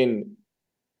 I mean,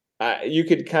 you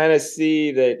could kind of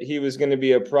see that he was going to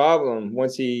be a problem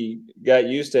once he got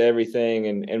used to everything,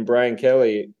 and Brian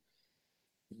Kelly,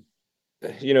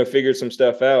 figured some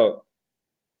stuff out.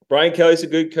 Brian Kelly's a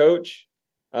good coach.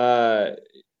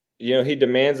 He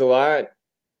demands a lot,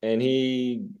 and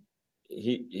he's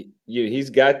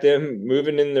got them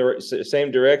moving in the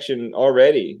same direction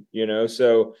already,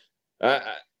 so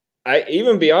I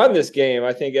even beyond this game,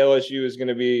 I think LSU is going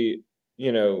to be,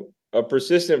 a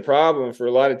persistent problem for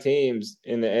a lot of teams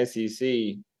in the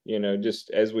SEC, just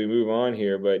as we move on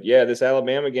here. But yeah, this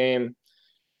Alabama game,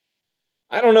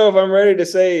 I don't know if I'm ready to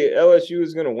say LSU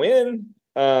is going to win,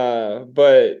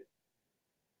 but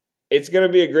it's going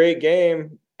to be a great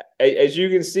game. As you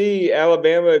can see,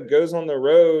 Alabama goes on the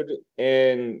road,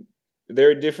 and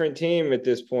they're a different team at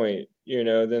this point.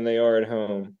 than they are at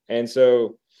home. And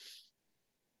so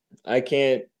I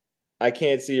can't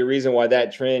see a reason why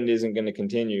that trend isn't going to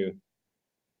continue.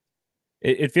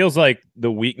 It feels like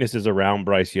the weaknesses around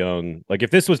Bryce Young. Like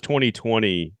if this was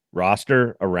 2020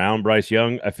 roster around Bryce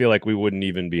Young, I feel like we wouldn't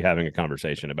even be having a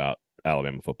conversation about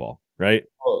Alabama football, right?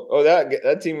 Oh,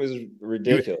 that team was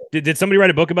ridiculous. Did somebody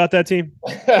write a book about that team?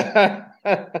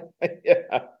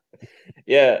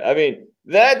 Yeah. I mean,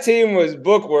 that team was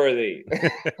book worthy.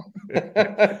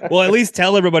 Well, at least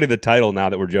tell everybody the title now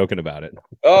that we're joking about it.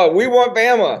 Oh, we want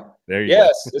Bama. There you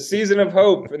yes, go. A season of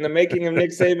hope in the making of Nick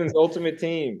Saban's ultimate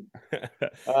team.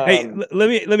 Hey, let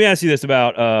me ask you this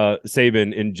about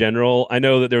Saban in general. I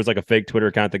know that there was like a fake Twitter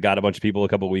account that got a bunch of people a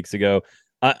couple of weeks ago.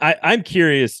 I'm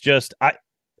curious. Just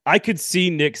I could see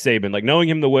Nick Saban, like knowing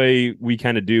him the way we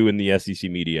kind of do in the SEC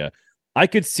media. I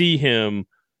could see him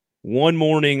one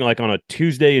morning, like on a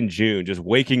Tuesday in June, just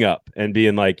waking up and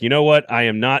being like, you know what? I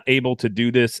am not able to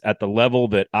do this at the level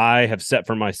that I have set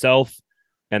for myself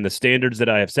and the standards that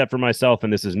I have set for myself.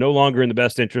 And this is no longer in the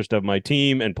best interest of my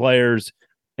team and players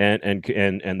and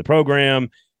the program.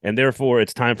 And therefore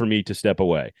it's time for me to step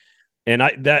away. And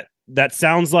that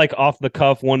sounds like off the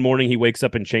cuff. One morning he wakes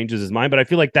up and changes his mind, but I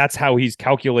feel like that's how he's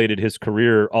calculated his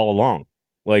career all along.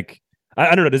 Like,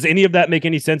 I don't know. Does any of that make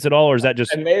any sense at all? Or is that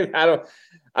just,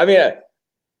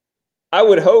 I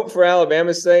would hope for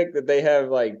Alabama's sake that they have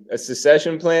like a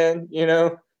secession plan,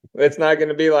 it's not going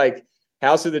to be like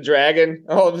House of the Dragon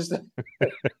all of a sudden.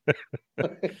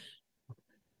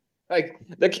 Like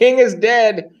the king is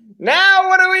dead. Now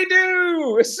what do we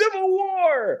do? A civil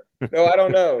war. No, I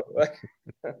don't know.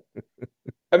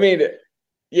 I mean,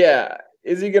 yeah.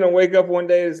 Is he going to wake up one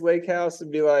day at his lake house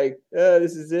and be like,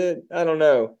 this is it? I don't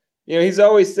know. He's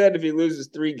always said if he loses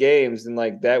 3 games, then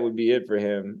like that would be it for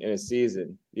him in a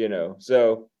season,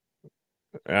 so.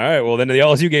 All right. Well, then the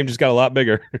LSU game just got a lot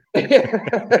bigger.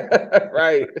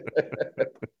 Right.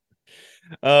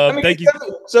 Thank you.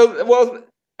 So,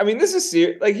 this is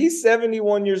serious. Like he's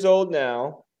 71 years old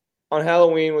now. On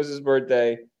Halloween was his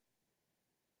birthday.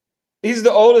 He's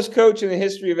the oldest coach in the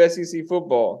history of SEC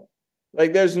football.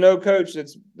 Like there's no coach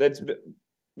that's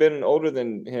been older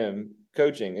than him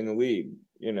coaching in the league.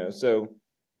 So,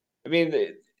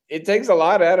 it takes a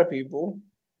lot out of people.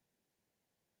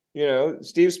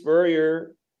 Steve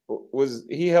Spurrier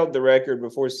he held the record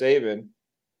before Saban.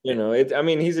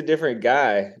 He's a different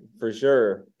guy for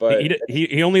sure. But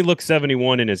he only looks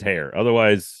 71 in his hair.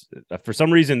 Otherwise, for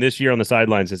some reason, this year on the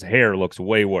sidelines, his hair looks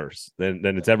way worse than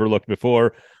it's ever looked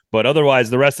before. But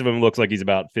otherwise, the rest of him looks like he's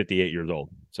about 58 years old.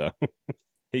 So,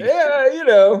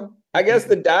 yeah, I guess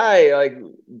the dye like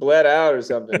bled out or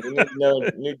something. We need to know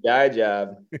a new dye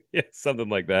job. Yeah, something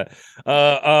like that.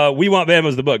 We Want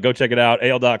Bama's the book. Go check it out.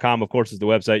 AL.com, of course, is the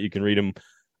website. You can read them.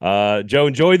 Joe,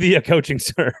 enjoy the coaching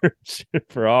search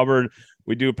for Auburn.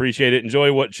 We do appreciate it.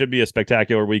 Enjoy what should be a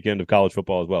spectacular weekend of college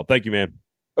football as well. Thank you, man.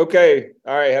 Okay.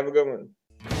 All right. Have a good one.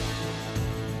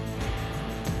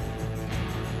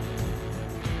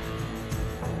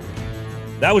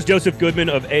 That was Joseph Goodman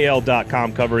of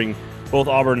AL.com covering both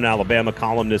Auburn and Alabama,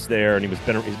 columnist there, and he's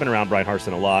been around Bryan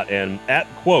Harsin a lot. And at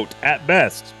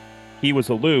best, he was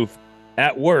aloof.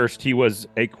 At worst, he was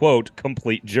a quote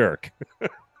complete jerk.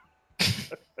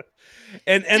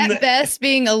 and at best,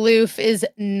 being aloof is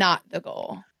not the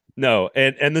goal. No,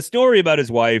 and the story about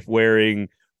his wife wearing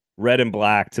red and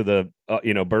black to the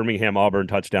Birmingham Auburn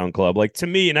touchdown club, like to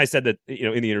me, and I said that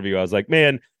in the interview, I was like,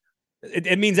 man,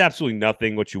 it means absolutely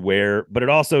nothing what you wear, but it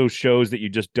also shows that you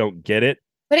just don't get it.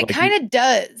 But it kind of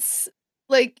does.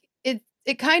 Like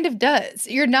it kind of does.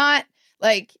 You're not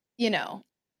like, you're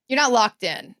not locked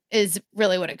in is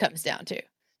really what it comes down to.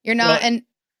 You're not. And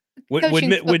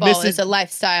coaching football is a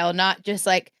lifestyle, not just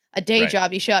like a day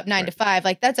job. You show up 9 to 5.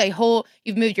 Like that's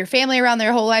you've moved your family around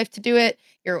their whole life to do it.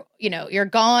 You're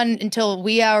gone until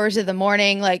wee hours of the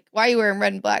morning. Like, why are you wearing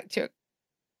red and black too?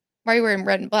 Why are you wearing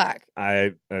red and black?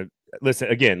 Listen,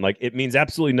 again, like it means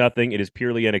absolutely nothing. It is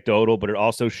purely anecdotal, but it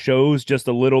also shows just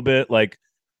a little bit like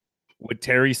with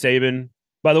Terry Saban.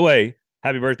 By the way,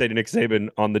 happy birthday to Nick Saban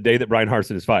on the day that Bryan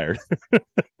Harsin is fired.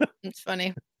 It's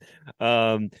funny.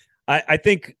 I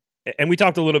think, and we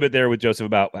talked a little bit there with Joseph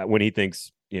about when he thinks,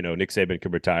 Nick Saban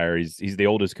could retire. He's the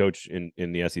oldest coach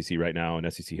in the SEC right now in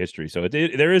SEC history. So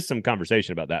there is some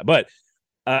conversation about that. But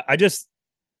I just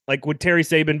like, would Terry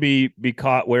Saban be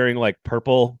caught wearing like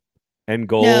purple and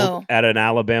gold at an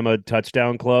Alabama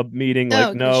touchdown club meeting?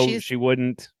 No, she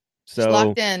wouldn't. So she's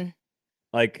locked in.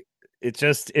 Like it's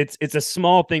a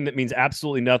small thing that means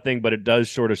absolutely nothing, but it does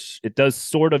sort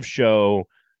of show.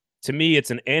 To me, it's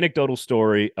an anecdotal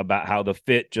story about how the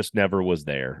fit just never was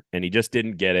there, and he just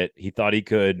didn't get it. He thought he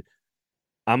could.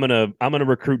 I'm gonna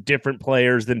recruit different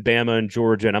players than Bama and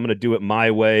Georgia, and I'm gonna do it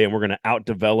my way, and we're gonna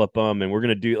outdevelop them, and we're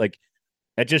gonna do like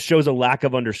that. Just shows a lack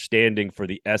of understanding for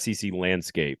the SEC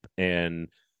landscape. And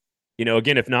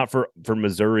again, if not for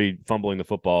Missouri fumbling the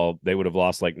football, they would have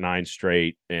lost like 9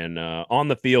 straight. And on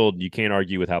the field, you can't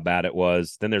argue with how bad it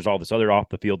was. Then there's all this other off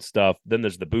the field stuff. Then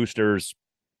there's the boosters.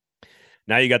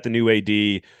 Now you got the new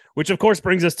AD, which of course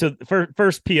brings us to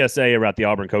first PSA about the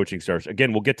Auburn coaching search.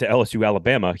 Again, we'll get to LSU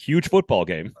Alabama, huge football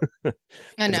game.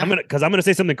 I know. Because I'm gonna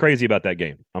say something crazy about that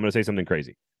game. I'm gonna say something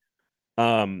crazy.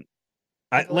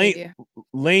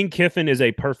 Lane Kiffin is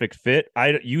a perfect fit.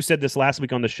 You said this last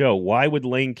week on the show. Why would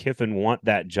Lane Kiffin want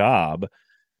that job?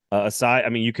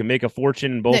 You can make a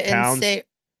fortune in both towns.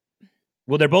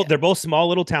 Well, they're both small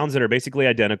little towns that are basically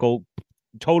identical,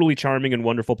 totally charming and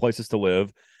wonderful places to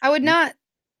live. I would not.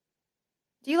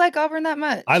 Do you like Auburn that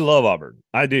much? I love Auburn.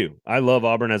 I do. I love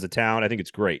Auburn as a town. I think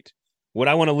it's great. Would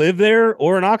I want to live there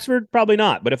or in Oxford? Probably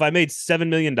not. But if I made $7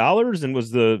 million and was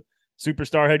the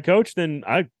superstar head coach, then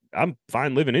I'm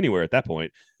fine living anywhere at that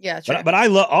point. Yeah, true. But I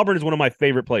love Auburn is one of my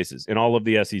favorite places in all of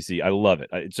the SEC. I love it.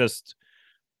 It's just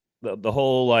the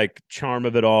whole like charm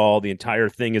of it all. The entire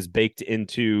thing is baked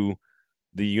into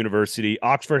the university.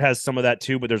 Oxford has some of that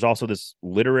too, but there's also this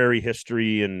literary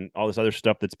history and all this other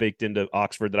stuff that's baked into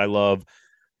Oxford that I love.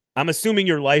 I'm assuming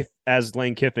your life as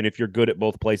Lane Kiffin, if you're good at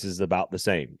both places, is about the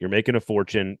same. You're making a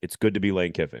fortune. It's good to be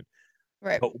Lane Kiffin.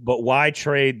 Right. But why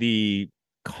trade the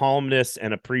calmness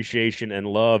and appreciation and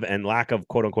love and lack of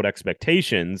quote unquote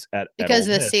expectations because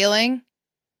of the ceiling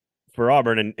for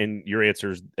Auburn? And your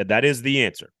answer is that is the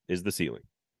answer, is the ceiling.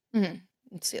 Mm-hmm.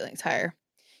 The ceiling's higher.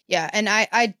 Yeah. And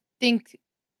I think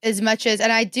as much as,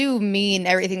 and I do mean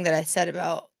everything that I said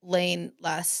about Lane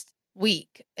last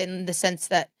week in the sense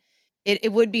that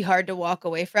it would be hard to walk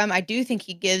away from. I do think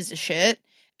he gives a shit.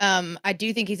 I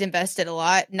do think he's invested a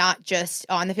lot, not just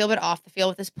on the field, but off the field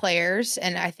with his players.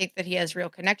 And I think that he has real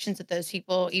connections with those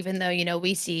people, even though,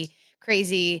 we see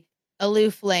crazy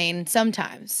aloof Lane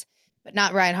sometimes, but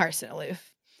not Ryan Harsin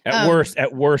aloof. At worst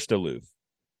aloof.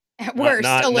 At worst,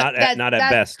 not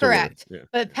at best. Correct. Yeah.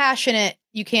 But passionate,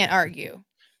 you can't argue.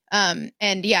 And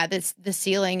yeah, the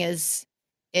ceiling is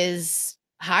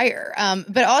higher.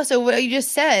 But also what you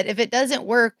just said, if it doesn't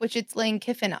work, which it's Lane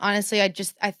Kiffin, honestly,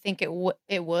 I think it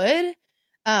would.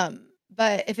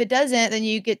 But if it doesn't, then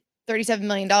you get $37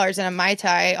 million and a Mai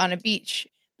Tai on a beach.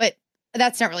 But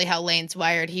that's not really how Lane's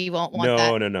wired. He won't want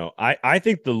that. No. I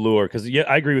think the lure, because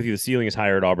I agree with you. The ceiling is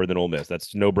higher at Auburn than Ole Miss.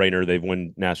 That's no brainer. They've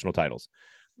won national titles.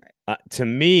 Right. To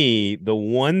me, the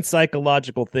one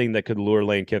psychological thing that could lure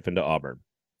Lane Kiffin to Auburn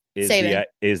is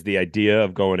the idea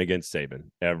of going against Saban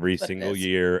every single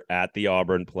year at the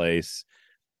Auburn place.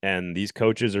 And these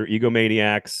coaches are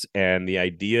egomaniacs. And the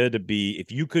idea to be,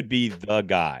 if you could be the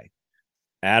guy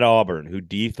at Auburn who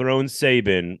dethrones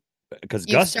Saban, because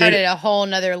Gus started a whole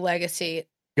nother legacy.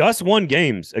 Gus won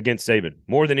games against Saban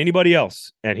more than anybody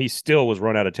else, and he still was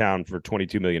run out of town for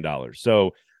 $22 million.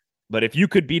 So, but if you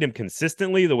could beat him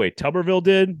consistently the way Tuberville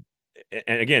did,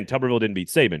 and again, Tuberville didn't beat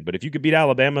Saban, but if you could beat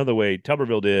Alabama the way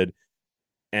Tuberville did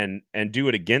and do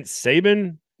it against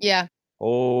Saban, yeah.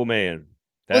 Oh man.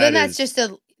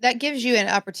 That gives you an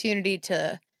opportunity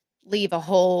to leave a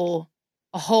whole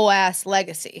ass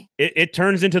legacy. It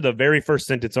turns into the very first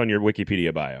sentence on your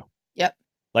Wikipedia bio. Yep.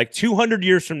 Like 200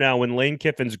 years from now, when Lane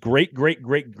Kiffin's great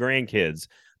grandkids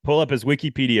pull up his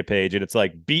Wikipedia page and it's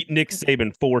like beat Nick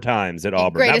Saban 4 times at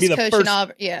Auburn. That'd be the coach in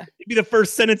Auburn. Yeah. It'd be the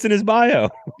first sentence in his bio.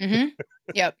 Mm-hmm.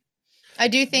 Yep. I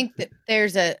do think that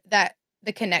there's the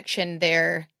connection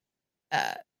there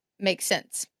makes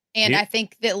sense. And I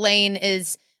think that Lane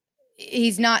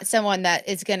he's not someone that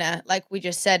is gonna, like we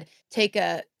just said,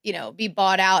 be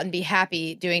bought out and be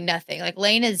happy doing nothing. Like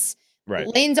Lane's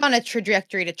on a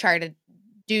trajectory to try to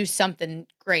do something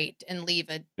great and leave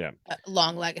a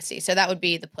long legacy. So that would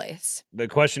be the place. The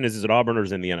question is it Auburn or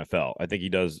is in the NFL? I think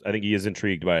he is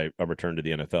intrigued by a return to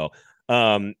the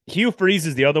NFL. Hugh Freeze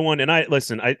is the other one. And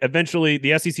eventually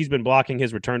the SEC's been blocking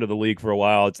his return to the league for a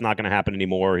while. It's not going to happen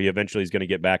anymore. He eventually is going to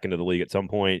get back into the league at some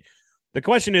point. The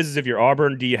question is if you're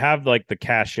Auburn, do you have like the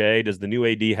cachet? Does the new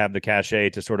AD have the cachet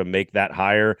to sort of make that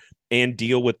hire and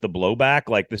deal with the blowback?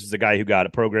 Like, this is a guy who got a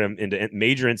program into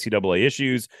major NCAA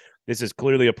issues. This is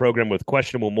clearly a program with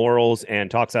questionable morals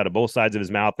and talks out of both sides of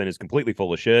his mouth and is completely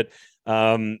full of shit.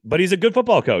 But he's a good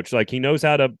football coach. Like, he knows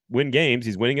how to win games.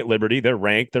 He's winning at Liberty. They're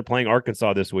ranked. They're playing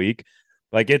Arkansas this week.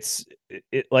 Like,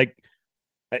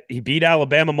 he beat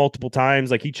Alabama multiple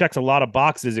times. Like, he checks a lot of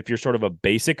boxes if you're sort of a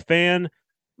basic fan.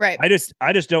 Right. I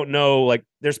just don't know. Like,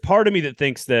 there's part of me that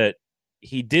thinks that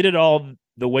he did it all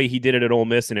the way he did it at Ole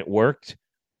Miss and it worked.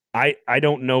 I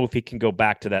don't know if he can go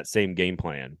back to that same game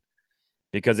plan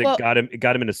because it got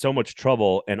him into so much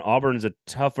trouble, and Auburn's a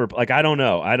tougher. Like I don't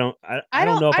know. I don't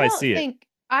know if I see it.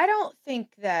 I don't think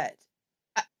that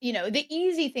the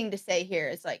easy thing to say here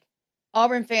is like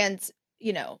Auburn fans,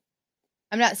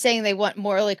 I'm not saying they want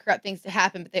morally corrupt things to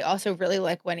happen, but they also really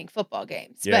like winning football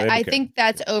games. Yeah, but I think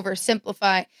that's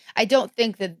oversimplifying. I don't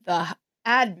think that the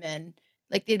admin,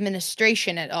 like the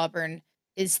administration at Auburn,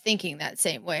 is thinking that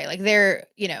same way. Like they're,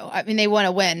 they want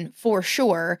to win for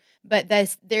sure, but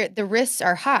the risks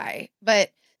are high.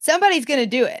 But somebody's going to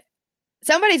do it.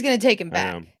 Somebody's going to take him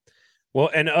back. Well,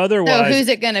 and otherwise, so who's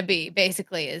it going to be?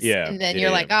 Basically, and then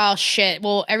you're like, oh shit.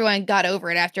 Well, everyone got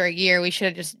over it after a year. We should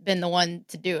have just been the one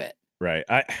to do it. Right.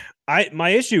 My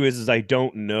issue is I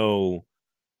don't know.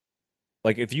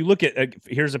 Like, if you look at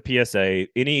here's a PSA.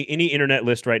 Any internet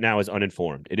list right now is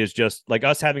uninformed. It is just like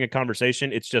us having a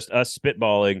conversation. It's just us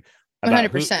spitballing about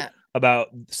 100%. About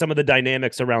some of the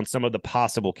dynamics around some of the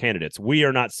possible candidates. We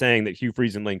are not saying that Hugh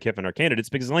Freeze and Lane Kiffin are candidates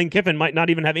because Lane Kiffin might not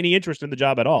even have any interest in the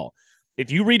job at all. If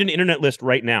you read an internet list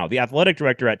right now, the athletic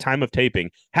director at time of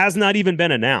taping has not even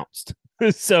been announced.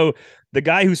 So the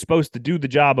guy who's supposed to do the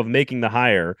job of making the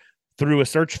hire through a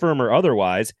search firm or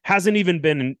otherwise hasn't even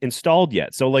been installed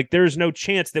yet. So like there's no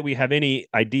chance that we have any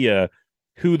idea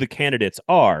who the candidates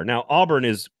are. Now Auburn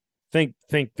is thank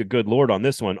the good Lord on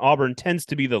this one. Auburn tends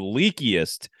to be the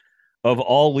leakiest of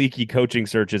all leaky coaching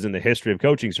searches in the history of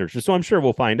coaching searches. So I'm sure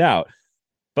we'll find out.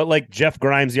 But like Jeff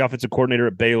Grimes, the offensive coordinator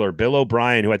at Baylor, Bill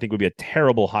O'Brien, who I think would be a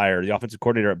terrible hire, the offensive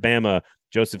coordinator at Bama,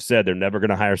 Joseph said they're never going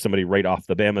to hire somebody right off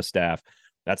the Bama staff.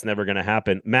 That's never going to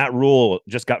happen. Matt Rule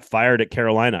just got fired at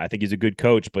Carolina. I think he's a good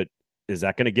coach, but is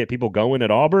that going to get people going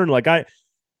at Auburn? Like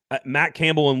Matt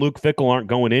Campbell and Luke Fickell aren't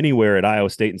going anywhere at Iowa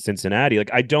State and Cincinnati.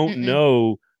 Like I don't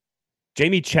know.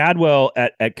 Jamie Chadwell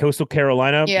at Coastal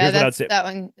Carolina. Yeah, that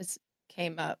one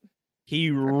came up.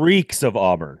 He reeks of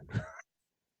Auburn.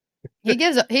 The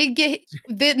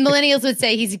millennials would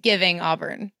say he's giving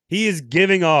Auburn. He is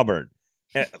giving Auburn.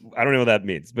 I don't know what that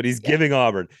means, but he's giving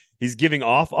Auburn. He's giving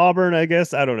off Auburn, I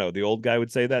guess. I don't know. The old guy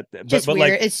would say that. But weird.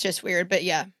 Like, it's just weird, but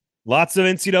yeah. Lots of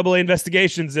NCAA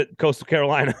investigations at Coastal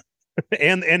Carolina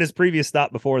and his previous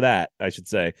stop before that, I should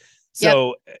say.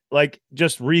 So like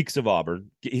just reeks of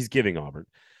Auburn. He's giving Auburn.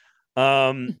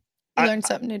 You learned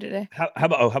something new today.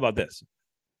 How about this?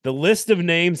 The list of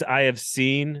names I have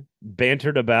seen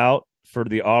bantered about for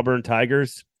the Auburn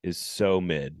Tigers is so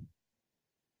mid.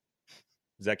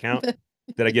 Does that count?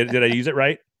 Did I use it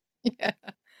right? Yeah.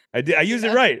 I did. I used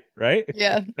it right?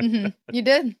 Yeah. Mm-hmm. You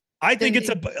did. I think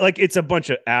it's a bunch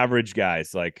of average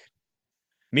guys. Like,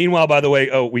 meanwhile, by the way,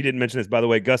 we didn't mention this. By the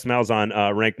way, Gus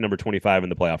Malzahn ranked number 25 in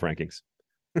the playoff rankings.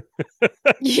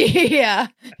 Yeah,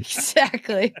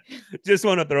 exactly. Just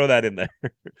want to throw that in there.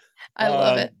 I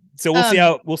love it. So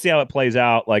we'll see how it plays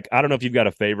out. Like, I don't know if you've got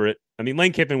a favorite. I mean,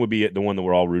 Lane Kiffin would be the one that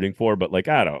we're all rooting for, but like,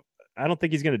 I don't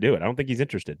think he's going to do it. I don't think he's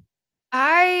interested.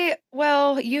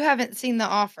 You haven't seen the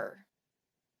offer,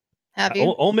 have you?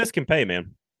 Ole Miss can pay,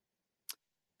 man.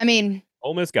 I mean,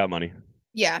 Ole Miss got money.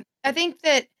 Yeah, I think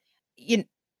that they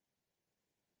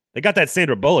got that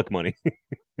Sandra Bullock money.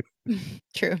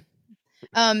 True.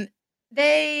 That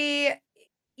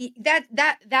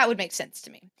would make sense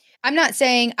to me. I'm not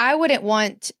saying I wouldn't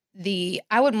want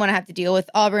to have to deal with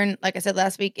Auburn, like I said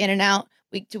last week, in and out,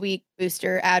 week to week,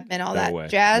 booster, admin, all that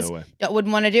jazz.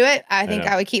 Wouldn't want to do it. I think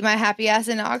I would keep my happy ass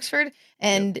in Oxford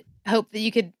and hope that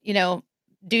you could,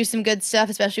 do some good stuff,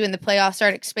 especially when the playoffs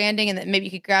start expanding, and that maybe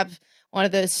you could grab one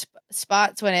of those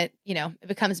spots when it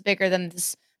becomes bigger than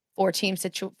this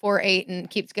 4-8 and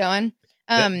keeps going.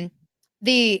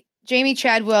 The Jamie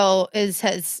Chadwell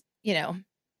has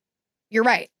you're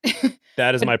right.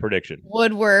 That is my prediction.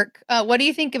 Would work. What do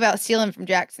you think about stealing from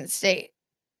Jackson State?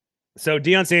 So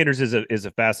Deion Sanders is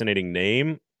a fascinating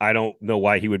name. I don't know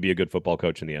why he would be a good football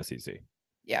coach in the SEC.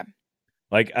 Yeah.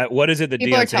 Like, what is it that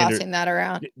people Deion are tossing that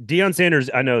around? Deion Sanders,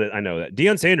 I know that.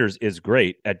 Deion Sanders is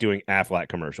great at doing Aflac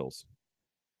commercials.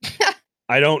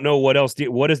 I don't know what else.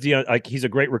 What is Deion like? He's a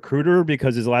great recruiter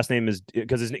because his last name is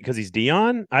because he's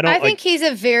Deion. I think he's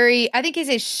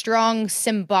a strong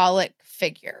symbolic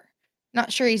figure.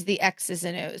 Not sure he's the X's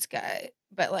and O's guy,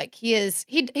 but like he is.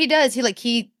 He does.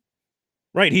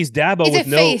 Right. He's Dabo with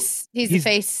no face. He's the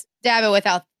face. Dabo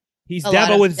without. He's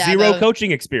Dabo with zero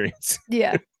coaching experience.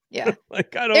 Yeah. Yeah.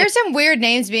 Like there's some weird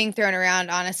names being thrown around.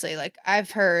 Honestly, like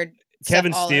I've heard.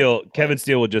 Kevin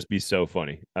Steele would just be so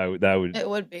funny. It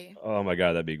would be. Oh my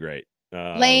God, that'd be great.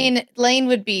 Lane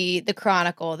would be the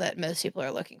chronicle that most people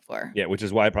are looking for. Yeah, which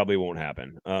is why it probably won't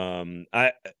happen.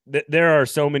 There are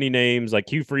so many names. Like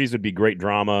Hugh Freeze would be great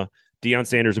drama. Deion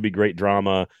Sanders would be great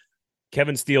drama.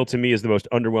 Kevin Steele to me is the most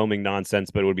underwhelming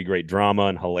nonsense, but it would be great drama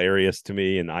and hilarious to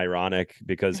me and ironic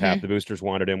because half the boosters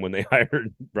wanted him when they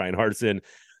hired Brian Harsin.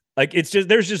 Like,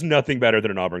 there's just nothing better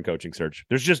than an Auburn coaching search.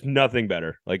 There's just nothing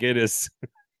better. Like, it is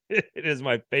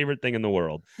my favorite thing in the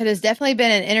world. It has definitely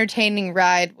been an entertaining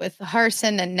ride with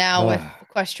Harsin and now with the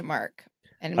question mark,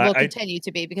 and will continue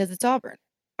to be because it's Auburn.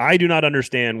 I do not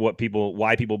understand why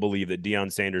people believe that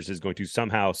Deion Sanders is going to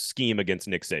somehow scheme against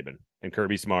Nick Saban and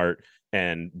Kirby Smart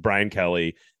and Brian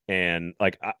Kelly. And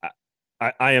like,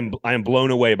 I am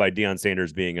blown away by Deion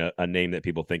Sanders being a name that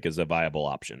people think is a viable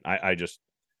option.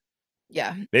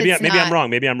 Maybe I'm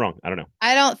wrong. Maybe I'm wrong. I don't know.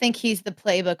 I don't think he's the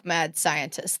playbook mad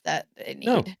scientist that they need.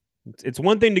 No, it's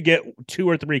one thing to get 2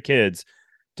 or 3 kids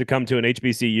to come to an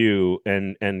HBCU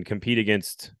and compete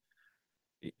against,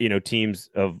 teams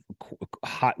of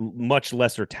much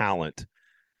lesser talent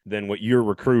than what you're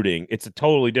recruiting. It's a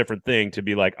totally different thing to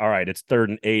be like, all right, it's 3rd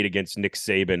and 8 against Nick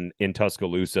Saban in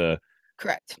Tuscaloosa.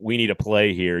 Correct. We need a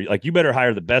play here. Like, you better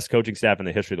hire the best coaching staff in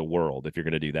the history of the world if you're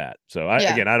going to do that. So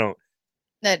I don't.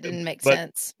 That didn't make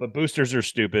sense. But boosters are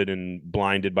stupid and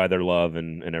blinded by their love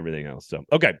and everything else. So,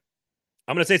 okay.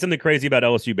 I'm going to say something crazy about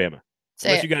LSU Bama.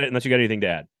 Unless you got anything to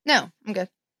add. No, I'm good.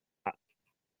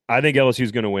 I think LSU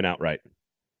is going to win outright.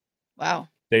 Wow.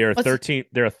 They're a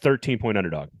 13-point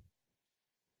underdog.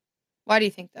 Why do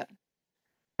you think that?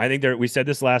 I think we said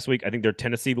this last week. I think they're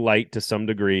Tennessee light to some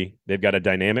degree. They've got a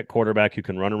dynamic quarterback who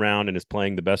can run around and is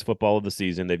playing the best football of the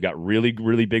season. They've got really,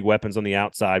 really big weapons on the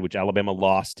outside, which Alabama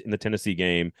lost in the Tennessee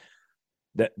game.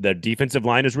 The defensive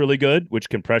line is really good, which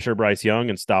can pressure Bryce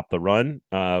Young and stop the run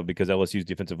because LSU's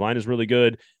defensive line is really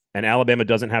good. And Alabama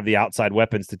doesn't have the outside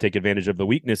weapons to take advantage of the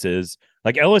weaknesses.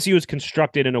 Like, LSU is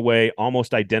constructed in a way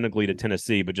almost identically to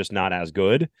Tennessee, but just not as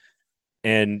good.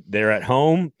 And they're at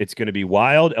home. It's going to be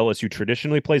wild. LSU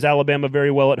traditionally plays Alabama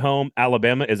very well at home.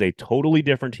 Alabama is a totally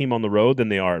different team on the road than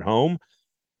they are at home.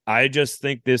 I just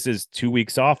think this is 2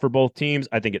 weeks off for both teams.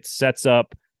 I think it sets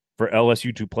up for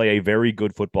LSU to play a very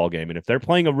good football game. And if they're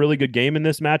playing a really good game in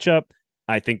this matchup,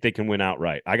 I think they can win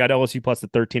outright. I got LSU plus the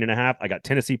 13.5. I got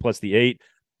Tennessee plus the 8.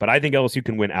 But I think LSU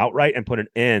can win outright and put an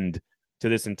end to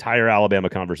this entire Alabama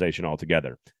conversation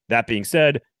altogether. That being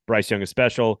said, Bryce Young is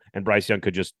special, and Bryce Young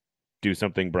could just do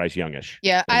something Bryce Youngish.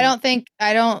 Yeah, I don't think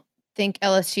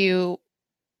LSU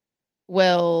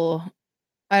will.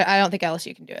 I don't think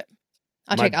LSU can do it.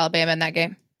 I'll take Alabama in that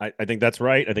game. I think that's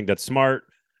right. I think that's smart.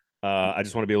 I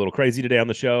just want to be a little crazy today on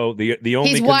the show. The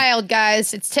only he's wild,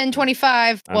 guys. It's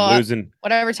 10:25. Well, losing,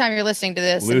 whatever time you're listening to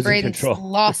this, and Braden's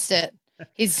lost it.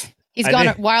 He's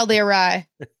gone wildly awry.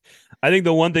 I think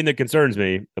the one thing that concerns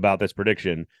me about this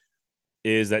prediction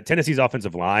is that Tennessee's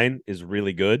offensive line is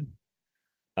really good.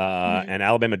 And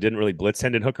Alabama didn't really blitz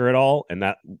Hendon Hooker at all. And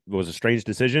that was a strange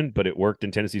decision, but it worked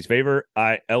in Tennessee's favor.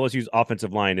 LSU's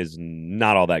offensive line is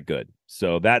not all that good.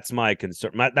 So that's my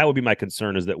concern. That would be my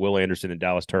concern, is that Will Anderson and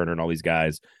Dallas Turner and all these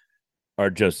guys are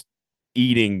just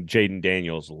eating Jaden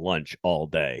Daniels lunch all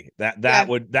day. That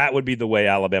would be the way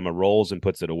Alabama rolls and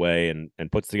puts it away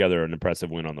and puts together an impressive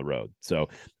win on the road. So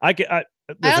I don't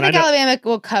think Alabama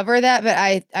will cover that, but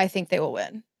I think they will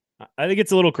win. I think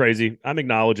it's a little crazy. I'm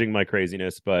acknowledging my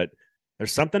craziness, but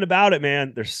there's something about it,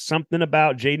 man. There's something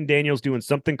about Jaden Daniels doing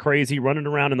something crazy, running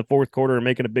around in the fourth quarter and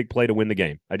making a big play to win the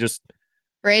game.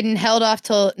 Braden held off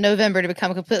till November to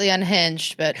become completely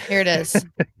unhinged, but here it is.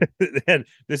 And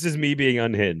this is me being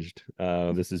unhinged.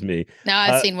 This is me. Now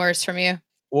I've seen worse from you.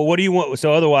 Well, what do you want?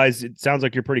 So otherwise, it sounds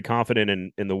like you're pretty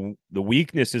confident in the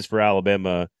weaknesses for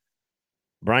Alabama.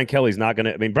 Brian Kelly's not going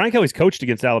to – I mean, Brian Kelly's coached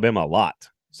against Alabama a lot,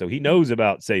 so he knows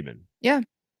about Saban. Yeah.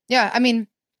 Yeah, I mean,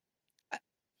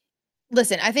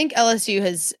 listen, I think LSU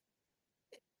has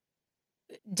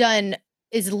done –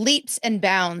 is leaps and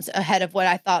bounds ahead of what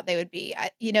I thought they would be.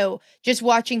 Just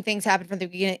watching things happen from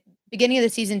the beginning of the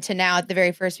season to now at the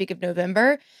very first week of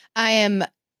November, I am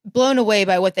blown away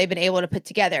by what they've been able to put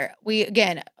together. We've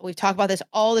talked about this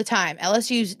all the time.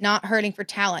 LSU's not hurting for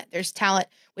talent. There's talent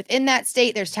within that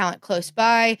state. There's talent close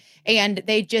by, and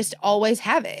they just always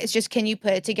have it. It's just, can you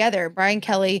put it together? Brian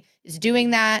Kelly is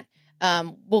doing that.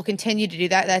 Will continue to do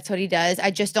that. That's what he does.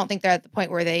 I just don't think they're at the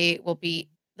point where they're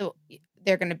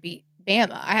going to beat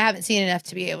Bama. I haven't seen enough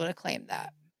to be able to claim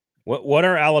that. What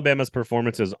are Alabama's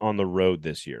performances on the road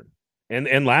this year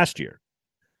and last year?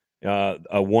 A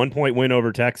 1-point win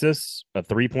over Texas, a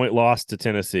 3-point loss to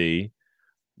Tennessee.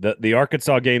 The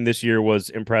Arkansas game this year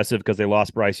was impressive because they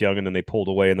lost Bryce Young and then they pulled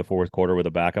away in the fourth quarter with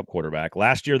a backup quarterback.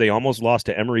 Last year, they almost lost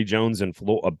to Emory Jones and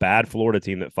a bad Florida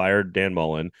team that fired Dan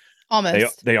Mullen.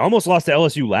 Almost. They almost lost to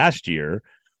LSU last year.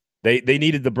 They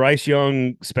needed the Bryce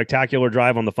Young spectacular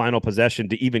drive on the final possession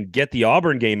to even get the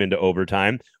Auburn game into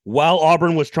overtime, while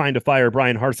Auburn was trying to fire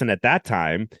Brian Harsin at that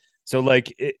time. So,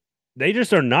 like, they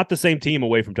just are not the same team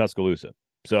away from Tuscaloosa.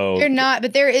 So they're not,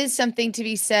 but there is something to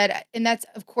be said, and that's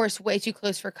of course way too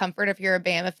close for comfort if you're a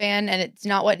Bama fan, and it's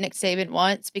not what Nick Saban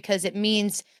wants because it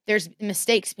means there's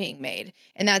mistakes being made,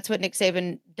 and that's what Nick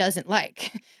Saban doesn't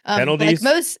like. Penalties,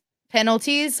 like most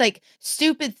penalties, like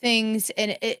stupid things,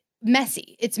 and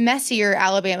messy. It's messier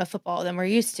Alabama football than we're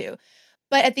used to.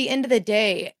 But at the end of the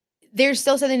day, there's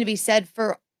still something to be said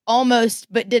for almost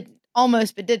but didn't,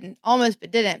 almost but didn't, almost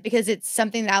but didn't, because it's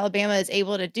something that Alabama is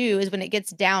able to do is when it gets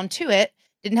down to it.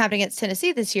 Didn't happen against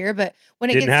Tennessee this year, but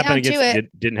when it gets down to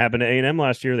it, didn't happen to A&M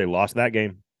last year. They lost that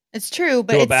game. It's true,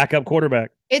 but to a backup quarterback.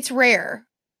 It's rare.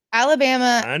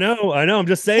 Alabama, I know. I'm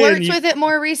just saying, flirts with it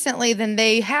more recently than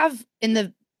they have in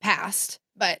the past.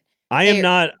 But I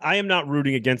am not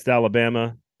rooting against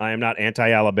Alabama. I am not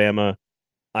anti-Alabama.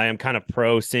 I am kind of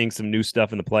pro seeing some new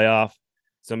stuff in the playoff.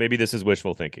 So maybe this is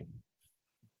wishful thinking.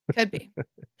 Could be.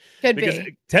 Could because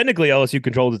be. Technically, LSU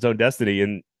controls its own destiny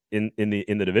in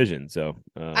the division. So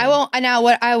I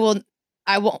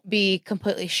won't be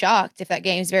completely shocked if that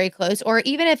game's very close, or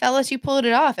even if LSU pulled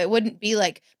it off. It wouldn't be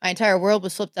like my entire world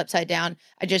was flipped upside down.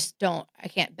 I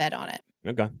can't bet on it.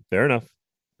 Okay, fair enough.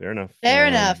 Fair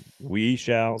enough. We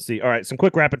shall see. All right, some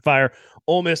quick rapid fire.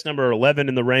 Ole Miss number 11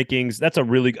 in the rankings.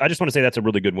 I just want to say that's a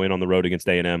really good win on the road against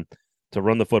A&M to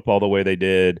run the football the way they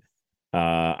did.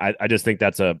 I just think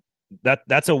that's a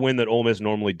win that Ole Miss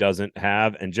normally doesn't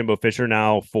have. And Jimbo Fisher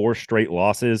now 4 straight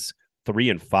losses,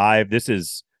 3-5. This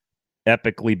is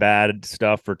epically bad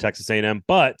stuff for Texas A&M.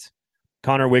 But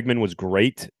Connor Wigman was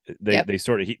great. They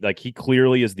sort of he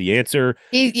clearly is the answer.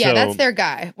 That's their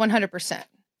guy, 100%.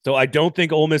 So I don't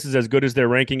think Ole Miss is as good as their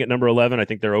ranking at number 11. I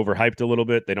think they're overhyped a little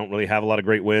bit. They don't really have a lot of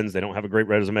great wins. They don't have a great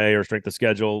resume or strength of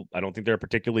schedule. I don't think they're a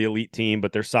particularly elite team,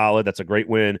 but they're solid. That's a great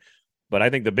win. But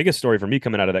I think the biggest story for me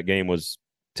coming out of that game was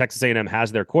Texas A&M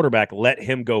has their quarterback. Let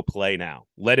him go play now.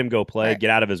 Let him go play. Right.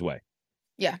 Get out of his way.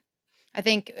 Yeah. I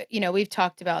think, we've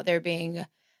talked about there being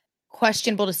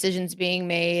questionable decisions being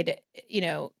made,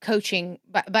 coaching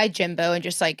by Jimbo and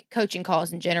just like coaching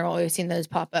calls in general. We've seen those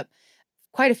pop up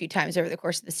quite a few times over the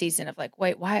course of the season of like,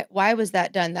 wait, why was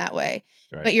that done that way?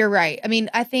 Right. But you're right. I mean,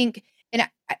 I think, and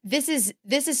this is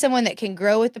someone that can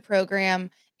grow with the program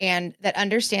and that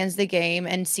understands the game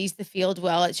and sees the field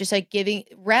well. It's just like giving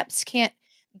reps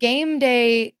game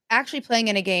day, actually playing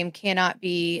in a game cannot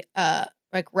be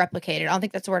like replicated. I don't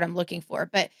think that's the word I'm looking for,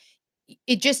 but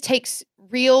it just takes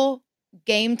real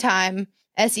game time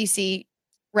SEC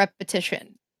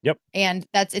repetition. Yep. And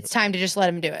it's time to just let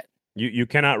him do it. You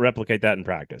cannot replicate that in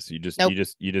practice. You just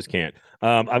can't.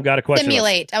 I've got a question.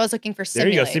 Simulate. I was looking for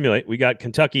simulate. There you go. Simulate. We got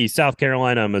Kentucky, South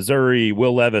Carolina, Missouri,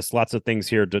 Will Levis, lots of things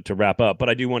here to wrap up. But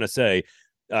I do want to say,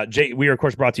 we are of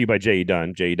course brought to you by J.E.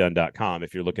 Dunn, jedunn.com.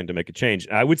 If you're looking to make a change,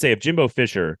 I would say if Jimbo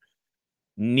Fisher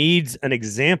needs an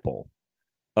example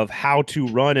of how to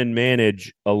run and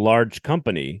manage a large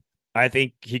company, I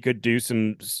think he could do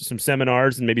some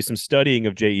seminars and maybe some studying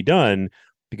of J.E. Dunn.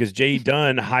 Because J.E.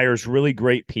 Dunn hires really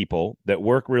great people that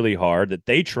work really hard, that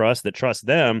they trust, that trust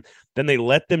them. Then they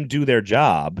let them do their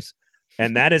jobs.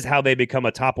 And that is how they become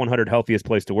a top 100 healthiest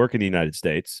place to work in the United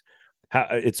States.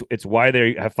 It's why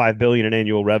they have $5 billion in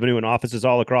annual revenue and offices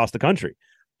all across the country.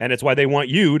 And it's why they want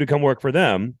you to come work for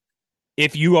them.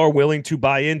 If you are willing to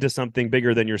buy into something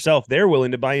bigger than yourself, they're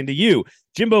willing to buy into you.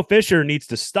 Jimbo Fisher needs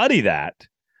to study that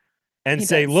and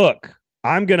say, look,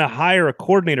 I'm going to hire a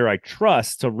coordinator I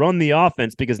trust to run the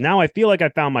offense because now I feel like I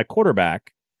found my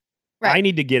quarterback. Right. I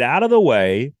need to get out of the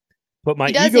way,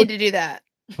 he does need to do that.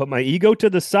 Put my ego to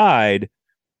the side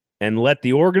and let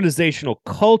the organizational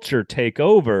culture take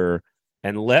over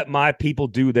and let my people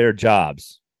do their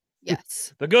jobs.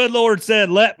 Yes. The good Lord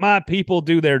said, let my people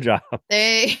do their job.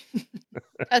 They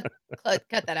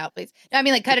cut that out, please. No, I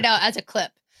mean, like cut it out as a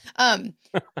clip.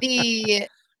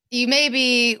 You may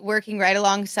be working right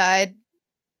alongside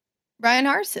Brian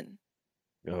Harsin.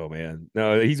 Oh man,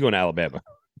 no, he's going to Alabama.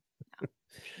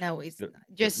 No, he's not.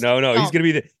 Just no. He's gonna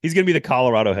be the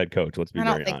Colorado head coach. Let's be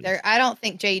very honest. I don't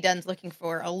think J.E. Dunn's looking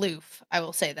for aloof. I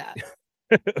will say that.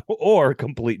 Or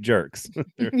complete jerks.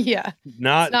 Yeah,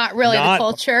 not really the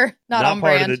culture. Not on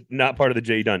brand. Not part of the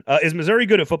J.E. Dunn. Is Missouri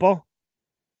good at football?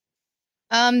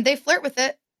 They flirt with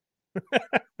it.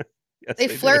 Yes, they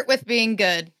flirt with being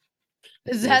good.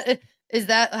 Is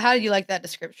that how do you like that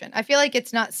description? I feel like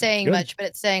it's not saying much, but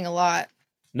it's saying a lot.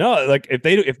 No, like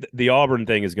if the Auburn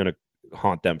thing is going to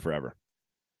haunt them forever.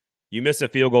 You miss a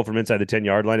field goal from inside the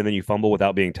 10-yard line, and then you fumble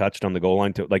without being touched on the goal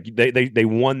line. They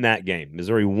won that game.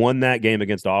 Missouri won that game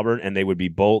against Auburn, and they'd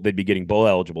be getting bowl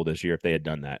eligible this year if they had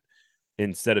done that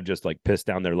instead of just like piss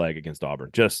down their leg against Auburn.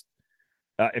 Just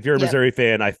if you're a Missouri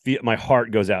fan, I feel my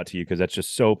heart goes out to you because that's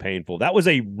just so painful. That was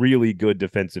a really good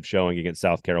defensive showing against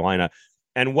South Carolina.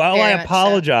 And while I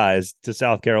apologized to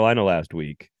South Carolina last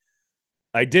week,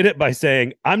 I did it by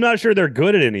saying I'm not sure they're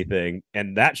good at anything,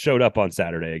 and that showed up on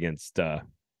Saturday against that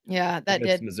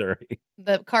did Missouri.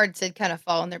 The cards did kind of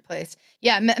fall in their place.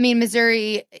 Yeah, I mean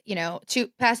Missouri,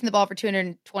 passing the ball for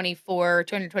 224,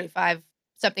 225,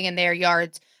 something in there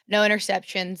yards, no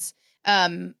interceptions.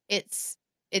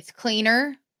 It's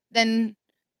cleaner than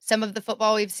some of the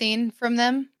football we've seen from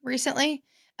them recently.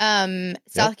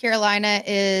 South Carolina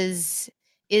is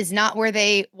not where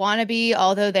they want to be,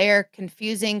 although they are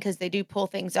confusing because they do have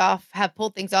pulled things off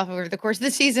over the course of the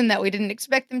season that we didn't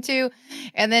expect them to.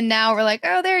 And then now we're like,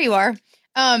 oh, there you are.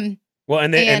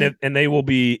 They will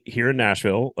be here in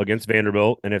Nashville against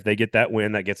Vanderbilt. And if they get that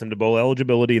win, that gets them to bowl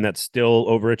eligibility, and that's still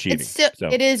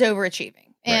overachieving. It is overachieving.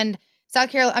 Right. And South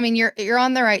Carolina, I mean, you're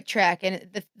on the right track.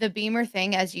 And the Beamer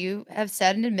thing, as you have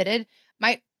said and admitted,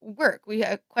 might work. We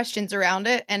have questions around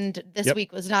it, and this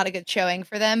week was not a good showing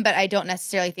for them, but I don't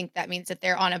necessarily think that means that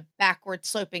they're on a backward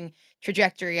sloping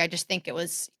trajectory. I just think it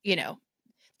was,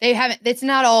 it's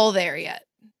not all there yet.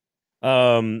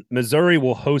 Missouri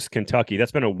will host Kentucky.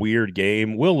 That's been a weird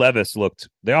game. The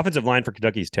offensive line for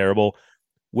Kentucky is terrible.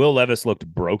 Will Levis looked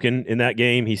broken in that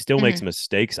game. He still makes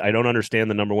mistakes. I don't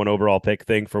understand the number 1 overall pick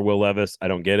thing for Will Levis. I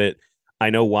don't get it. I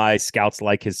know why scouts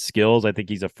like his skills. I think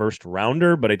he's a first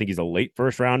rounder, but I think he's a late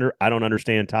first rounder. I don't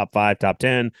understand top 5, top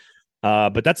 10.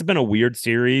 But that's been a weird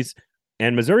series.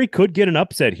 And Missouri could get an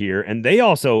upset here. And they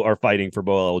also are fighting for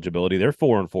bowl eligibility. They're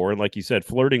 4-4. And like you said,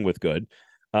 flirting with good.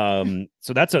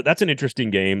 So that's an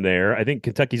interesting game there. I think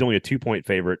Kentucky's only a 2-point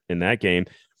favorite in that game.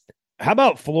 How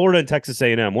about Florida and Texas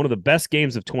A&M? One of the best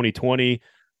games of 2020,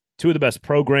 2 of the best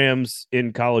programs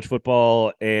in college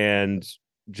football, and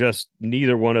just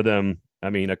neither one of them. I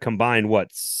mean, a combined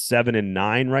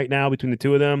 7-9 right now between the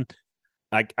two of them.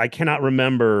 I cannot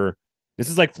remember. This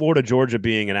is like Florida Georgia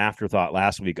being an afterthought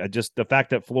last week. The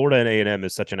fact that Florida and A&M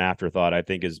is such an afterthought, I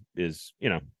think is it's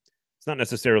not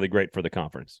necessarily great for the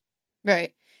conference.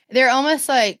 Right. They're almost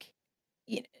like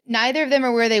neither of them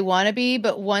are where they want to be,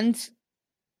 but one's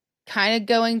kind of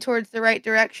going towards the right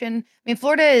direction. I mean,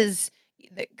 Florida is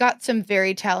got some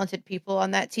very talented people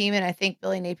on that team, and I think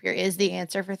Billy Napier is the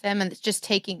answer for them, and it's just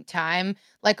taking time,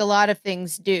 like a lot of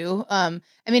things do. I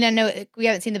mean, I know we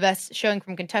haven't seen the best showing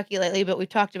from Kentucky lately, but we've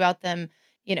talked about them,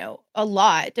 a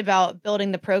lot about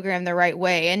building the program the right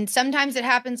way, and sometimes it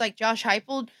happens like Josh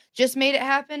Heupel just made it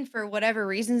happen for whatever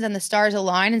reasons, and the stars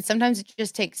align, and sometimes it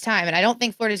just takes time, and I don't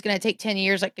think Florida's going to take 10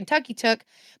 years like Kentucky took,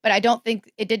 but I don't think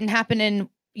it didn't happen in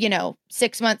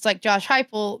 6 months like Josh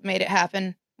Heupel made it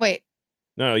happen. Wait.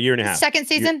 No, a year and a half. Second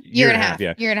season? Year and a half.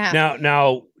 Yeah. Year and a half.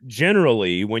 Now,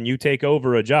 generally, when you take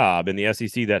over a job in the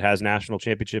SEC that has national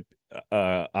championship,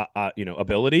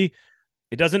 ability,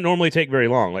 it doesn't normally take very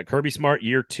long. Like Kirby Smart,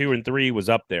 year 2 and 3 was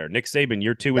up there. Nick Saban,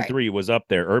 year 2 and 3 was up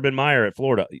there. Urban Meyer at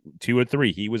Florida, 2 and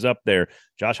 3, he was up there.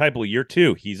 Josh Heupel, year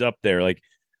 2, he's up there. Like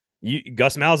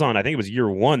Gus Malzahn, I think it was year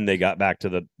 1 they got back to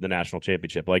the national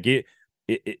championship. Like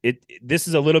this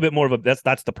is a little bit more of a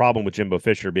that's the problem with Jimbo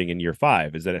Fisher being in year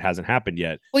 5 is that it hasn't happened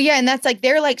yet. Well, yeah, and that's like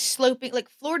they're like sloping, like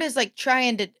Florida's like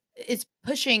is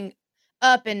pushing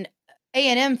up, and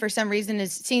A&M for some reason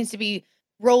seems to be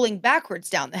rolling backwards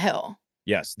down the hill.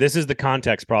 Yes, this is the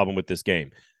context problem with this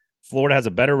game. Florida has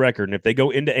a better record, and if they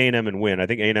go into A&M and win, I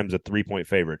think A&M's a 3-point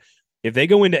favorite. If they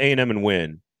go into A&M and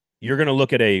win, you're going to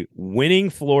look at a winning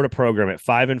Florida program at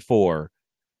 5-4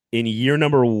 in year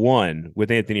number 1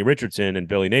 with Anthony Richardson and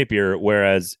Billy Napier,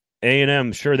 whereas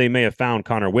A&M, sure, they may have found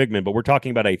Connor Wigman, but we're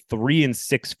talking about a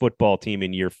 3-6 football team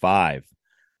in year 5.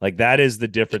 Like that is the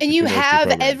difference. And you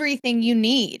have everything you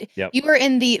need. Yep. You are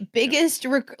in the biggest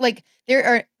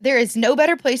there is no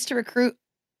better place to recruit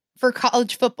for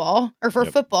college football or for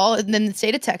football than the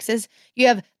state of Texas. You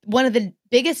have one of the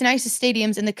biggest, nicest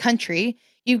stadiums in the country.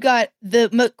 You've got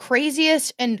the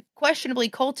craziest and questionably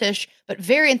cultish, but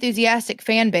very enthusiastic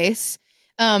fan base.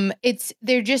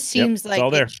 There just seems like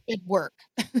it should work.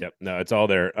 Yep. No, it's all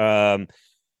there.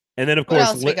 And then, of course, what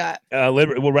else we got?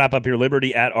 We'll wrap up here.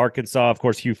 Liberty at Arkansas. Of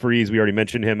course, Hugh Freeze, we already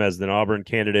mentioned him as an Auburn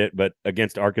candidate, but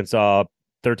against Arkansas,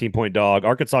 13-point dog.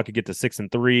 Arkansas could get to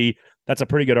 6-3. That's a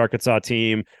pretty good Arkansas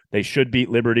team. They should beat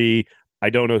Liberty. I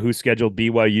don't know who scheduled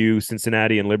BYU,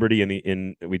 Cincinnati, and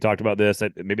Liberty. We talked about this.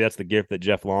 Maybe that's the gift that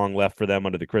Jeff Long left for them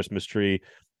under the Christmas tree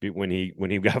when he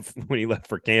left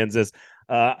for Kansas.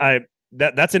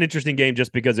 that's an interesting game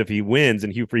just because if he wins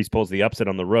and Hugh Freeze pulls the upset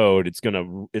on the road, it's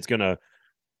gonna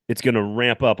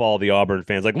ramp up all the Auburn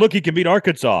fans. Like, look, he can beat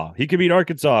Arkansas. He can beat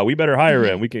Arkansas. We better hire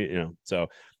him. We can, so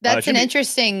that's an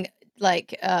interesting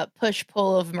push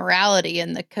pull of morality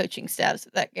in the coaching staffs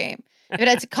of that game. If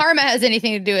it's karma has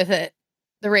anything to do with it,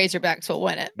 the Razorbacks will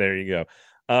win it. There you go.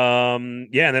 And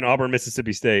then Auburn,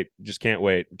 Mississippi State. Just can't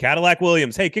wait. Cadillac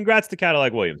Williams. Hey, congrats to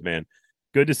Cadillac Williams, man.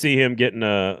 Good to see him getting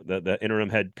the interim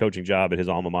head coaching job at his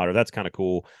alma mater. That's kind of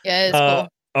cool. Yeah, it's cool.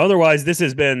 Otherwise, this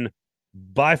has been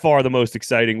by far the most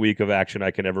exciting week of action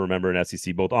I can ever remember in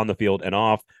SEC, both on the field and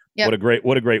off. Yep.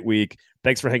 What a great week.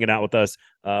 Thanks for hanging out with us.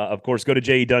 Of course, go to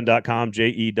jedunn.com,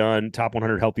 J.E. Dunn, top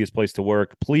 100 healthiest place to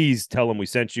work. Please tell them we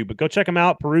sent you, but go check them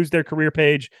out, peruse their career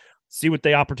page, see what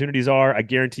the opportunities are. I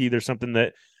guarantee there's something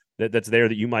that's there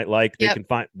that you might like. Yep.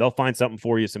 They'll find something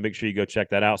for you. So make sure you go check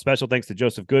that out. Special thanks to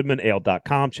Joseph Goodman,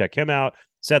 AL.com. Check him out.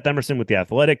 Seth Emerson with The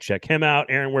Athletic. Check him out.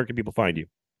 Aaron, where can people find you?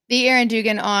 The Aaron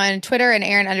Dugan on Twitter and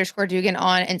Aaron_Dugan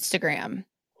on Instagram.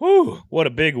 Whew, what a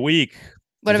big week.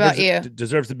 What about you?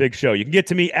 Deserves a big show. You can get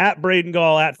to me at Braden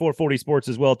Gall at 440 Sports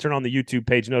as well. Turn on the YouTube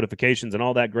page notifications and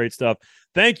all that great stuff.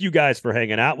 Thank you guys for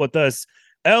hanging out with us.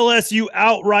 LSU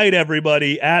outright,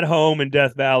 everybody, at home in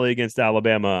Death Valley against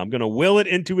Alabama. I'm going to will it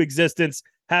into existence.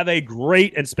 Have a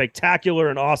great and spectacular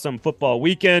and awesome football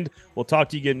weekend. We'll talk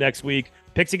to you again next week.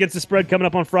 Picks against the spread coming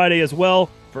up on Friday as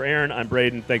well. For Aaron, I'm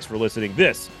Braden. Thanks for listening.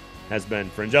 This has been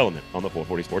Fringe Element on the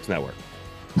 440 Sports Network.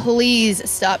 Please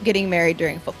stop getting married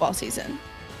during football season.